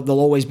 They'll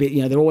always be,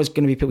 they're always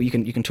going to be people you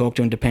can talk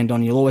to and depend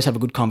on. You'll always have a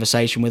good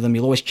conversation with them.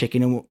 You'll always check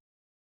in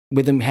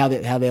with them how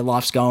their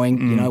life's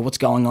going. What's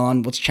going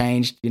on, what's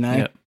changed.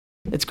 Yep.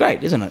 It's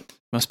great, isn't it?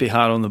 Must be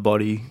hard on the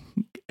body.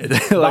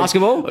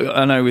 Basketball?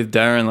 I know with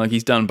Darren,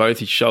 he's done both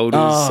his shoulders.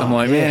 I'm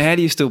like, man, how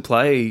do you still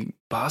play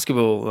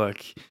basketball?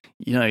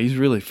 He's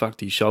really fucked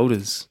his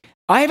shoulders.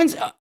 I haven't.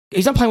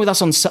 He's not playing with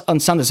us on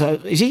Sunday,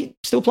 so is he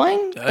still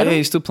playing? Yeah,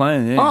 he's still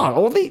playing, yeah.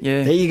 Oh,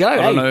 there you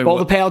go. All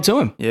the power to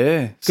him.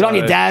 Yeah. Good on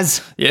you,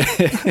 Daz. Yeah.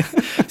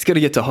 He's got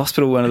to get to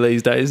hospital one of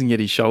these days and get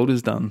his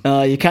shoulders done.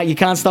 You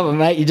can't stop him,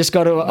 mate. You just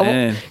got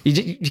to.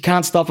 You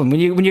can't stop him.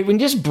 When you're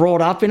just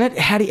brought up in it,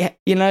 how do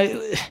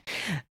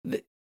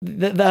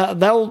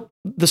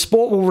the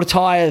sport will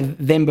retire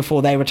them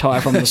before they retire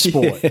from the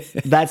sport.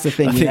 That's the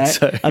thing, I think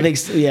so. I think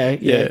so, yeah.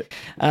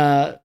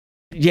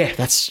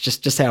 That's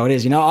just how it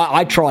is.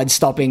 I tried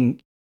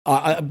stopping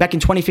back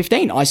in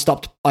 2015. I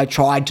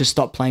tried to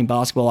stop playing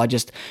basketball. I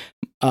just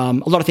a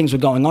lot of things were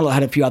going on. I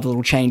had a few other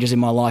little changes in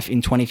my life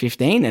in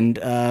 2015, and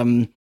I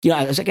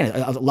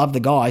love the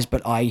guys,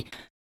 but I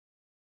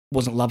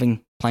wasn't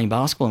loving playing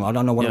basketball. I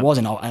don't know what it was,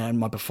 and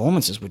my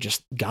performances were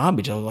just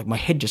garbage. My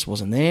head just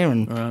wasn't there,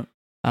 and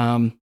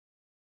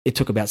it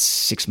took about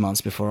 6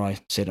 months before I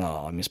said,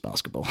 I miss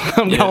basketball.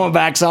 I'm going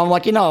back. So I'm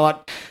like, you know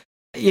what?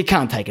 You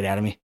can't take it out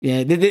of me.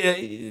 Yeah,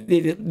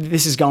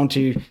 this is going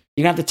to. You're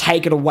gonna have to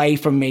take it away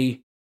from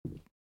me.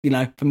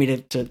 For me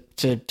to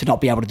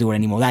not be able to do it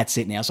anymore. That's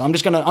it now. So I'm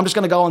just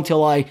gonna go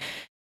until I'm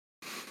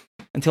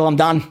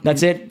done.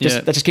 That's it.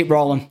 Let's just keep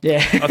rolling. Yeah.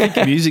 I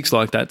think music's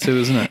like that too,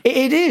 isn't it?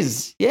 It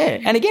is. Yeah.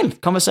 And again,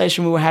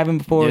 conversation we were having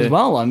before as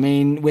well. I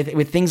mean,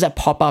 with things that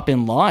pop up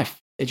in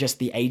life, it's just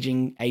the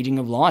aging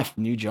of life.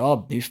 New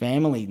job, new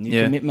family,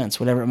 new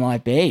commitments, whatever it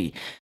might be.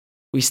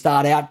 We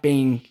start out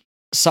being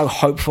so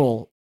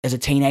hopeful as a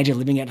teenager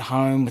living at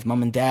home with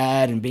mum and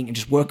dad and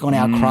just work on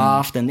our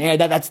craft, and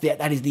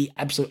that is the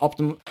absolute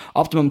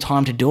optimum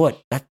time to do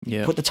it.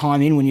 Put the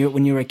time in when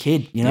you're a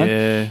kid, you know.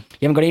 Yeah.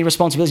 You haven't got any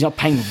responsibilities. You're not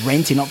paying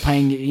rent. You're not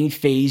paying any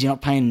fees. You're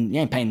not paying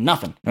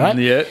nothing, right?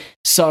 Yeah.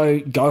 So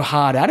go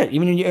hard at it.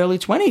 Even in your early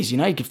 20s, you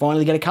know, you can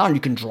finally get a car and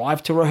you can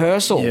drive to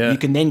rehearsal. Yeah. You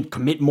can then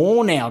commit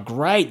more now.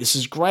 Great. This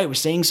is great. We're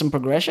seeing some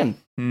progression.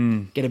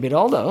 Get a bit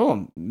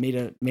older. Meet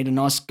a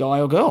nice guy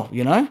or girl,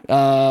 you know,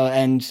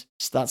 and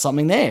start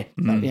something there.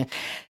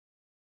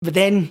 But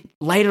then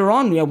later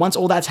on, you know, once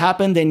all that's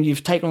happened and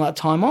you've taken all that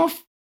time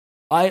off,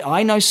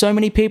 I know so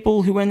many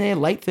people who are in their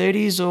late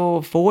 30s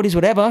or 40s,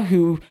 whatever,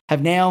 who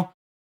have now,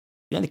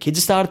 you know, the kids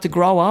have started to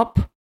grow up.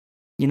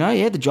 You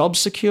know, the job's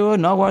secure.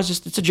 No worries,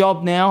 it's a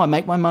job now. I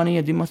make my money.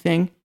 I do my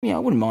thing. You know, I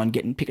wouldn't mind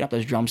picking up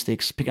those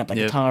drumsticks, picking up that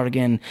guitar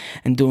again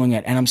and doing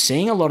it. And I'm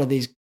seeing a lot of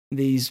these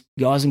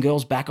guys and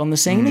girls back on the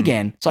scene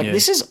again. It's like,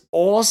 this is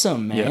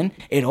awesome, man.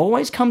 It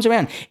always comes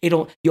around.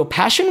 Your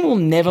passion will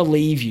never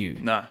leave you.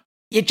 No.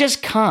 It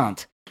just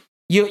can't.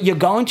 You're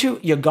going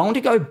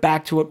to go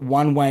back to it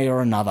one way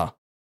or another.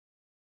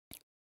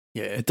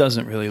 Yeah, it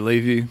doesn't really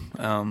leave you.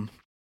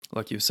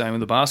 Like you were saying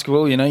with the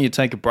basketball, you know, you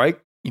take a break.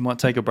 You might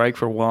take a break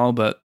for a while,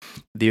 but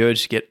the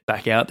urge to get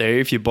back out there,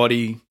 if your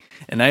body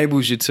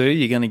enables you to,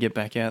 you're going to get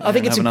back out there. I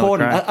think it's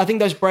important. I think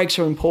those breaks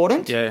are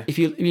important. Yeah. If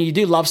you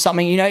do love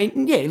something, you know,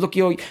 look,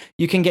 you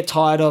can get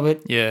tired of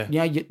it. Yeah. You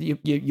know,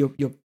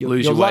 you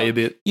lose your way a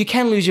bit. You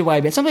can lose your way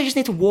a bit. Sometimes you just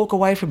need to walk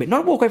away from it.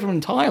 Not walk away from it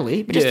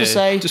entirely, but just to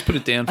say, just put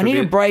it down for I need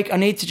a a break. I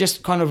need to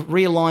just kind of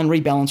realign,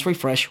 rebalance,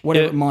 refresh,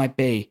 whatever it might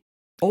be.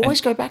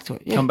 Always go back to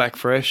it. Yeah. Come back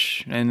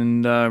fresh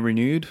and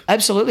renewed.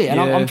 Absolutely. And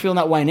I'm feeling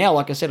that way now.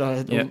 Like I said, I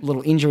had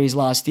little injuries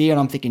last year and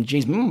I'm thinking,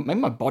 geez, maybe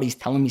my body's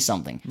telling me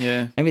something.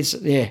 Yeah. Maybe it's,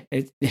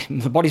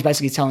 the body's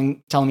basically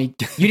telling me,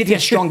 you need to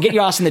get strong, get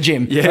your ass in the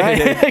gym.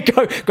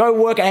 Go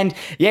work. And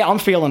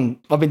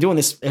I've been doing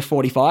this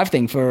F45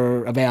 thing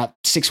for about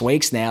 6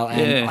 weeks now.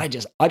 And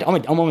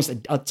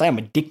I'd say I'm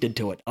addicted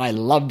to it. I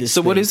love this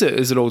So thing. what is it?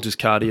 Is it all just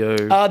cardio?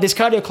 There's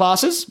cardio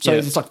classes. So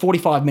it's like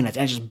 45 minutes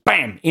and it's just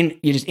bam,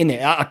 you're just in there.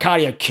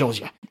 Cardio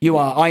kills you.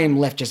 I am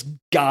left just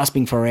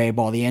gasping for air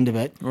by the end of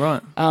it.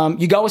 Right.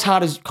 You go as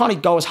hard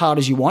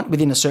as you want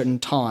within a certain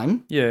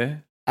time. Yeah.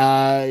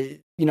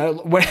 You know,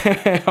 when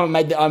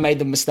I made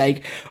the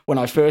mistake when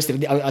I first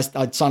did it.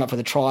 I'd signed up for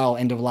the trial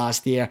end of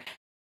last year,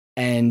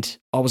 and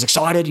I was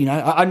excited. You know,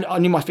 I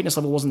knew my fitness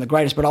level wasn't the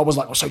greatest, but I was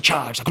so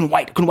charged. I couldn't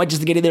wait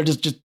just to get in there,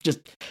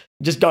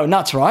 just go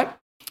nuts, right?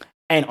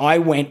 And I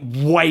went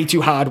way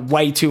too hard,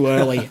 way too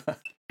early.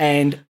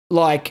 And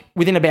like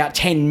within about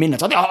 10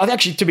 minutes, I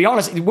actually, to be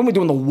honest, when we're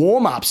doing the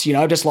warm-ups, you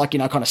know, just like, you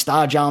know, kind of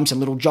star jumps and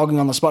little jogging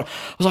on the spot,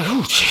 I was like,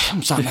 oh, geez,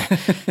 I'm starting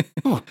to,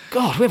 oh,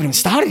 God, we haven't even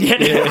started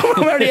yet. Yeah.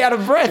 I'm already out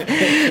of breath.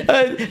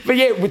 But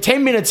yeah, with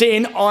 10 minutes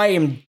in, I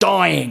am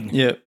dying.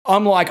 Yeah.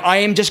 I'm like, I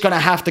am just going to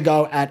have to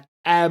go at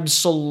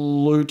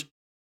absolute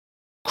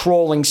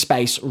crawling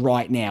space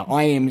right now.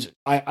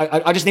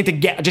 I just need to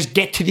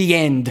get to the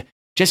end.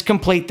 Just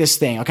complete this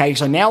thing. Okay.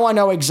 So now I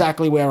know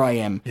exactly where I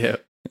am. Yeah.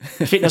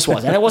 Fitness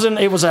was, and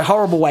it was a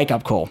horrible wake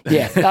up call.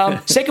 Yeah.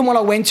 Second one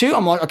I went to,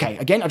 I'm like, okay,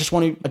 again, I just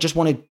want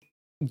to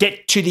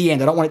get to the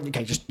end. I don't want to,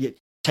 okay, just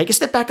take a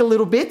step back a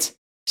little bit,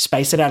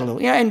 space it out a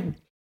little. Yeah. And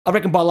I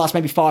reckon by the last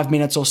maybe 5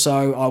 minutes or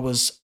so, I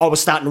was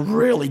starting to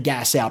really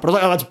gas out, but I was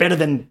like, oh, that's better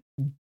than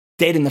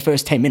dead in the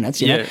first 10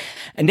 minutes, you know?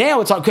 And now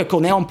it's like, okay,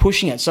 cool. Now I'm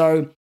pushing it.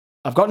 So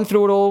I've gotten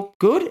through it all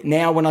good.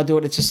 Now when I do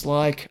it, it's just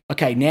like,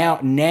 okay,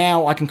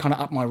 now I can kind of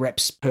up my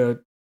reps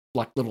per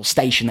like little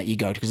station that you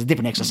go to, because there's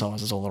different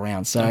exercises all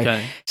around.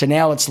 So, so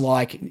now it's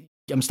like,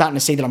 I'm starting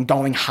to see that I'm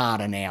going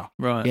harder now.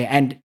 Right. Yeah.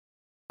 And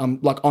I'm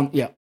like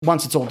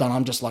once it's all done,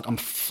 I'm just like, I'm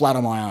flat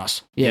on my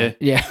ass. Yeah.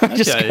 So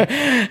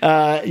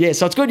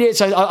it's good. Yeah.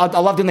 So I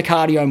love doing the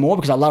cardio more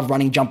because I love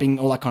running, jumping,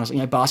 all that kind of stuff,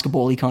 you know,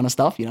 basketball-y kind of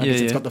stuff, you know, because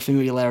it's got the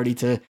familiarity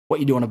to what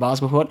you do on a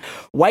basketball court.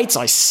 Weights,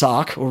 I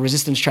suck, or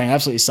resistance training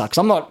absolutely sucks.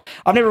 I've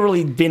never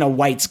really been a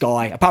weights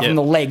guy, apart from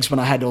the legs when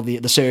I had all the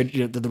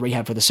surgery, the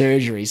rehab for the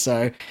surgery.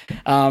 So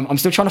I'm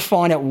still trying to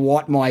find out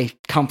what my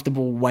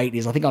comfortable weight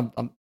is. I think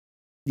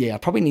I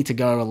probably need to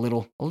go a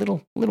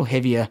little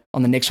heavier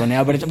on the next one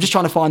now, but I'm just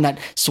trying to find that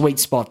sweet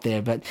spot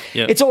there. But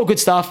it's all good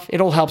stuff.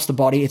 It all helps the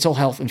body. It's all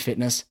health and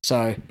fitness.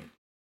 So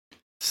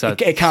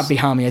it can't be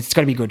harming. It's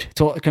going to be good. It's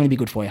going to be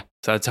good for you.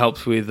 So it's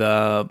helped with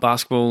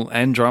basketball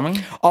and drumming?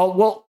 Oh,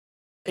 well,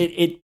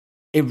 it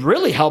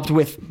really helped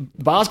with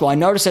basketball. I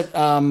noticed it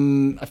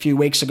a few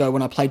weeks ago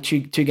when I played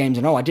two games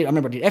in a row. I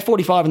remember I did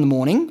F45 in the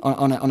morning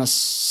on a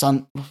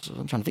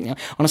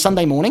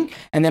Sunday morning,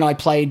 and then I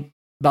played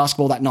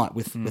basketball that night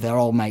with our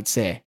old mates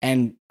there,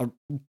 and I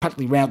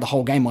practically rounded the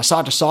whole game. My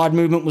side to side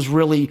movement was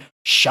really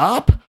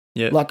sharp.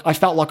 Yeah, like I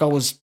felt like I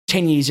was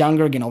 10 years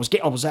younger again. I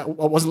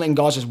wasn't letting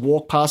guys just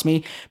walk past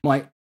me.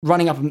 My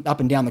running up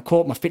and down the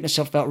court, my fitness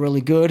stuff felt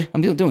really good.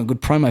 I'm doing a good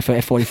promo for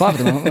F45 at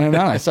the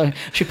moment, so I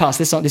should pass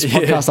this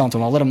podcast on to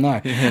them. I'll let them know.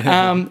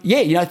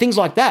 You know, things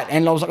like that.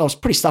 And I was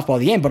pretty stuffed by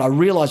the end, but I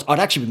realized I'd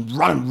actually been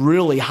running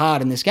really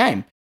hard in this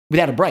game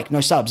without a break,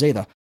 no subs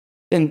either.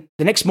 Then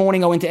the next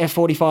morning I went to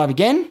F45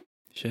 again.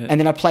 Shit. And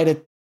then I played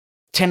a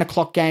 10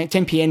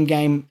 p.m.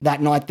 game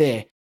that night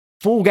there.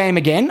 Full game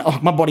again. Oh,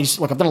 my body's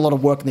like, I've done a lot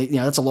of work.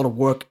 That's a lot of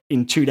work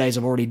in 2 days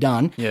I've already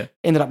done. Yeah.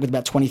 Ended up with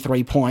about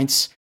 23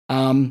 points.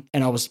 And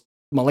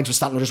my legs were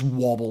starting to just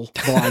wobble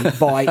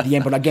by the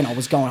end. But again,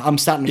 I'm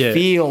starting to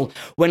feel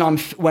when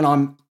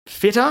I'm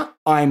fitter,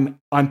 I'm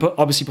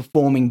obviously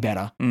performing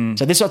better.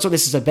 So that's what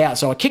this is about.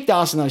 So I kicked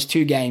ass in those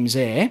 2 games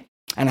there.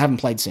 And I haven't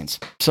played since.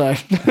 So,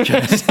 but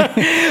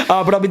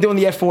I've been doing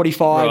the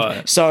F45.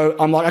 Right. So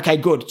I'm like, okay,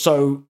 good.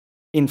 So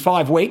in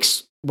 5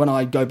 weeks, when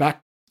I go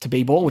back to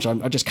B-ball, which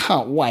I just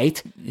can't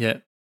wait. Yeah.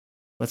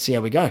 Let's see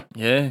how we go.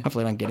 Yeah.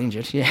 Hopefully I don't get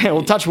injured. Yeah,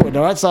 we'll touch wood,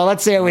 all right? So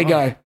let's see how we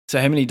go.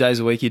 So how many days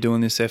a week are you doing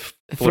this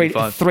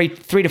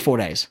F45? 3 to 4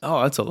 days.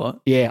 Oh, that's a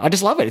lot. Yeah, I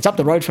just love it. It's up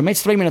the road for me.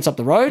 It's 3 minutes up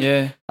the road.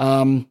 Yeah.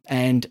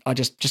 And I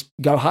just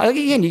go hard.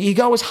 Again, you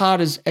go as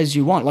hard as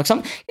you want. Like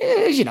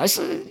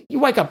you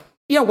wake up.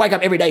 You don't wake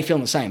up every day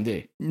feeling the same, do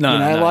you?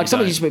 No, like some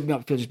of you just feel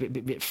just a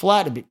bit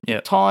flat, a bit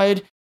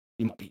tired.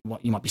 You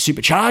might be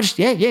supercharged.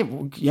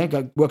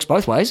 Works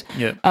both ways.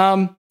 Yeah.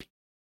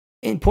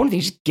 Important thing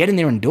is just get in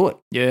there and do it.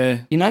 Yeah.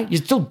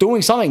 You're still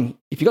doing something.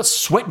 If you got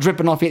sweat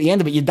dripping off you at the end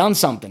of it, you've done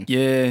something.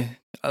 Yeah.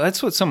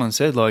 That's what someone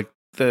said. Like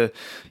a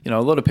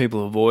lot of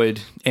people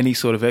avoid any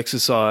sort of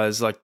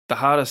exercise. Like the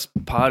hardest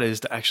part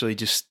is to actually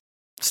just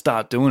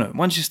start doing it.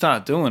 Once you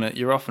start doing it,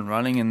 you're off and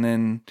running, and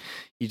then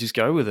you just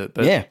go with it.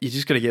 But you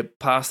just got to get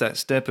past that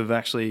step of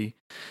actually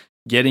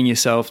getting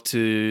yourself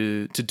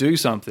to do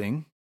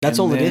something. That's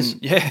all it is.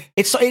 Yeah,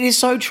 it is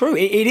so true.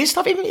 It is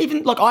tough.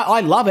 Even like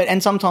I love it,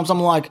 and sometimes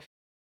I'm like,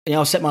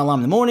 I'll set my alarm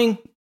in the morning.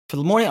 For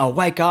the morning, I'll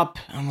wake up.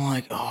 I'm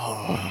like,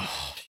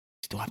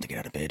 still have to get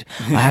out of bed.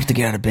 I have to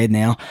get out of bed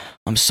now.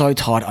 I'm so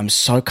tired. I'm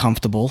so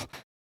comfortable.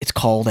 It's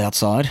cold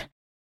outside.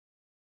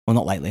 Well,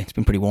 not lately. It's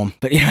been pretty warm,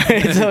 but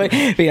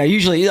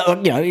usually,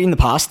 in the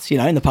past,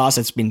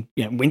 it's been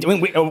winter. When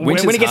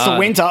it gets to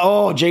winter,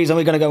 oh geez,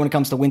 I'm going to go when it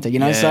comes to winter.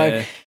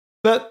 So,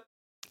 but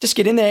just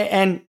get in there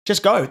and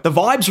just go. The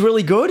vibe's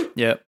really good.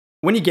 Yeah.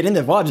 When you get in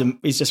there, vibes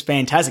is just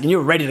fantastic, and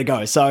you're ready to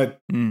go. So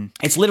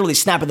it's literally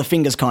snap of the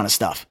fingers kind of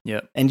stuff.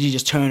 Yeah. And you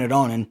just turn it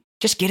on and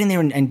just get in there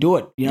and do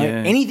it.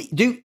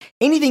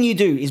 Anything you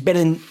do is better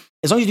than,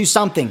 as long as you do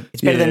something,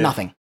 it's better than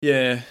nothing.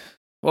 Yeah.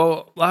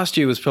 Well, last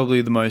year was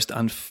probably the most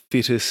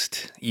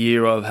unfittest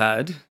year I've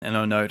had, and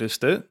I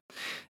noticed it.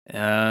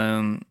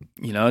 I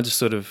just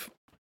sort of,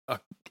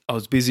 I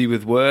was busy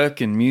with work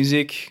and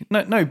music.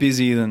 No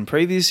busier than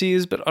previous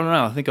years, but I don't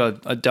know. I think I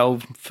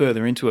delved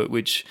further into it,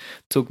 which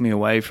took me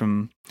away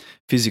from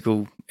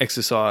physical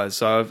exercise.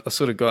 So I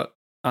sort of got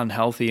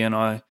unhealthy, and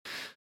I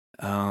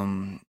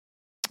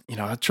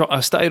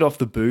stayed off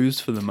the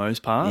booze for the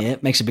most part. Yeah,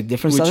 it makes a big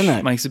difference, doesn't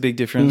it? Makes a big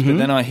difference. Mm-hmm. But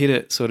then I hit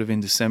it sort of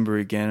in December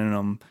again, and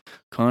I'm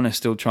kind of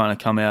still trying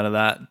to come out of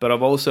that. But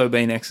I've also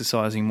been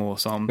exercising more,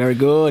 so I'm very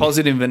good.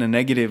 Positive and a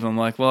negative. I'm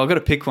like, well, I've got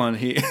to pick one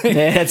here.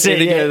 Yeah, that's it.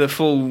 Either go the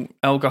full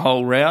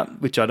alcohol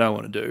route, which I don't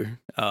want to do.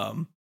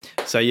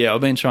 So yeah,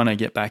 I've been trying to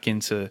get back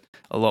into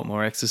a lot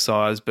more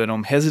exercise, but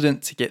I'm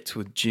hesitant to get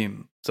to a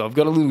gym. So I've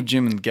got a little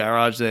gym in the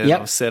garage there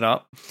that I've set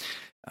up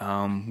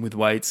with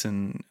weights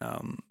and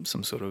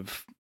some sort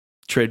of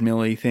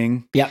treadmill-y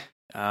thing. Yep.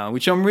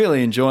 Which I'm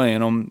really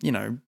enjoying. I'm,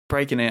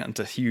 breaking out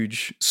into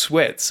huge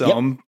sweats. So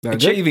I'm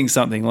achieving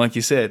something, like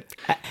you said.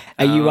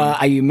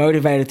 Are you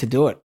motivated to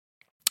do it?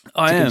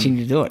 I am.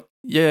 Continue to do it?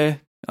 Yeah,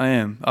 I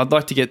am. I'd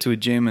like to get to a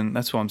gym, and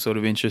that's why I'm sort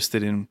of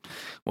interested in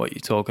what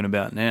you're talking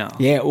about now.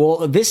 Yeah,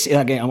 well, this,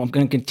 again, I'm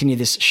going to continue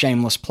this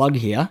shameless plug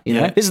here.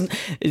 This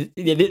is,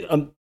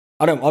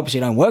 I don't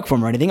work for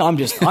them or anything. I'm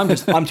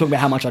talking about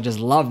how much I just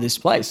love this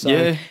place.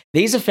 So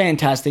these are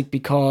fantastic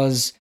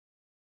because,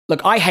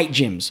 look, I hate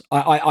gyms.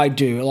 I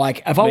do.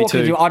 Like, if I walk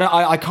into,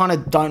 I kind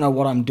of don't know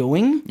what I'm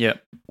doing. Yeah.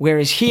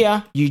 Whereas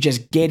here, you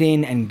just get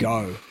in and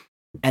go.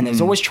 And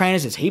there's always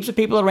trainers. There's heaps of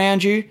people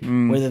around you,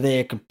 whether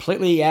they're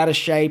completely out of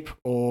shape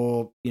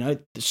or,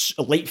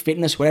 elite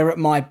fitness, whatever it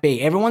might be.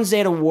 Everyone's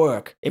there to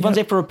work. Everyone's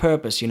there for a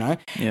purpose, And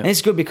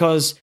it's good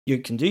because you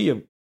can do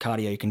your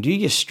cardio, you can do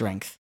your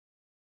strength,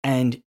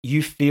 and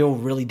you feel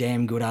really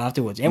damn good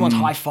afterwards. Everyone's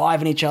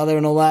high-fiving each other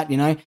and all that, They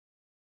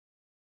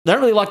don't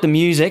really like the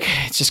music.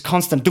 It's just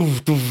constant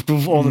doof, doof,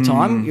 doof all the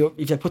time.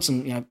 If they put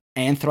some,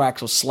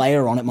 Anthrax or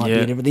Slayer on, it might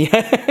be everything.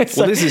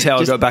 So this is how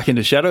I got back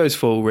into Shadows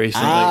Fall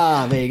recently.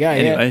 Ah, there you go.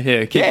 Anyway,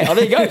 there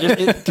you go.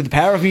 Just, to the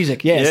power of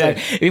music. Yeah. So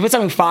if you put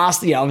something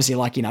fast, obviously,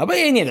 but at the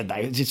end of the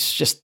day, it's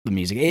just the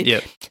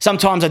music.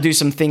 Sometimes I do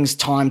some things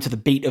timed to the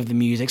beat of the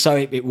music, so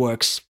it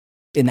works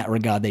in that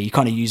regard there. You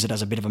kind of use it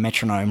as a bit of a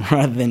metronome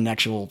rather than an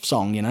actual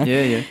song,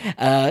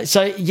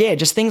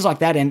 just things like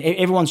that, and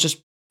everyone's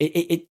just,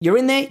 you're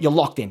in there, you're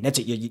locked in. That's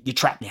it. You're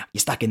trapped now.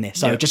 You're stuck in there.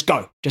 So just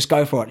go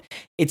for it.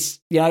 It's,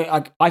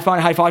 I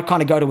find, if I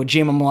kind of go to a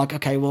gym, I'm like,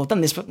 okay, well, I've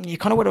done this, but you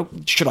kind of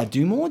should I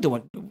do more?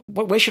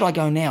 Where should I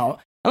go now?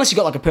 Unless you've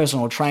got like a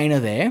personal trainer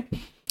there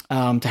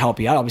to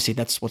help you out. Obviously,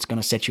 that's what's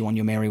going to set you on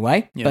your merry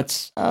way.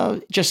 But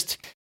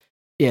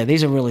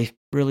these are really,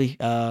 really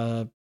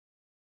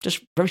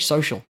just very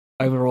social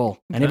overall.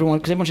 And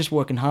because everyone's just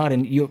working hard,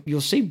 and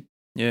you'll see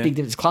Yeah. Big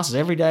difference. Classes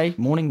every day,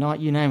 morning,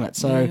 night, you name it.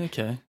 So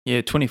okay.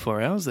 Yeah,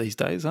 24 hours these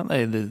days, aren't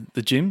they? The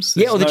gyms?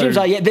 Yeah, well, the gyms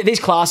are, these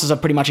classes are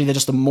pretty much either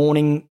just the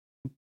morning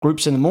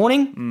groups in the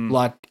morning.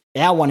 Like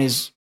our one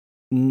is,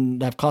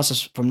 they have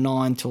classes from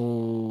 9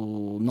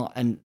 till not,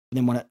 and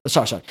then one at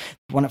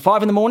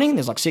 5 in the morning,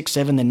 there's like 6,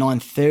 7, then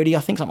 9:30, I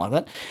think, something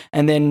like that.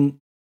 And then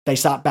they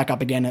start back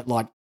up again at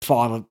like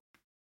 5 or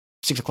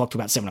 6 o'clock to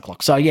about 7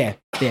 o'clock. So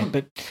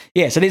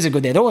so these are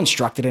good there. They're all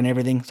instructed and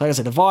everything. So like I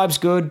said, the vibe's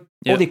good.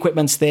 All the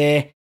equipment's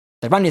there.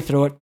 They run you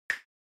through it.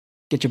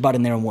 Get your butt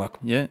in there and work.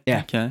 Yeah.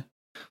 Okay.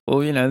 Well,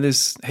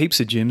 there's heaps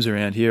of gyms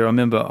around here. I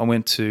remember I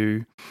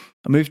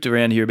moved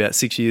around here about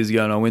 6 years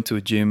ago, and I went to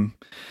a gym.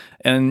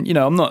 And,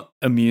 I'm not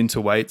immune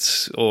to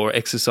weights or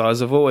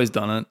exercise. I've always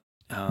done it.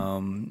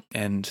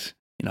 And,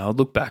 I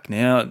look back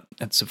now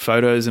at some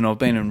photos, and I've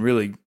been in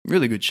really,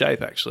 really good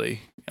shape,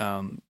 actually.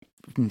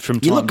 From time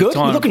you look good.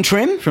 You're looking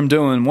trim. From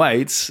doing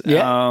weights.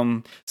 Yeah.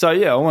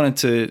 I went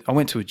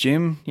to a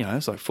gym,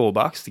 it's like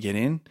 $4 to get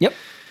in. Yep.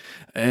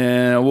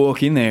 And I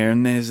walk in there,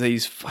 and there's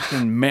these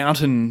fucking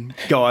mountain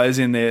guys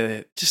in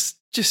there, just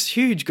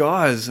huge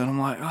guys. And I'm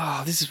like,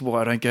 oh, this is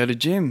why I don't go to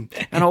gym.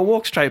 And I'll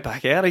walk straight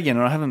back out again,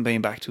 and I haven't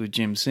been back to a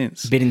gym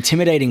since. A bit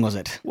intimidating, was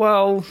it?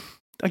 Well,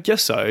 I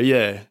guess so,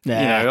 yeah.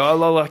 I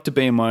like to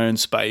be in my own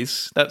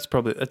space. That's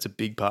a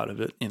big part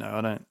of it.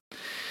 I don't,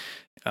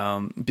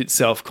 a bit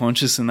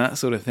self-conscious and that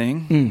sort of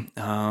thing.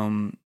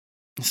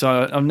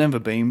 So I've never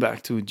been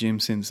back to a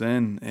gym since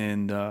then.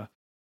 And,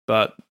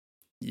 but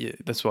yeah,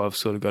 that's why I've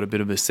sort of got a bit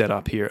of a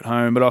setup here at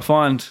home. But I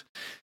find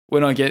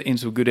when I get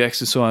into a good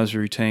exercise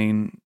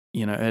routine,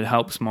 it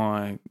helps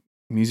my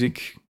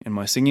music and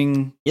my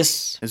singing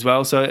as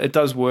well. So it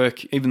does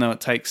work, even though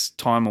it takes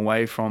time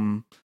away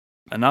from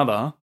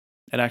another,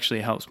 it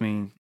actually helps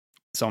me.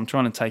 So I'm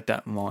trying to take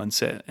that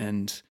mindset,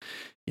 and,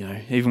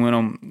 even when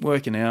I'm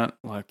working out,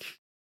 like,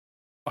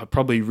 I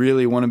probably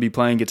really want to be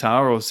playing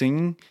guitar or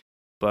singing,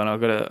 but I've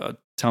got to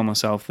tell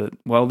myself that,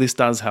 well, this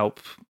does help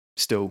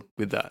still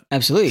with that.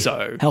 Absolutely.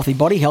 So healthy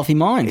body, healthy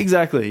mind.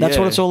 Exactly. That's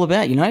what it's all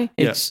about,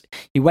 It's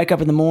you wake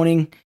up in the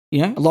morning,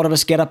 a lot of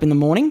us get up in the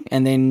morning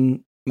and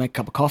then make a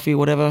cup of coffee or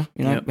whatever,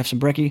 have some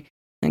brekkie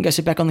and go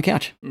sit back on the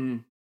couch.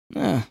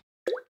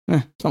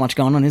 There's not much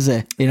going on, is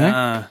there?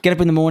 Get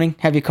up in the morning,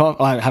 have your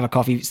coffee. I have a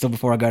coffee still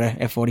before I go to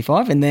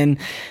F45, and then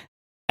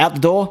out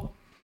the door,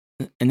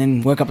 and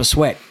then work up a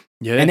sweat.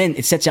 Yeah. And then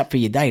it sets you up for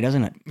your day,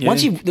 doesn't it? Yeah.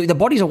 Once the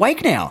body's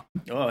awake now.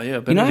 Oh,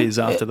 yeah, but it is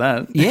after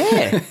that.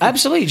 Yeah,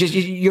 absolutely. Just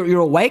you're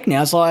awake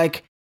now. It's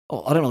like,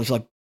 I don't really feel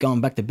like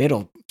going back to bed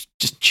or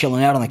just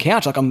chilling out on the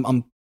couch. Like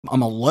I'm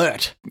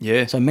alert.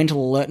 Yeah. So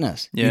mental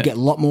alertness. Yeah. You get a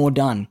lot more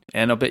done.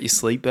 And I bet you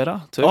sleep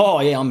better too. Oh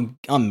yeah,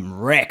 I'm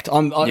wrecked.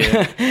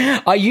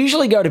 I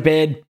usually go to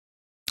bed.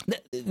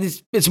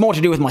 It's more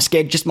to do with my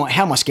schedule, just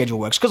how my schedule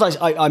works. Because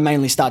I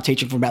mainly start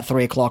teaching from about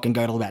 3 o'clock and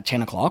go till about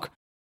 10 o'clock.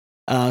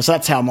 So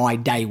that's how my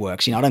day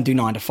works. I don't do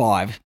 9 to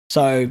 5.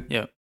 So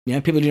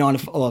people do 9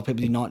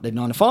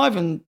 to 5,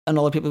 and a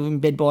lot of people are in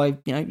bed by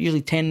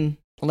usually 10,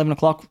 11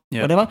 o'clock,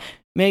 whatever.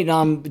 Me,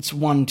 it's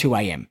 1, 2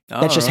 a.m.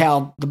 That's just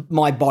how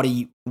my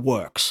body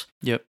works.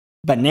 Yep.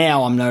 But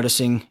now I'm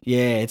noticing,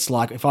 it's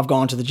like if I've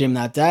gone to the gym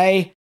that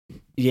day,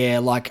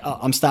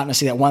 I'm starting to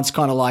see that once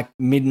kind of like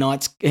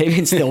midnight's,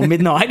 even still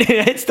midnight,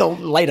 it's still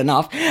late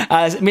enough.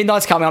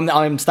 Midnight's coming,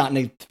 I'm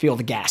starting to feel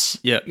the gas.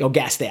 Yeah. You're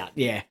gassed out.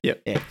 Yeah.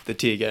 Yep. Yeah. The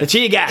tear gas. The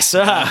tear gas.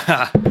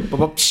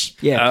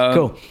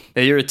 Cool.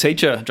 Yeah, you're a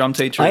teacher, drum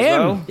teacher as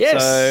well. I am,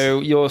 yes. So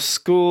your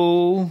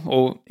school,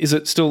 or is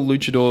it still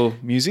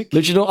Luchador Music?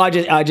 Luchador,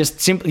 I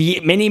just simply,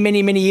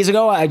 many years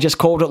ago, I just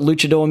called it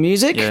Luchador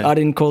Music. Yeah. I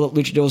didn't call it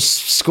Luchador's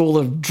School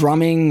of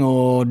Drumming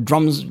or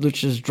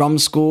Lucha's Drum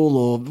School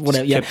or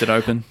whatever. Just kept it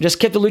open. Just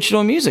kept the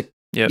Luchador Music.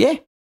 Yep. Yeah.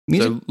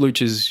 Music. So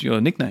Luch is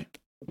your nickname?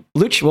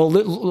 Luch, well,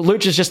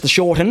 Luch is just the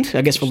shortened,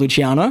 I guess, for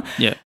Luciano.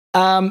 Yeah.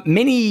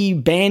 Many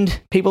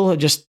band people have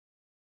just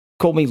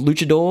called me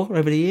Luchador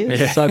over the years.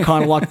 Yeah. So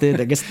kind of like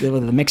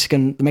the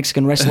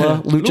Mexican wrestler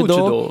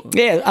Luchador.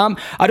 Yeah.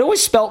 I'd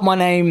always spelt my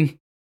name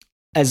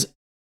as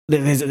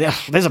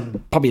there's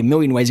probably a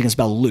million ways you can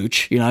spell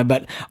Luch,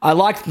 but I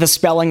liked the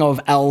spelling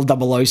of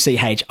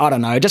L-O-O-C-H. I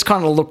don't know. It just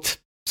kind of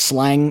looked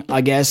slang,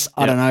 I guess.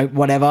 I don't know,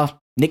 whatever.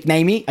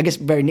 Nicknamey, I guess,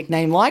 very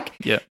nickname-like.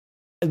 Yeah.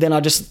 Then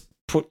I just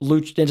put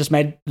just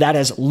made that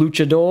as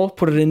Luchador,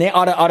 put it in there.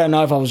 I don't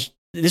know if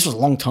this was a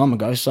long time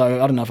ago,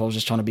 so I don't know if I was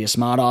just trying to be a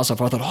smart ass or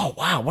if I thought, oh,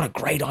 wow, what a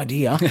great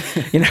idea.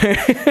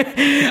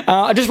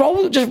 I just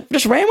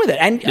ran with it.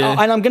 And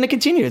I'm going to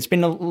continue. It's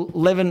been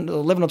 11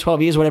 or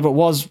 12 years, whatever it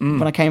was,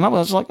 when I came up. I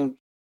was like,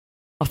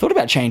 I thought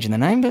about changing the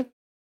name, but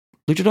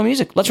Luchador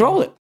Music, let's roll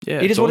with it.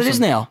 Yeah, it is what it is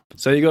now.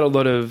 So you got a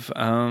lot of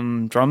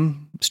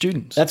drum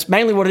students? That's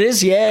mainly what it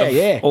is,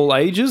 yeah. All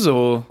ages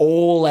or?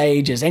 All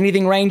ages.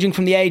 Anything ranging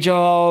from the age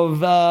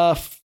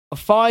of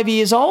 5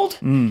 years old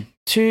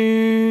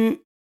to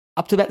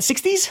up to about the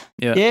 60s.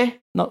 Yeah.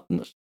 Not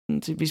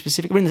to be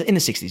specific. We're in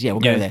the 60s. Yeah, we'll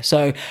go there.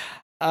 So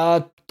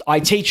I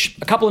teach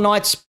a couple of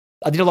nights.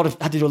 I had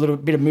to do a little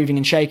bit of moving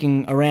and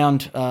shaking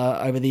around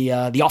over the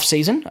off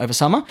season, over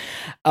summer.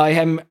 I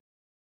am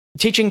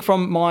teaching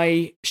from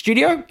my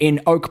studio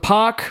in Oak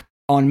Park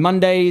on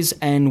Mondays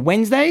and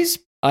Wednesdays.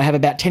 I have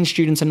about 10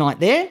 students a night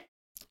there.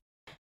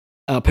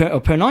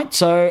 Per night.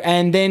 So,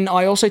 and then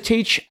I also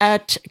teach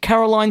at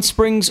Caroline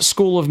Springs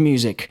School of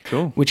Music,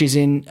 which is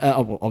in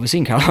obviously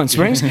in Caroline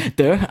Springs,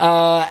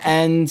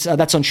 and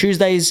that's on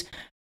Tuesdays,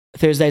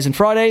 Thursdays, and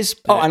Fridays.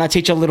 Yeah. Oh, and I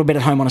teach a little bit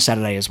at home on a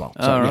Saturday as well.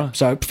 So, right.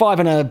 So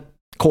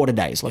 5.25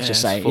 days, let's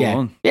just say.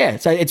 Yeah.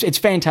 So it's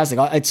fantastic.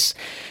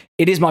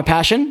 It is my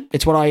passion.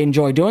 It's what I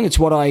enjoy doing. It's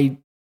what I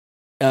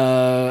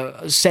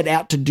set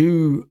out to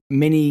do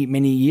many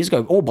years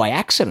ago, all by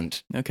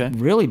accident. Okay,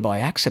 really by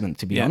accident,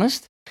 to be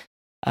honest.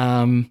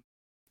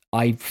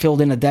 I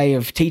filled in a day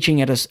of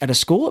teaching at a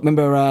school.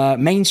 Remember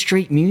Main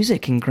Street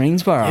Music in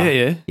Greensboro?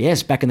 Yeah.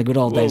 Yes, back in the good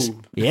old days.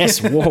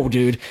 Yes, whoa,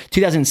 dude.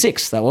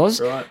 2006, that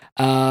was. Right.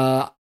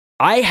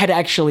 I had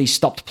actually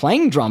stopped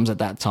playing drums at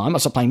that time. I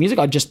stopped playing music.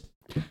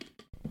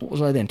 What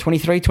was I then?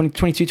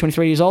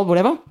 23 years old,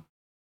 whatever.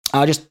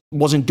 I just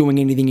wasn't doing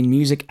anything in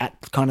music at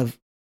kind of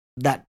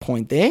that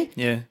point there.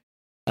 Yeah.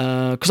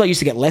 Because I used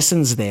to get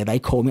lessons there. They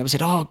called me up and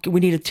said, "Oh, we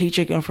need a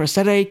teacher going for a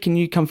Saturday. Can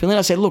you come fill in?"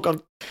 I said, "Look,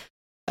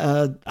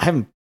 I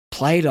haven't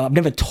played. I've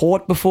never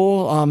taught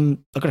before. I've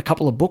got a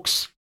couple of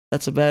books.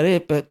 That's about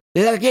it. But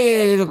they're like,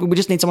 yeah, we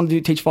just need someone to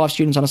teach 5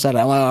 students on a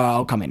Saturday. I'm like,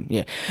 I'll come in.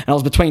 Yeah." And I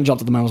was between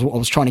jobs at the moment. I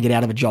was trying to get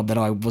out of a job that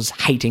I was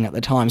hating at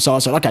the time. So I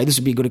said, okay, this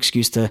would be a good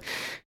excuse to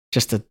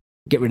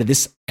get rid of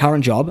this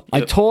current job.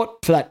 Yep. I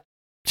taught for that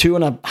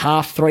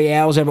 2.5, 3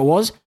 hours, whatever it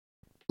was.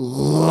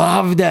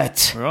 Loved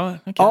it. Right.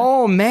 Okay.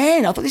 Oh,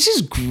 man. I thought, this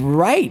is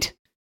great.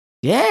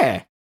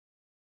 Yeah.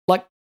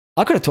 Like,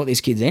 I could have taught these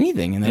kids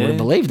anything and they would have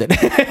believed it.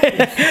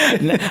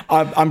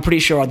 I'm pretty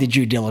sure I did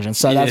due diligence,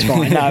 so that's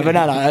fine. No,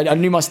 I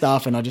knew my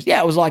stuff, and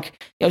it was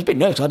like, I was a bit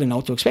nervous. I didn't know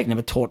what to expect.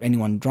 Never taught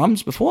anyone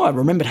drums before. I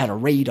remembered how to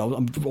read. I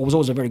was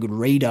always a very good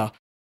reader.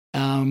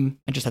 I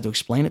just had to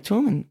explain it to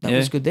them, and that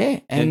was good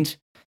there. And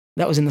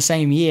that was in the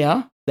same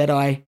year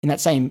in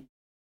that same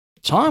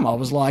time, I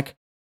was like,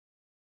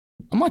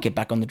 I might get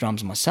back on the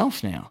drums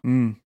myself now.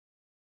 In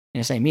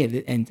the same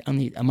year, and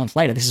only a month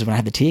later, this is when I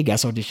had the Tear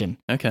Gas audition.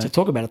 Okay. So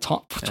talk about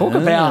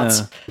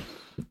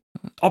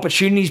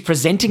opportunities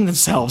presenting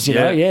themselves, you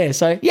know? Yeah.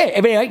 So,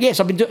 anyway,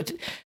 so I've been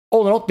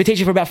all in all, been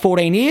teaching for about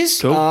 14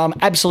 years. Cool.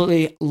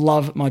 Absolutely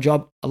love my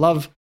job. I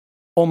love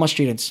all my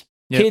students.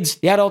 Kids,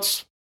 the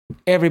adults,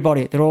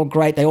 everybody. They're all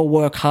great. They all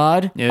work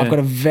hard. Yeah. I've got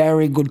a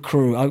very good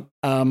crew.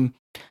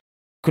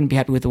 Couldn't be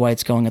happy with the way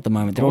it's going at the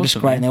moment. They're all just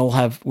great,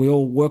 and we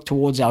all work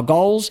towards our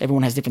goals.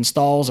 Everyone has different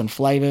styles and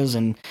flavors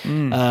and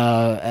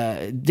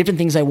different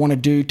things they want to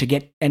do to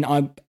get, and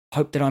I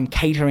hope that I'm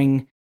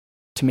catering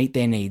to meet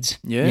their needs.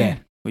 Yeah.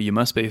 Well, you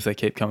must be if they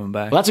keep coming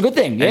back. Well, that's a good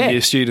thing. And your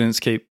students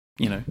keep,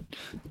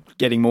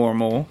 getting more and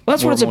more. Well,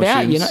 that's what it's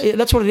about. Students.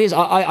 That's what it is.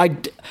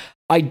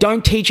 I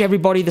don't teach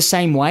everybody the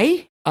same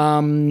way.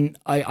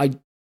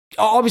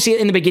 Obviously,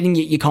 in the beginning,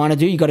 you kind of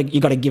do. You got to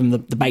give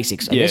them the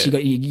basics. I guess you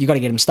got to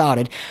get them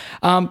started.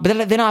 But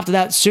then after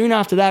that, soon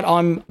after that,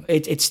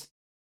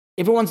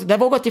 they've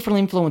all got different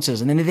influences,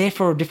 and then they're there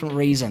for a different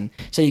reason.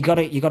 So you got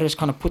to just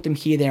kind of put them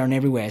here, there, and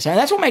everywhere. So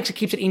that's what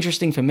keeps it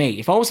interesting for me.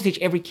 If I was to teach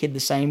every kid the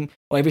same,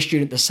 or every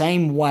student the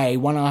same way,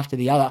 one after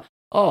the other,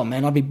 oh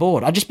man, I'd be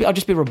bored. I'd just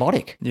be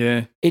robotic.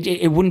 Yeah,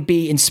 it wouldn't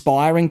be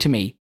inspiring to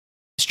me.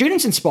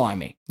 Students inspire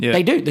me. Yeah.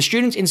 They do. The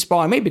students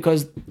inspire me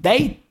because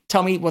they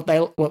tell me what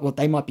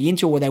they might be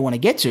into or where they want to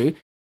get to. I'm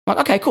like,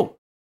 okay, cool.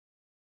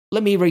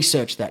 Let me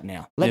research that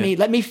now. Let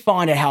me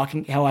find out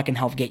how I can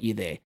help get you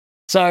there.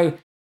 So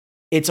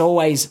there's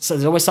always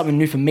something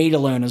new for me to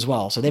learn as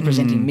well. So they're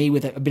presenting me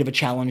with a bit of a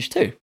challenge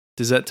too.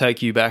 Does that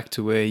take you back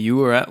to where you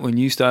were at when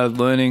you started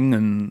learning?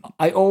 And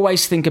I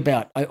always think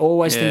about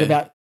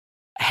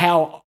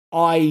how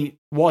I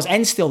was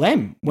and still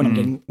am when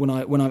I'm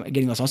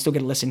getting lessons. I still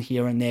get a lesson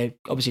here and there,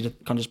 obviously to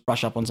kind of just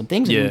brush up on some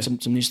things and do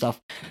some new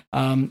stuff.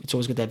 It's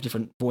always good to have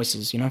different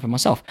voices, for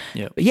myself.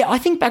 Yeah. But I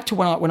think back to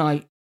when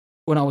I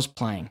was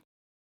playing.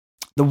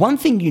 The one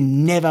thing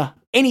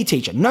any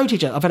teacher, no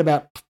teacher, I've had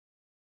about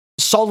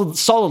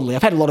solidly.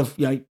 I've had a lot of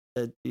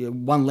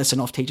one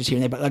lesson off teachers here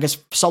and there, but I guess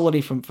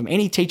solidly from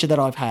any teacher that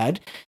I've had,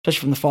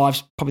 especially from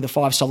probably the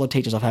 5 solid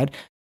teachers I've had,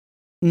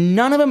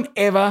 none of them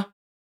ever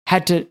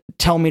had to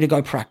tell me to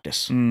go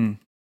practice. None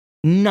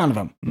of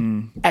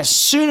them. As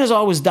soon as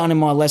I was done in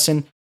my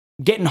lesson,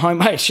 getting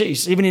home, hey,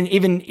 jeez,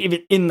 even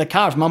in the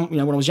car, if Mum, when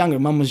I was younger,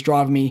 Mum was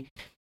driving me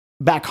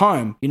back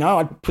home.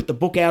 I'd put the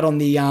book out on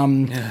the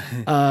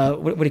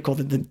what do you call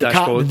it, the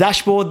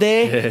dashboard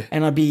there,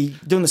 and I'd be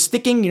doing the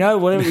sticking,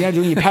 whatever,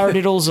 doing your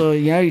paradiddles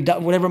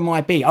or whatever it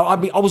might be. I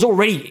was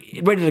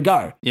already ready to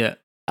go. Yeah.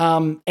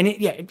 Then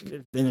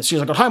as soon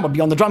as I got home, I'd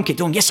be on the drum kit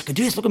doing, yes, I could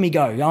do this. Look at me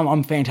go.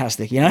 I'm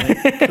fantastic, Cool.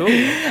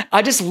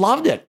 I just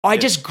loved it. I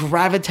just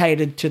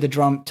gravitated to the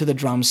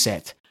drum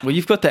set. Well,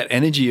 you've got that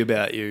energy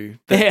about you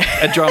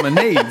that a drummer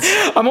needs.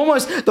 I'm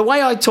almost, the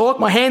way I talk,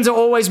 my hands are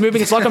always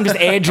moving. It's like I'm just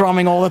air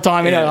drumming all the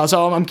time,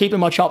 so I'm keeping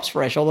my chops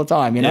fresh all the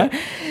time,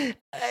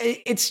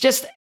 It's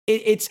just,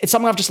 it's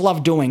something I've just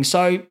loved doing.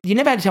 So you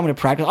never had to tell me to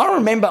practice. I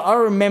remember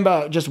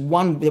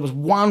there was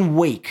one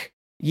week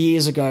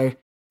years ago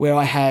where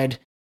I had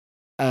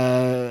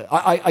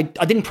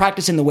I didn't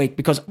practice in the week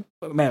because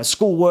I had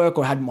schoolwork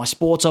or had my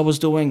sports I was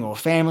doing or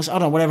family, I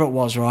don't know, whatever it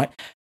was, right?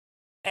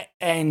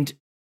 And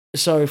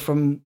so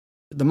from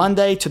the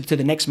Monday to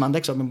the next Monday,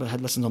 because I remember I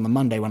had lessons on the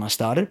Monday when I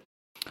started,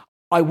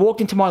 I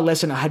walked into my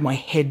lesson, I had my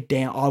head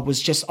down. I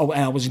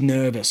was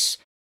nervous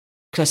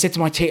because I said to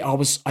my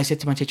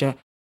teacher,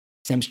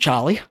 his name's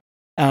Charlie,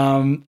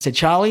 said,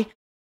 Charlie,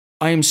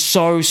 I am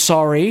so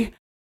sorry.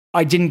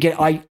 I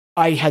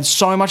had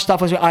so much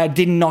stuff. I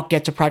did not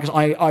get to practice.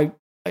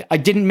 I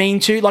didn't mean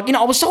to. Like,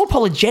 I was so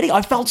apologetic.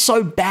 I felt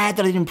so bad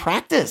that I didn't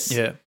practice.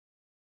 Yeah.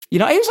 He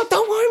was like,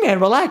 don't worry,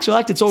 man. Relax.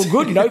 It's all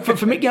good.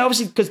 For me,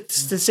 obviously,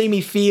 because to see me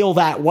feel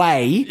that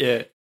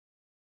way,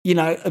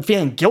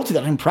 feeling guilty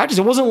that I didn't practice.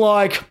 It wasn't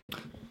like,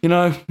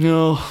 look,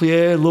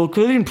 I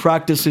didn't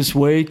practice this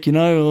week,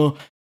 or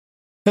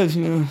I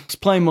was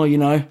playing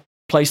my,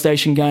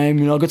 PlayStation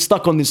game, I got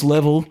stuck on this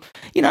level.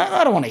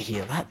 I don't want to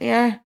hear that.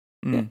 Yeah.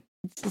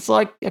 It's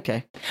like,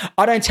 okay.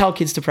 I don't tell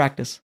kids to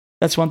practice.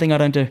 That's one thing I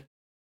don't do.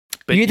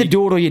 But you either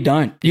do it or you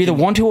don't. You either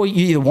want to, or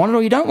you either want it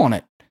or you don't want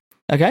it.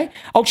 Okay,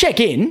 I'll check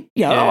in.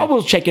 I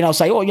will check in. I'll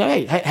say,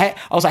 hey,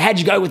 I'll say, how'd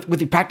you go with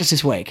your practice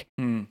this week?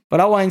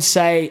 But I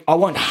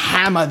won't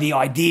hammer the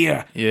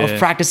idea of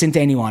practice into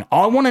anyone.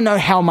 I want to know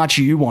how much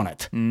you want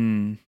it.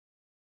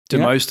 Do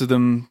most of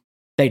them?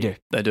 They do.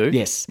 They do?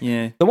 Yes.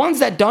 Yeah. The ones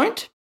that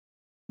don't,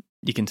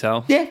 you can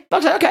tell. Yeah.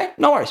 I'll say, okay,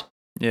 no worries.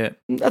 Yeah.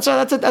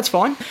 That's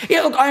fine.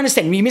 Yeah, look, I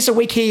understand. You miss a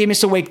week here, you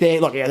miss a week there.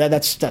 Look,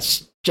 that's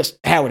just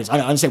how it is. I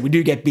understand we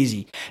do get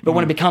busy. But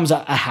when it becomes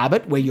a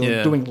habit where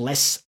you're doing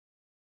less,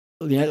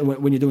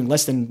 when you're doing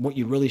less than what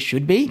you really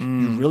should be,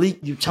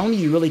 you're telling me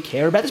you really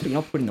care about this, but you're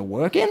not putting the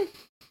work in?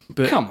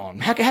 But come on.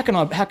 How can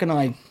I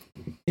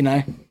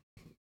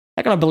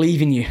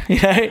believe in you?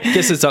 I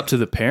guess it's up to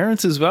the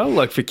parents as well.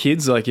 Like for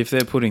kids, like if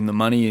they're putting the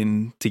money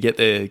in to get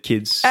their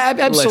kids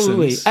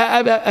lessons.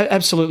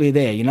 Absolutely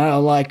there.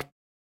 Like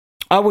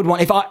I would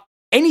want,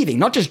 anything,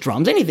 not just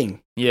drums,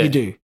 anything you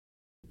do.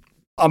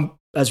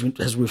 As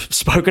we've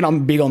spoken,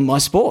 I'm big on my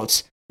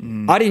sports.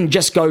 I didn't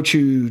just go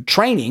to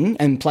training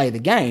and play the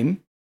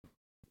game,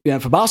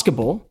 for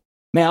basketball.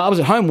 Man, I was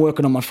at home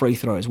working on my free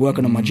throws,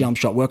 working on my jump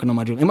shot, working on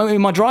my drill,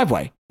 in my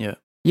driveway. Yeah.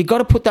 You got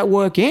to put that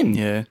work in.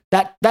 Yeah.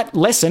 That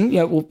lesson,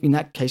 in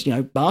that case,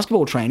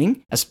 basketball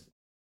training,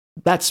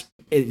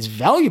 it's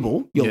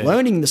valuable. You're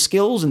learning the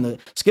skills,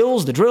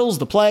 the drills,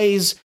 the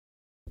plays,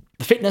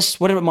 the fitness,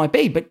 whatever it might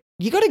be. But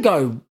you got to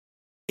go.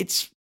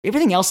 It's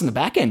everything else in the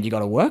back end you got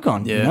to work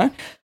on. Yeah.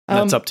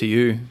 That's up to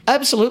you.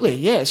 Absolutely,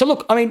 yeah. So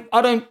look,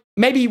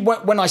 maybe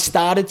when I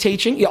started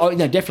teaching,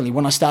 definitely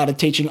when I started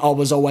teaching, I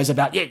was always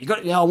about,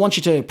 I want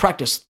you to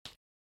practice,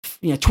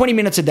 20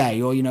 minutes a day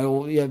or,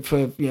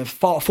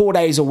 for 4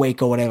 days a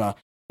week or whatever.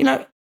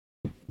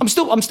 I'm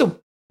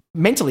still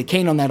mentally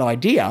keen on that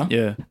idea.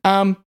 Yeah.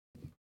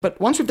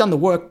 But once we've done the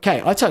work,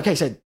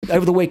 so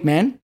over the week,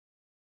 man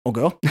or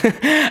girl,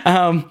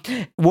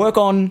 work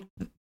on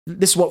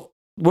this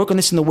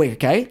in the week,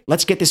 okay?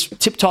 Let's get this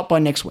tip top by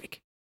next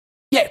week.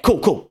 Yeah,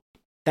 cool.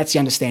 That's the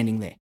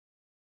understanding there.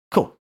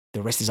 Cool.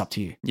 The rest is up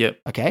to you. Yep.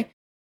 Okay.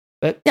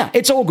 But yeah,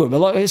 it's all good. But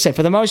like I said,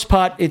 for the most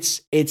part,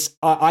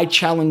 I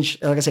challenge,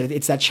 like I said,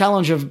 it's that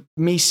challenge of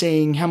me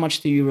seeing how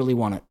much do you really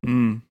want it.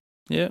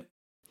 Yeah.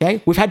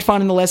 Okay. We've had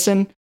fun in the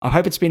lesson. I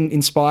hope it's been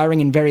inspiring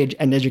and very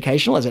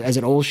educational as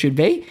it all should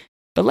be.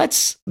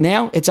 But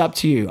now it's up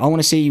to you. I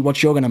want to see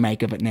what you're going to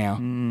make of it now.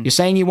 You're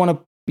saying you want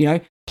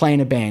to, play in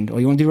a band, or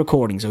you want to do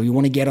recordings, or you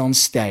want to get on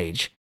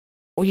stage.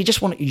 Or you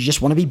just want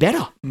to be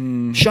better.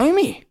 Show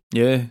me.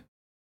 Yeah.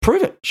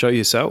 Prove it. Show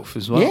yourself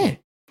as well. Yeah.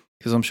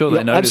 Because I'm sure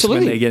they notice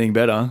when they're getting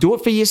better. Do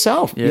it for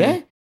yourself.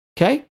 Yeah.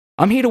 Okay.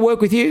 I'm here to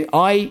work with you.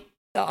 I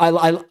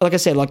like I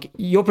said, like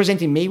you're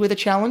presenting me with a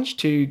challenge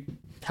to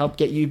help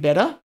get you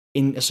better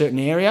in a certain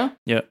area.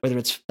 Yeah. Whether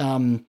it's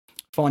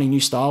finding new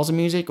styles of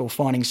music or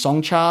finding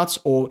song charts,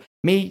 or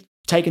me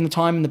taking the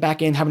time in the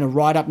back end having to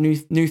write up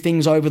new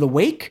things over the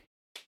week.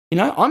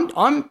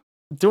 I'm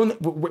doing.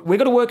 We're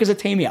going to work as a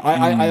team here.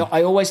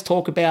 I always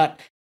talk about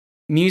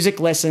music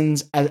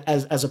lessons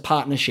as a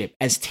partnership,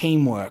 as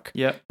teamwork.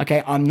 Yeah.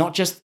 Okay. I'm not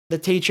just the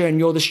teacher and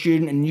you're the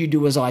student and you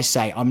do as I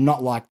say. I'm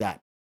not like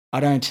that. I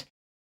don't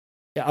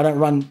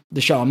run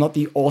the show. I'm not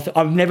the author.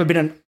 I've never been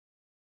an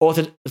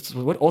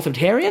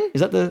authoritarian? Is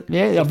that the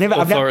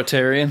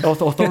authoritarian?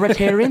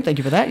 Authoritarian. Thank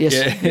you for that. Yes.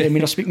 Yeah. Me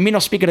not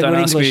speak it Don't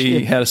good ask English.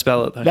 me how to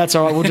spell it though. That's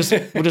all right.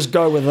 We'll just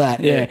go with that.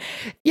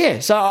 Yeah.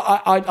 So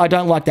I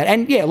don't like that.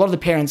 And a lot of the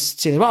parents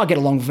say, well, I get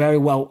along very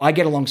well. I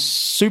get along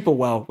super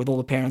well with all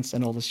the parents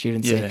and all the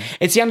students. Yeah.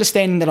 It's the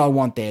understanding that I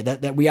want there,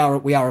 that we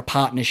are a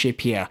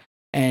partnership here.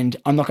 And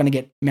I'm not going to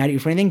get mad at you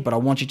for anything, but I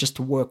want you just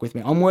to work with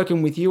me. I'm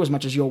working with you as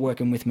much as you're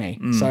working with me.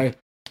 So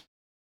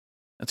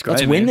that's great.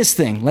 Let's win this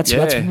thing. Let's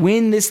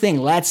win this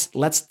thing. Let's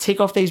tick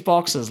off these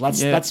boxes.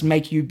 Let's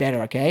make you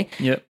better, okay?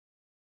 Yep.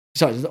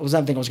 Sorry, that was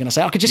another thing I was going to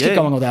say. I could just keep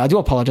going all day. I do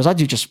apologize. I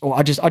just go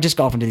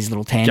off into these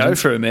little tangents. Go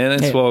for it, man.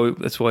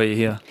 That's why you're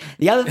here.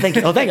 The other thing.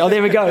 Thank you. Oh,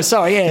 there we go.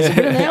 Sorry. Yeah, it's a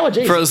bit of an hour.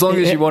 For as long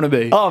as you want to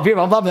be. Oh,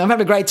 beautiful. I'm loving it. I'm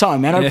having a great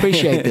time, man. I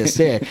appreciate this.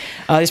 Yeah.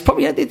 It's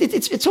probably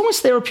it's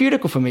almost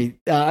therapeutical for me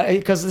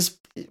because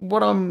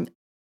what I'm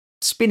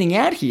spinning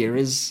out here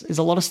is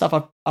a lot of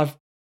stuff I've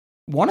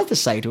wanted to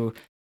say to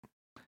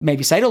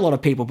a lot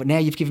of people, but now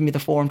you've given me the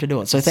forum to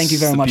do it. So thank you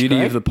very much. The beauty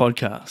Greg. of the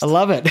podcast. I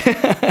love it.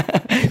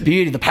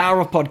 Beauty, the power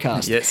of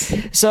podcast. Yes.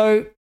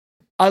 So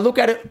I look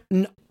at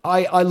it.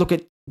 I look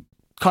at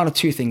kind of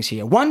two things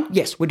here. One,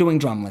 yes, we're doing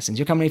drum lessons.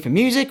 You're coming in for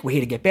music. We're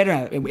here to get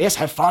better. Yes,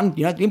 have fun.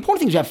 You know, the important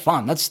thing is to have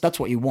fun. That's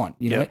what you want.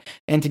 You know,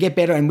 and to get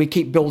better. And we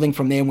keep building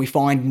from there. And we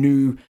find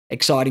new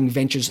exciting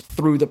ventures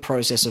through the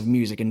process of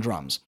music and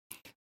drums.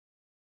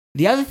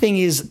 The other thing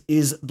is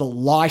the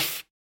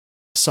life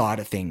side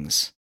of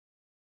things.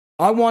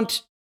 I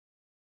want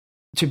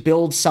to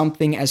build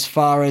something as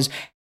far as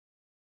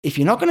if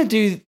you're not going to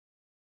do,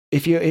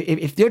 if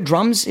your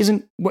drums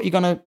isn't what you're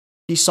going to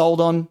be sold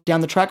on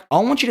down the track, I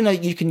want you to know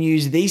that you can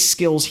use these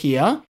skills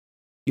here,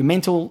 your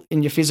mental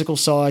and your physical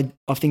side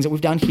of things that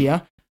we've done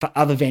here for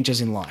other ventures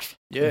in life.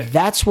 Yeah.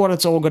 That's what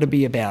it's all got to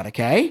be about,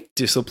 okay?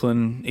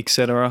 Discipline,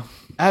 etc.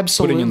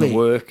 Absolutely. Putting in the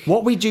work.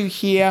 What we do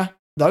here,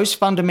 those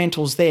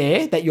fundamentals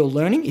there that you're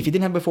learning, if you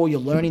didn't have before, you're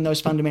learning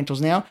those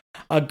fundamentals now,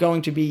 are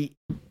going to be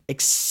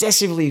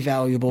excessively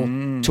valuable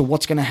to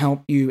what's going to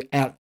help you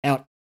out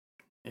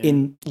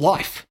in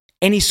life,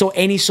 any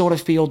sort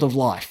of field of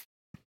life.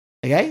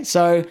 Okay,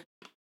 so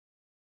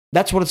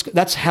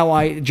that's how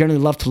I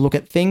generally love to look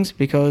at things,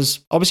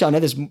 because obviously I know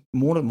there's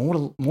more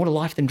to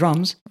life than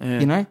drums. Yeah.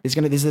 You know,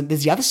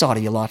 there's the other side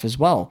of your life as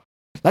well.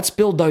 Let's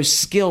build those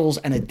skills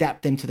and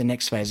adapt them to the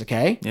next phase.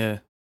 Okay. Yeah.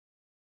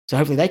 So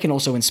hopefully they can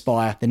also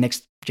inspire the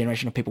next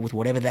generation of people with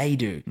whatever they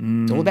do.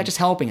 It's all about just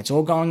helping. It's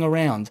all going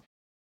around.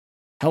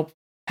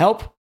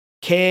 Help,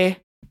 care,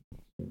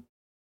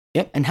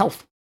 and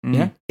health. You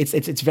know,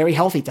 it's very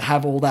healthy to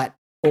have all that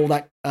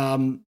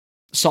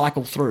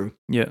cycle through.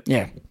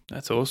 Yeah.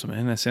 That's awesome,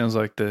 man. That sounds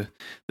like the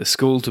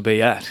school to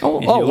be at.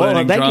 You're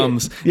learning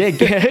drums. You.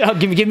 Yeah,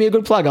 give me a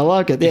good plug. I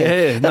like it.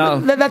 Yeah,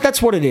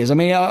 that's what it is. I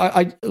mean,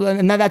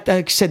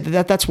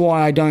 that's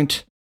why I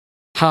don't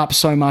harp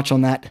so much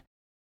on that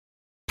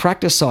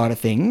practice side of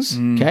things,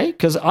 okay?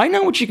 Because I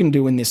know what you can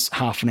do in this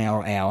half an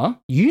hour.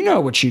 You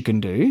know what you can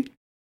do.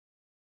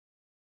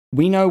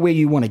 We know where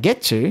you want to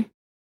get to.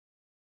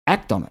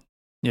 Act on it.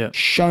 Yeah.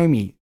 Show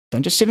me.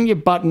 Don't just sit on your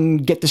butt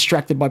and get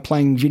distracted by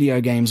playing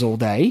video games all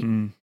day,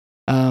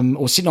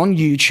 or sitting on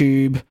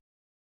YouTube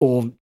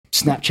or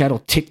Snapchat or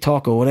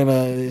TikTok or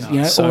whatever.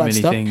 So all that many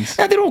stuff. things.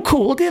 Now, they're all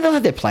cool. They'll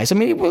have their place. I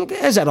mean,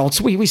 as adults,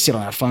 we sit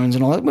on our phones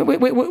and all that.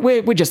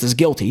 We're just as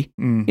guilty.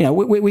 You know,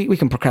 we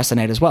can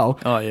procrastinate as well.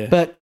 Oh yeah.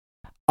 But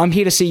I'm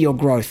here to see your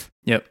growth.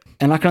 Yep.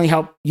 And I can only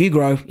help you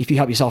grow if you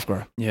help yourself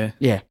grow. Yeah.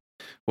 Yeah.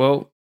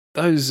 Well,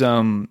 those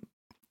going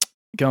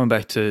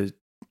back to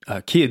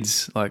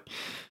kids, like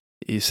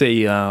you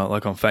see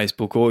like on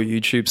Facebook or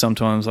YouTube,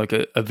 sometimes like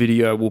a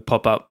video will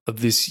pop up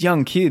of this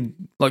young kid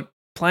like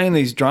playing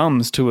these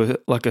drums to a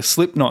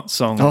Slipknot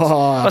song.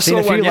 Oh, I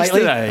saw one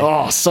yesterday.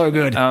 Oh, so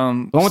good.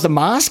 The one with the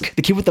mask,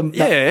 the kid with the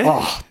dude.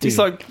 He's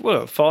like what,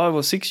 a 5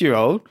 or 6 year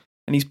old.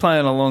 And he's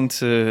playing along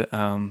to,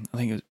 I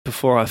think it was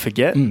Before I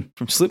Forget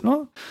from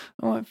Slipknot.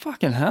 I'm like,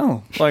 fucking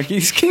hell. Like,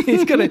 he's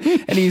got it,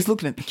 and he's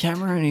looking at the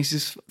camera and he's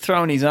just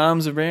throwing his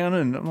arms around.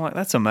 And I'm like,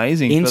 that's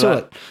amazing. Into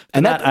it.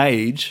 And that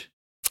age.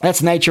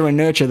 That's nature and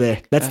nurture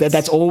there.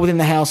 That's all within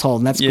the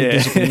household. And that's good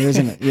discipline,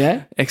 isn't it?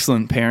 Yeah.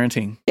 Excellent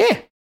parenting. Yeah.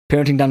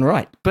 Parenting done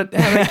right. But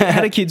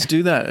how do kids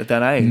do that at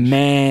that age?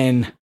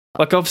 Man.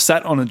 Like, I've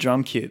sat on a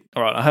drum kit.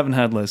 All right, I haven't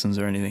had lessons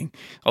or anything.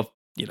 I've,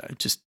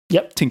 just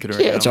tinkered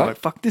around. Yeah, I'm like,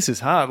 fuck, this is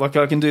hard. Like,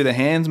 I can do the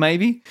hands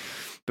maybe,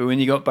 but when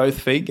you got both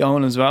feet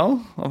going as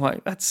well, I'm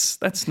like,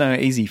 that's no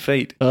easy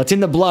feat. It's in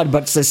the blood,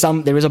 but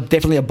there is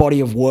definitely a body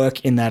of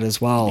work in that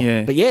as well.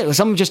 Yeah. But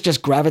some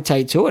just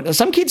gravitate to it.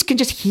 Some kids can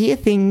just hear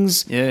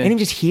things and even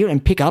just hear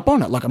and pick up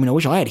on it. Like, I mean, I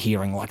wish I had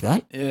hearing like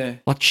that. Yeah.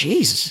 Like,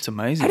 Jesus. It's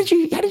amazing.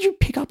 How did you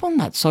pick up on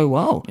that so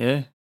well?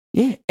 Yeah.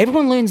 Yeah.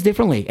 Everyone learns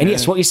differently. And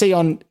yes, what you see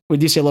on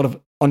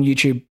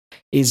YouTube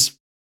is,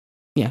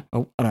 I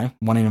don't know,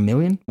 1 in a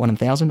million, 1 in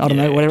 1,000, I don't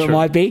know, whatever it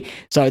might be.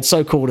 So it's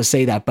so cool to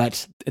see that,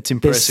 but it's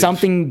impressive. There's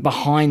something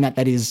behind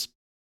that is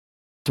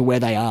to where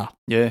they are.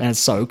 Yeah. And it's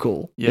so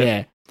cool.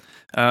 Yeah.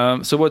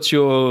 So what's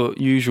your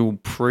usual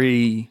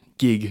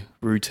pre-gig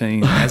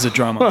routine as a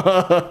drummer?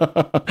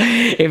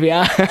 If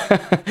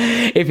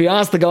you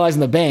ask the guys in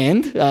the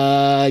band,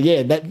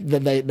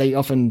 they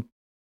often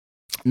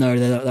know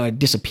that they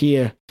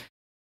disappear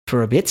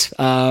for a bit.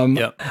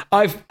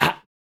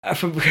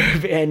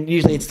 And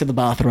usually it's to the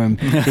bathroom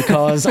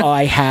because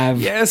I have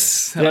I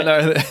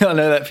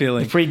know that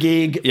feeling.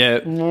 Pre-gig,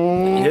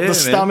 the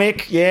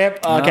stomach,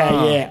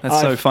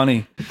 That's so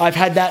funny. I've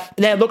had that.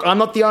 Now, look, I'm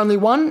not the only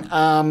one.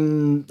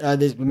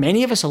 There's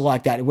many of us are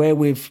like that, where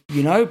we've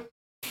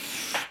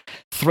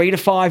 3 to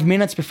 5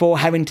 minutes before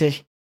having to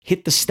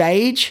hit the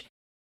stage,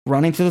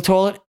 running to the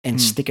toilet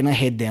and sticking her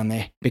head down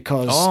there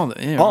because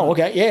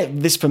okay, yeah,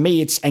 this for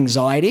me it's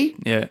anxiety.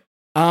 Yeah.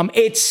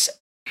 It's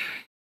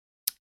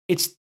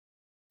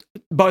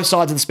both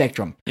sides of the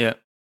spectrum. Yeah.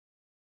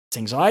 It's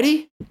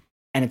anxiety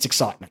and it's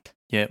excitement.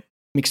 Yeah.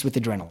 Mixed with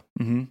adrenaline.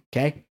 Mm-hmm.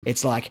 Okay?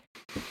 It's like,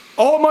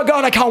 oh my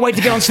God, I can't wait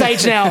to get on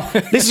stage now.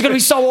 This is going to be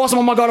so awesome.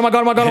 Oh my God, oh my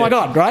God, oh my God, oh my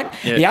God, right?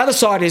 Yeah. The other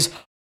side is,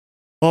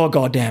 oh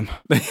God damn,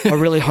 I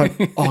really hope,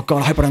 oh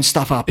God, I hope I don't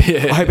stuff up.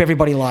 Yeah. I hope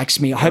everybody likes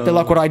me. I hope they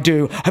like what I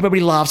do. I hope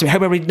everybody loves me. I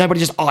hope nobody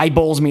just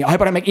eyeballs me. I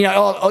hope I don't make,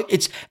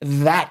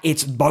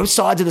 it's both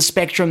sides of the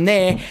spectrum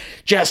there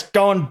just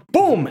going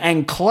boom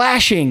and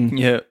clashing.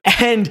 Yeah.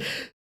 And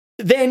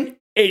then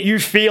you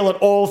feel it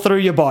all through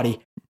your body.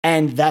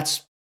 And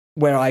that's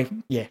where and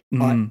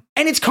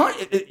it's kind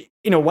of,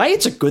 in a way,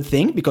 it's a good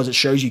thing because it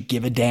shows you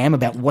give a damn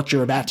about what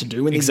you're about to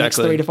do in these next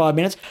 3 to 5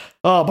 minutes.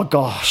 Oh my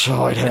gosh, it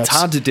hurts. It's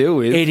hard to deal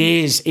with. It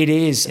is.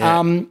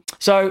 Yeah.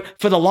 So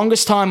for the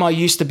longest time, I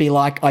used to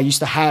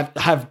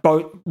have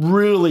both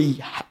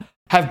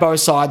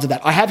sides of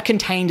that. I have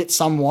contained it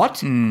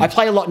somewhat. I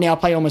play a lot now. I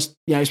play almost,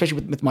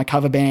 especially with my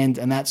cover band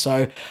and that.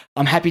 So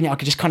I'm happy now. I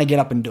can just kind of get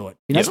up and do it.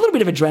 It's a little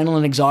bit of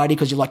adrenaline, anxiety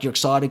because you're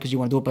excited because you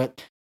want to do it,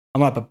 but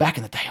but back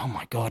in the day, oh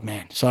my God,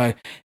 man. So,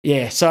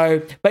 yeah.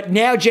 But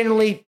now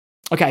generally,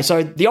 okay,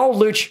 so the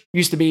old Luch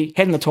used to be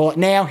head in the toilet.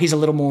 Now he's a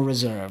little more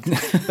reserved.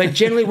 But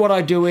generally what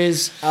I do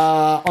is,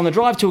 on the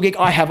drive to a gig,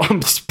 I'm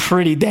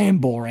pretty damn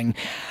boring.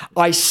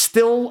 I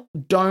still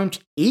don't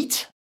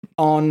eat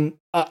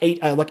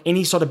like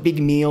any sort of big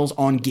meals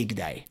on gig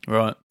day.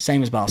 Right.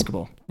 Same as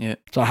basketball. Yeah.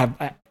 So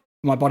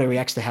my body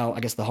reacts to how, I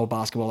guess, the whole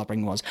basketball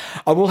upbringing was.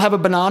 I will have a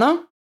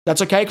banana.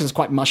 That's okay because it's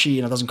quite mushy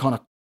and it doesn't kind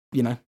of,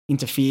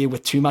 interfere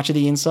with too much of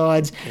the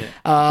insides,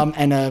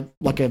 and a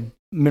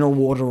mineral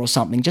water or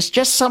something.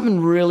 Just something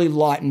really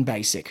light and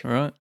basic. All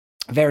right.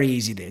 Very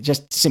easy there.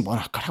 Just simple.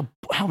 Oh God,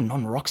 how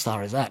non-rock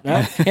star is that?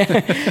 No?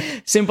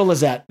 Simple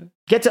as that.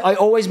 I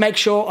always make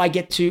sure I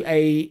get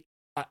to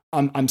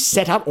I'm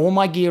set up. All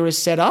my gear is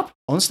set up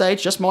on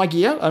stage. Just my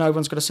gear. I know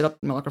everyone's got to set up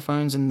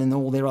microphones and then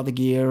all their other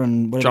gear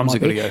and whatever. Drums are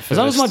going to go first. As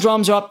long as my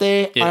drums are up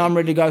there, I'm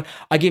ready to go.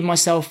 I give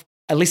myself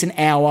at least an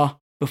hour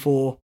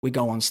before we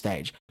go on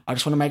stage. I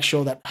just want to make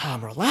sure that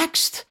I'm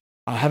relaxed.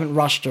 I haven't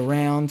rushed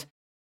around.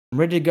 I'm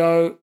ready to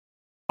go.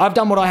 I've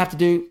done what I have to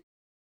do.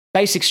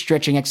 Basic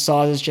stretching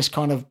exercises, just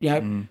kind of,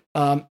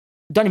 don't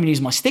even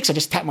use my sticks. I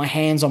just tap my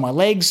hands on my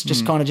legs,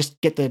 just kind of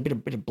just get the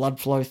bit of blood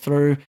flow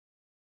through.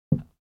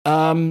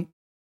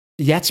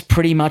 That's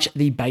pretty much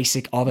the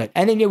basic of it.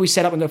 And then, we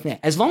set up and go from there.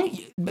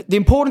 The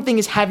important thing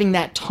is having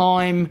that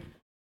time.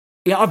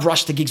 I've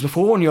rushed to gigs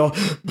before and you're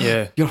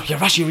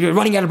rushing, you're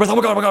running out of breath. Oh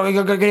my God,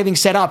 you've got to get everything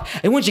set up.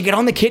 And once you get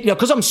on the kit,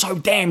 because I'm so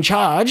damn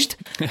charged,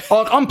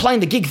 I'm playing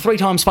the gig 3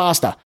 times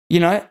faster,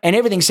 and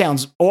everything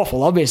sounds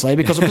awful, obviously,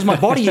 because my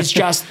body is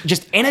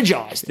just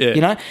energized,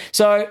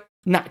 So,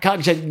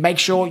 can't make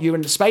sure you're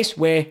in a space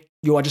where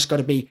you are just got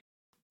to be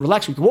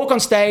relaxed. We can walk on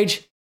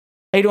stage.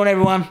 How you doing,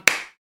 everyone?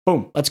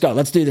 Boom, let's go.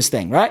 Let's do this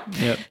thing, right?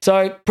 Yep.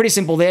 So, pretty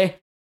simple there.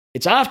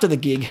 It's after the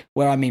gig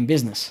where I'm in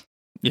business.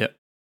 Yeah.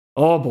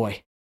 Oh,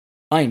 boy.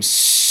 I am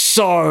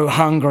so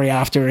hungry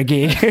after a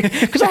gig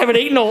because I haven't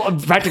eaten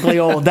practically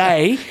all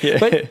day. Yeah.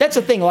 But that's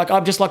the thing.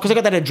 I'm just because I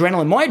got that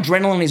adrenaline. My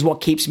adrenaline is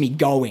what keeps me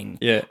going.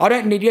 Yeah. I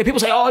don't need. People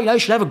say, you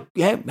should have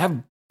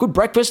a good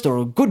breakfast or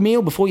a good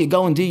meal before you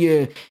go and do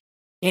your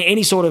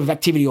any sort of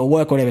activity or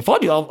work or whatever. If I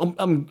do,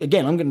 I'm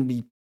going to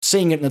be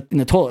seeing it in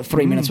the toilet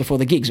 3 minutes before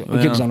the gig's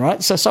on,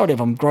 right? So sorry if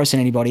I'm grossing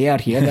anybody out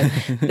here, but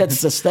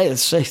that's the state.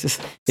 This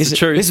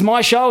is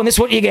my show and this is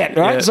what you get,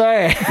 right?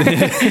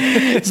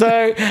 Yeah.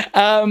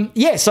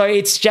 So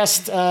it's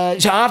just,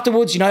 so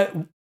afterwards,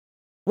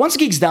 once the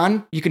gig's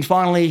done, you can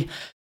finally...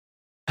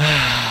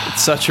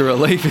 It's such a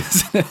relief,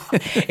 isn't it?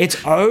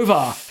 It's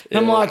over. Yeah.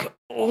 I'm like,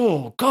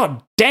 oh,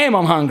 God damn,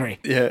 I'm hungry.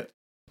 Yeah.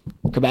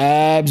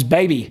 Kebabs,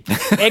 baby.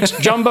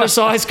 Jumbo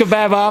size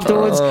kebab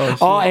afterwards.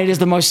 And it is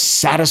the most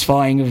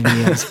satisfying of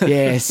meals.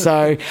 Yeah.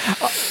 So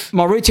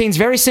my routine's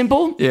very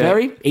simple. Yeah.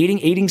 Very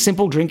eating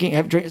simple,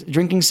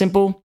 drinking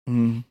simple.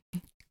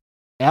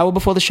 Hour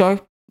before the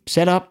show,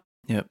 set up.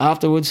 Yep.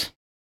 Afterwards,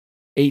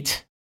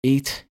 eat,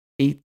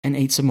 and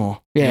eat some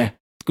more. Yeah.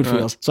 Good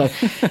feels. So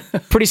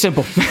pretty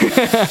simple.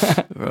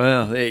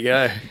 Well, there you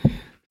go.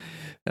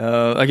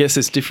 I guess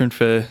it's different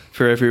for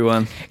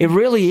everyone. It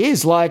really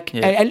is.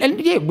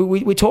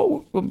 We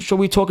talk. I'm sure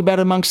we talk about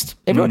it amongst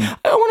everyone. I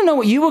want to know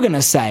what you were going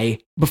to say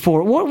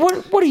before.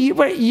 What do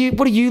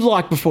you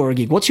like before a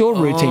gig? What's your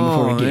routine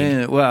before a gig?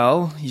 Yeah.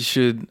 Well, you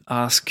should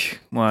ask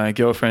my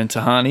girlfriend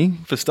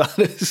Tahani for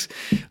starters.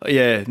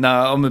 Yeah.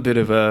 No, I'm a bit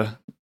of a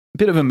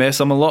mess.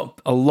 I'm a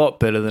lot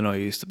better than I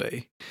used to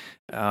be,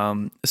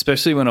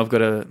 especially when I've got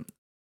to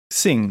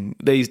sing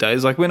these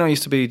days. Like when I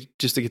used to be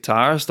just a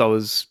guitarist, I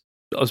was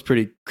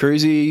pretty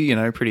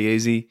cruisy, pretty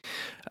easy.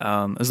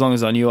 As long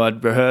as I knew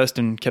I'd rehearsed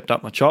and kept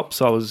up my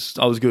chops, I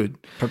was good.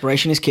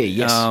 Preparation is key,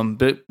 yes.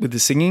 But with the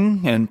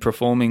singing and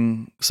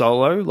performing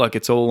solo,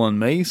 it's all on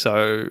me.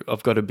 So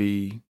I've got to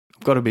be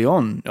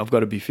on. I've got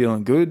to be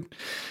feeling good.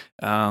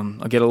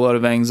 I get a lot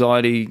of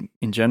anxiety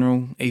in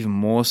general, even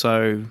more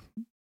so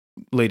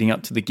leading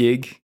up to the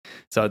gig.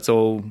 So it's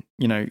all,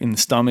 in the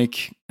stomach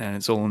and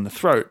it's all in the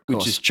throat,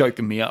 which is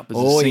choking me up as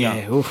a singer.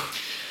 Yeah.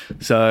 Oof.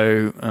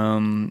 So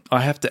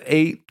I have to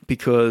eat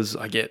because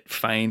I get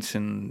faint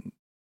and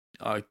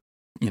I,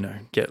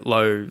 get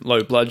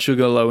low blood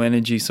sugar, low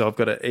energy. So I've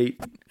got to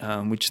eat,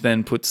 which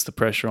then puts the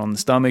pressure on the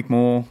stomach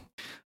more.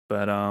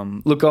 But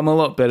look, I'm a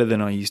lot better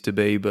than I used to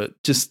be,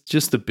 but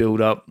just the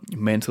build up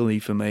mentally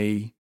for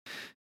me,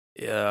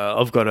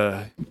 I've got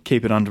to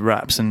keep it under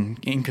wraps and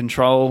in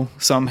control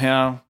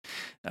somehow.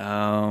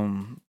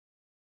 And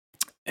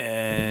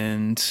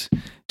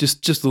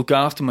just look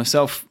after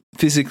myself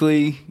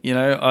physically.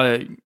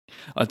 I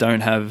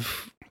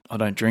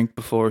don't drink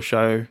before a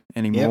show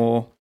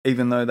anymore,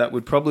 even though that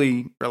would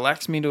probably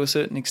relax me to a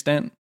certain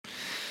extent.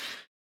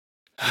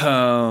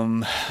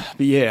 But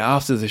yeah,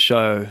 after the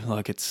show,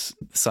 like, it's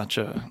such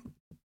a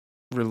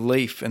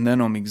relief, and then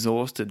I'm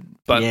exhausted.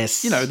 But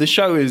the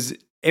show is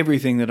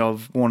everything that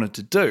I've wanted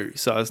to do,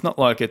 so it's not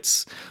like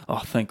it's,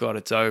 oh, thank God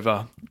it's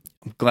over.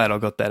 I'm glad I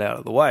got that out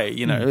of the way.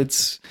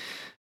 It's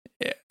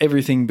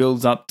everything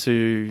builds up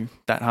to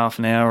that half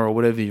an hour or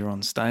whatever you're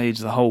on stage.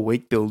 The whole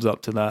week builds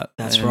up to that.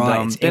 That's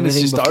right. Then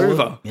it's just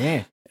over.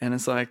 Yeah. And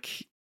it's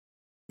like,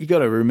 you got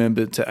to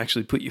remember to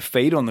actually put your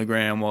feet on the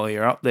ground while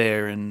you're up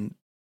there and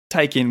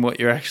take in what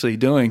you're actually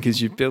doing,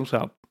 because you've built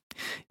up,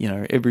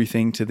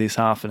 everything to this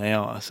half an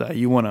hour. So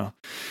you want to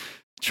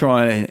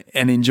try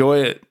and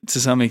enjoy it to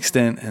some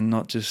extent and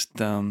not just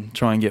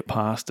try and get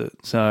past it.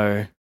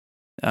 So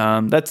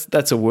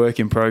that's a work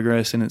in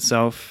progress in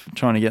itself,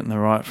 trying to get in the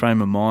right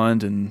frame of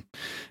mind and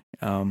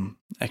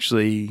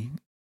actually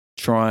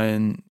try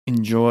and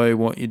enjoy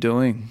what you're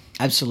doing.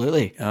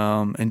 Absolutely.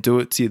 And do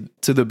it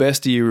to the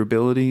best of your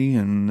ability.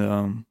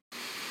 And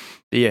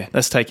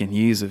that's taken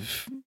years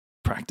of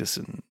practice,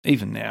 and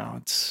even now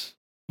it's,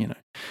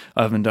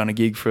 I haven't done a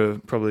gig for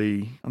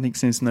probably, I think,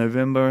 since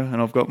November,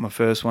 and I've got my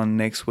first one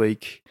next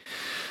week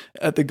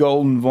at the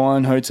Golden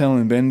Vine Hotel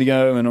in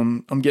Bendigo,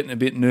 and I'm getting a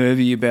bit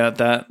nervy about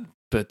that,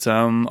 but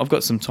I've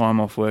got some time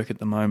off work at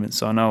the moment,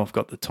 so I know I've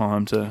got the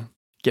time to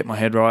get my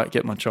head right,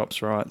 get my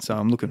chops right, so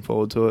I'm looking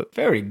forward to it.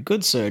 Very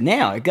good, sir.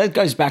 Now, it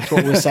goes back to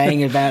what we were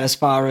saying about as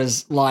far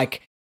as,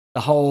 like,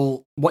 the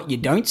whole, what you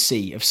don't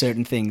see of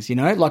certain things,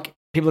 like,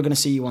 people are going to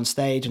see you on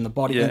stage and the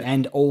body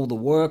and all the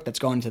work that's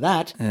gone into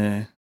that.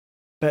 Yeah.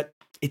 But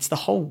it's the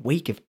whole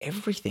week of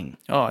everything.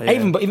 Oh, yeah.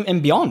 Even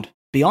and beyond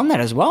that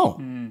as well.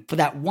 Mm. For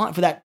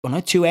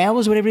that 2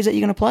 hours, whatever it is that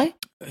you're going to play.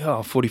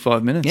 Oh,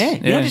 45 minutes.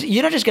 Yeah.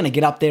 You're not just going to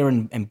get up there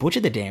and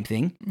butcher the damn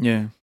thing.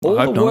 Yeah.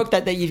 All the work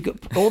that you've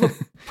got, all the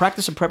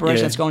practice and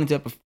preparation that's gone into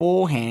it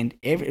beforehand,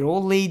 it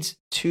all leads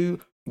to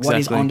what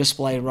is on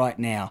display right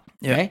now.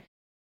 Okay?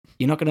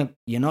 Yeah.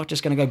 You're not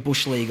just going to go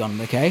bush league on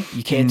them, okay?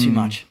 You care too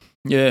much.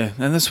 Yeah,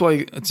 and that's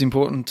why it's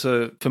important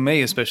for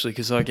me especially,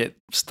 because I get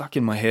stuck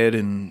in my head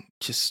and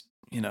just,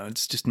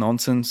 it's just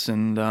nonsense,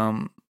 and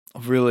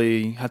I've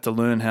really had to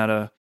learn how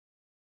to,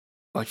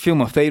 like, feel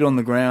my feet on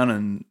the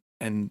ground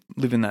and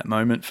live in that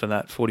moment for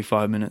that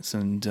 45 minutes,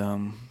 and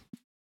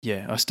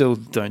I still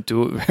don't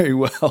do it very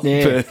well.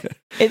 Yeah. But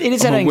it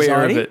is that anxiety.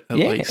 Aware of it, at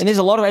least. And there's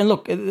a lot of, and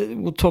look,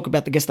 we'll talk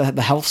about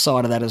the health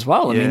side of that as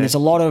well. I mean,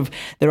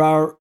 there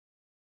are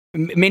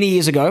many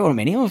years ago,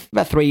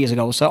 about 3 years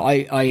ago or so,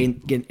 I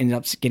ended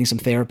up getting some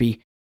therapy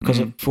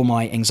for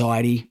my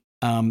anxiety,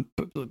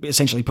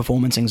 essentially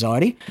performance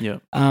anxiety. Yeah.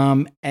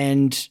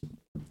 And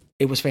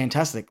it was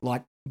fantastic,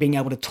 like being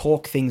able to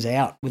talk things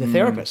out with a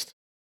therapist,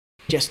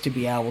 just to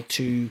be able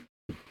to,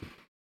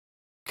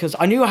 because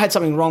I knew I had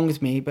something wrong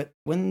with me, but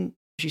when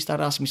she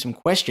started asking me some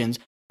questions,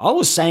 I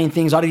was saying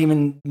things I didn't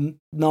even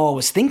know I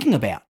was thinking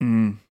about.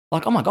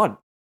 Like, oh my God,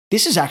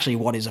 this is actually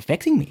what is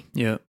affecting me.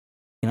 Yeah.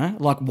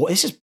 Like, I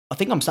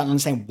think I'm starting to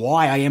understand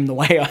why I am the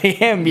way I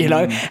am,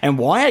 and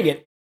why I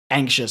get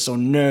anxious or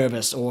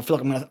nervous or feel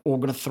like I'm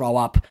going to throw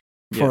up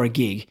for a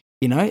gig.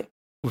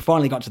 We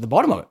finally got to the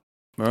bottom of it.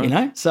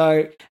 Right.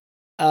 So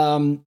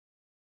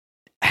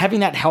having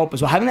that help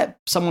as well, having that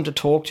someone to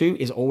talk to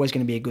is always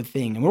going to be a good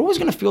thing, and we're always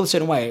going to feel a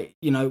certain way.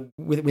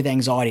 With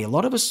anxiety, a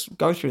lot of us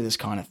go through this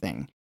kind of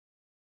thing.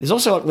 There's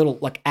also like little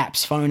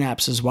apps, phone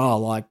apps as well.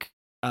 Like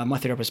my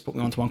therapist put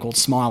me onto one called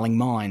Smiling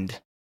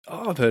Mind.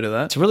 Oh, I've heard of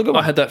that. It's a really good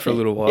one. I had that for a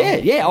little while.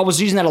 Yeah. I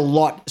was using that a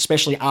lot,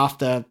 especially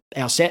after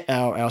our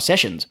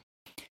sessions,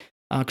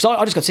 because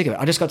I just got sick of it.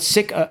 I just got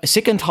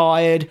sick and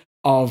tired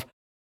of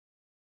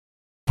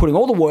putting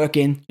all the work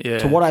in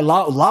to what I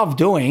love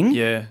doing.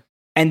 Yeah.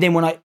 And then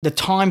when the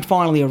time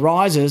finally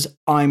arises,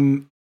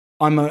 I'm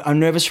a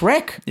nervous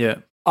wreck. Yeah.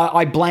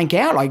 I blank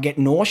out. I get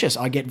nauseous.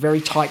 I get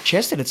very tight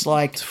chested. It's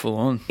like, it's full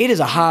on. It is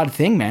a hard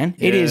thing, man.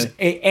 Yeah. It is,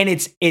 and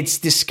it's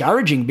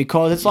discouraging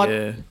because it's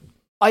like,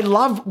 I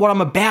love what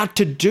I'm about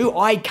to do.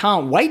 I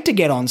can't wait to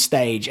get on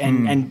stage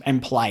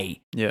and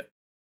play. Yeah.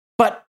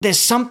 But there's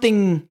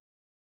something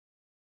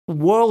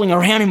whirling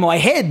around in my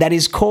head that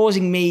is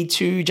causing me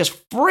to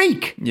just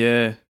freak.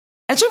 Yeah. And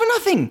it's over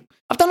nothing.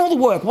 I've done all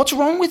the work. What's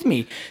wrong with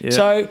me? Yeah.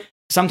 So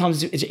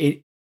sometimes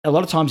it a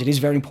lot of times it is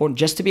very important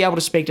just to be able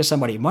to speak to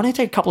somebody. It might only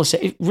take a couple of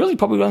it really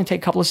probably only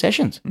take a couple of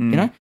sessions, you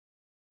know?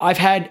 I've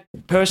had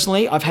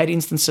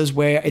instances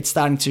where it's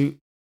starting to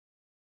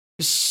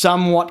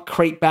somewhat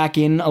creep back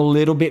in a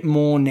little bit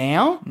more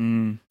now.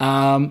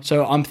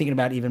 So I'm thinking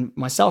about even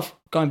myself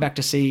going back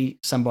to see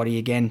somebody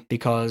again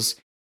because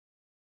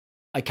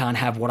I can't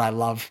have what I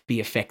love be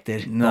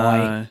affected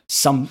by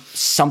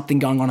something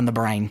going on in the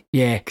brain.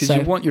 Yeah. Because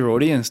you want your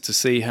audience to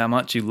see how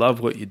much you love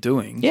what you're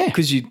doing. Yeah.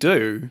 Because you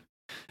do.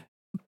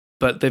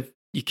 But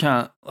you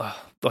can't,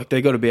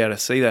 they've got to be able to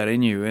see that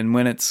in you. And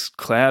when it's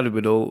clouded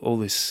with all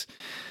this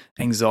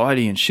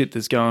anxiety and shit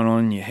that's going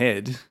on in your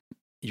head,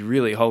 you're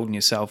really holding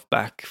yourself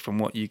back from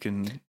what you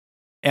can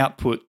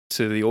output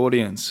to the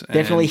audience.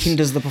 Definitely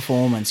hinders the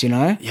performance, you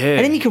know? Yeah.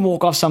 And then you can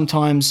walk off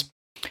sometimes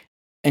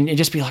and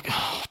just be like,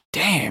 oh,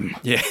 damn.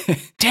 Yeah.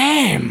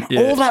 Damn.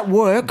 Yeah. All that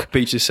work.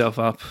 Beat yourself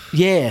up.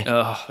 Yeah.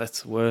 Oh,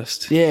 that's the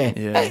worst. Yeah.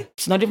 Hey,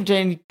 it's no different to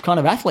any kind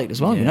of athlete as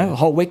well, you know? A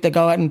whole week they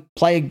go out and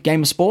play a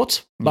game of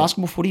sports,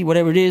 basketball, footy,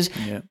 whatever it is.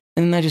 Yeah.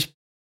 And then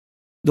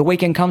the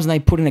weekend comes and they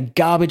put in a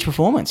garbage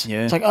performance.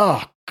 Yeah. It's like,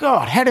 oh,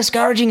 God, how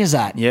discouraging is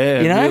that?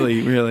 Yeah, you know?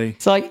 Really, really.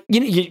 It's like,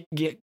 you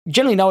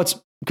generally know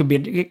could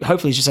be,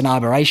 hopefully it's just an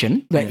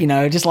aberration, but, you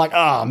know, just like,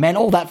 oh, man,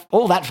 all that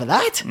for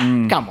that?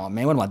 Come on,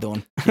 man, what am I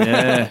doing?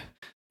 Yeah.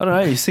 I don't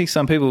know, you see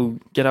some people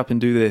get up and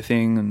do their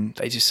thing and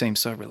they just seem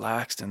so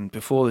relaxed, and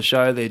before the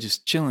show they're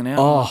just chilling out.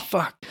 Oh,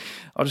 fuck.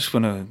 I just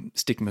want to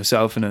stick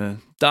myself in a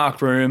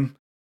dark room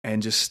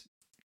and just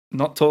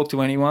not talk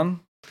to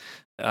anyone.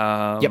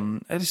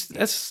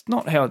 That's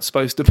not how it's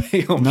supposed to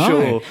be, I'm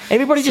sure.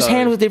 Everybody just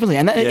handles it differently.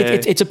 And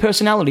it's a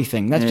personality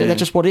thing. That's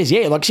just what it is.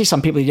 Yeah, like see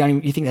some people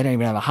you think they don't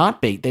even have a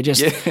heartbeat. They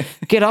just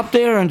get up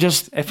there and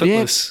just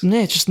effortless.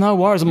 Yeah, just no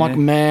worries. I'm like,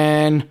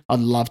 man, I'd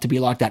love to be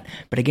like that.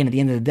 But again, at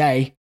the end of the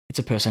day, it's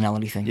a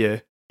personality thing.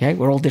 Yeah. Okay,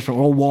 we're all different.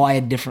 We're all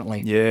wired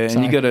differently. Yeah,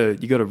 and you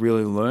gotta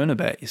really learn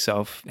about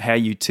yourself, how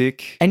you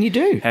tick, and you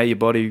do, how your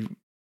body,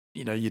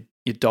 you know, your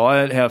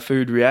diet, how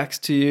food reacts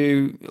to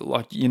you,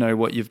 like you know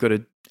what you've got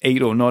to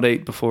eat or not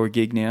eat before a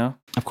gig now.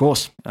 Of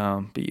course,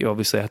 but you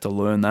obviously have to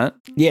learn that.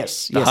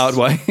 Yes, the hard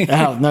way.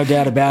 Oh, no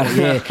doubt about it.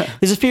 Yeah,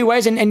 there's a few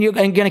ways, and you're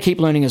going to keep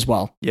learning as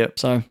well. Yep.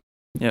 So,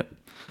 yep.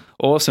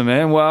 Awesome,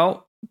 man.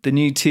 Well, the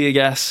new Tear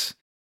Gas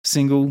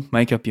single,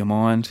 Make Up Your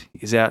Mind,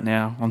 is out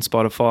now on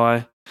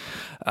Spotify.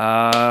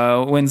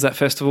 When's that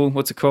festival?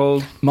 What's it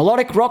called?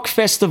 Melodic Rock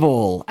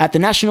Festival at the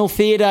National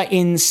Theatre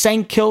in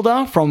St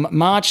Kilda from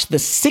March the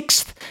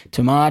 6th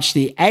to March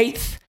the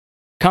 8th.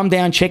 Come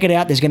down, check it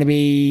out. There's going to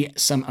be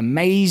some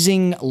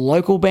amazing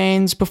local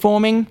bands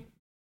performing,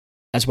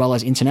 as well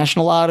as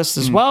international artists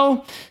as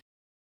well.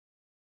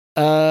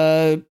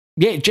 Yeah,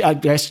 I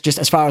guess just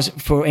as far as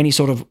for any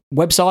sort of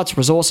websites,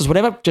 resources,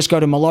 whatever, just go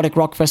to Melodic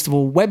Rock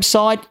Festival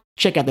website,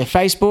 check out their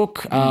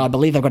Facebook. I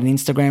believe they've got an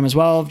Instagram as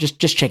well. Just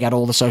check out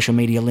all the social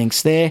media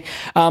links there.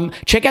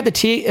 Check out the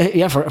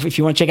if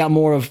you want to check out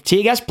more of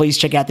Tear Gas, please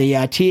check out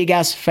the Tear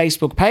Gas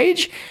Facebook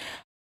page.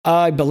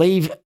 I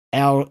believe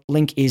our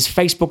link is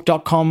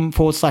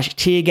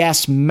facebook.com/Tear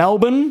Gas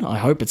Melbourne. I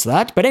hope it's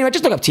that. But anyway,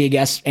 just look up Tear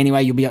Gas.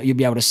 Anyway, you'll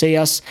be able to see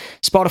us.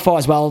 Spotify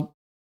as well.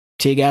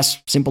 Tear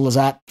Gas, simple as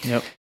that.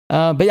 Yep.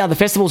 But yeah, the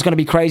festival's going to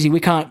be crazy. We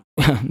can't,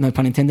 no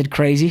pun intended,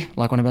 crazy,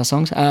 like one of our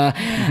songs.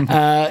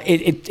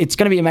 It's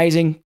going to be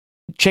amazing.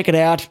 Check it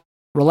out.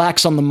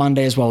 Relax on the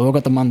Monday as well. We've all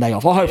got the Monday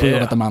off. Well, hopefully we'll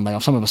get the Monday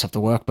off. Some of us have to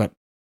work, but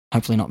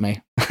hopefully not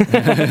me.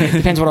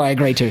 Depends what I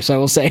agree to, so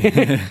we'll see.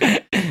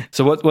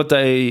 So what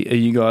day are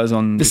you guys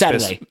on? The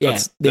Saturday,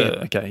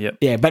 okay, yep.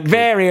 Yeah, but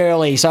very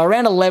early. So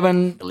around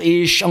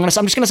 11-ish. I'm just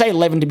going to say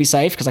 11 to be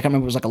safe because I can't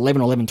remember if it was like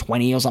 11 or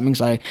 11:20 or something.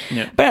 So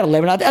about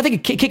 11. I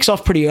think it kicks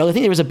off pretty early. I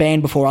think there was a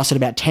band before us at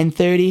about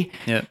 10:30.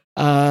 Yeah.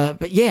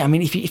 But yeah, I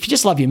mean, if you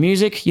just love your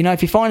music, you know,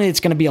 if you find it's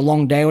going to be a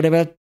long day or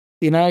whatever,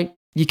 you know,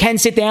 you can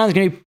sit down. There's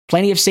going to be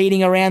plenty of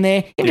seating around there.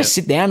 You can just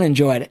sit down and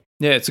enjoy it.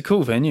 Yeah, it's a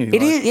cool venue.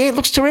 It is. Yeah, it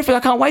looks terrific. I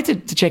can't wait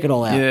to check it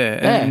all out.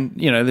 Yeah, and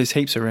you know, there's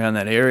heaps around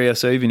that area.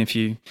 So even if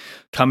you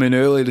come in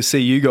early to see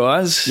you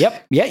guys,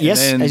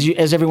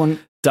 as everyone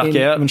duck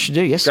out should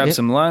do. Yes, grab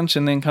some lunch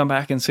and then come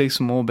back and see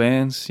some more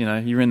bands. You know,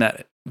 you're in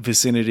that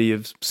vicinity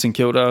of St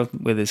Kilda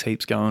where there's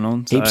heaps going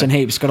on. So. Heaps and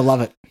heaps. Gotta love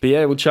it. But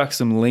yeah, we'll chuck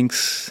some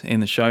links in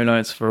the show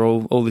notes for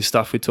all this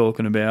stuff we're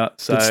talking about.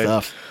 So, good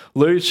stuff.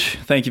 Luch,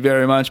 thank you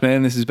very much,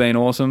 man. This has been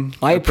awesome.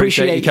 I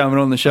appreciate you coming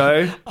on the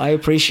show. I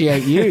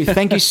appreciate you.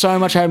 Thank you so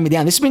much for having me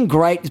down. This has been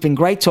great. It's been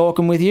great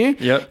talking with you.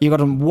 Yep. You've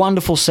got a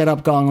wonderful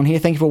setup going on here.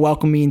 Thank you for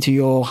welcoming me into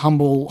your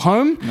humble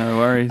home. No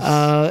worries.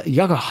 I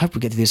hope we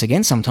get to do this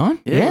again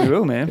sometime. Yeah, we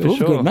will, man, for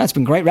sure. Good, man. It's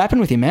been great rapping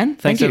with you, man.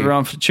 Thanks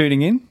everyone for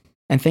tuning in.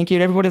 And thank you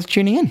to everybody for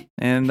tuning in.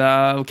 And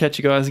we'll catch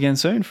you guys again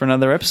soon for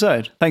another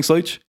episode. Thanks,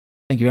 Luch.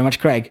 Thank you very much,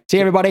 Craig. See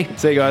you, everybody.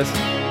 See you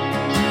guys.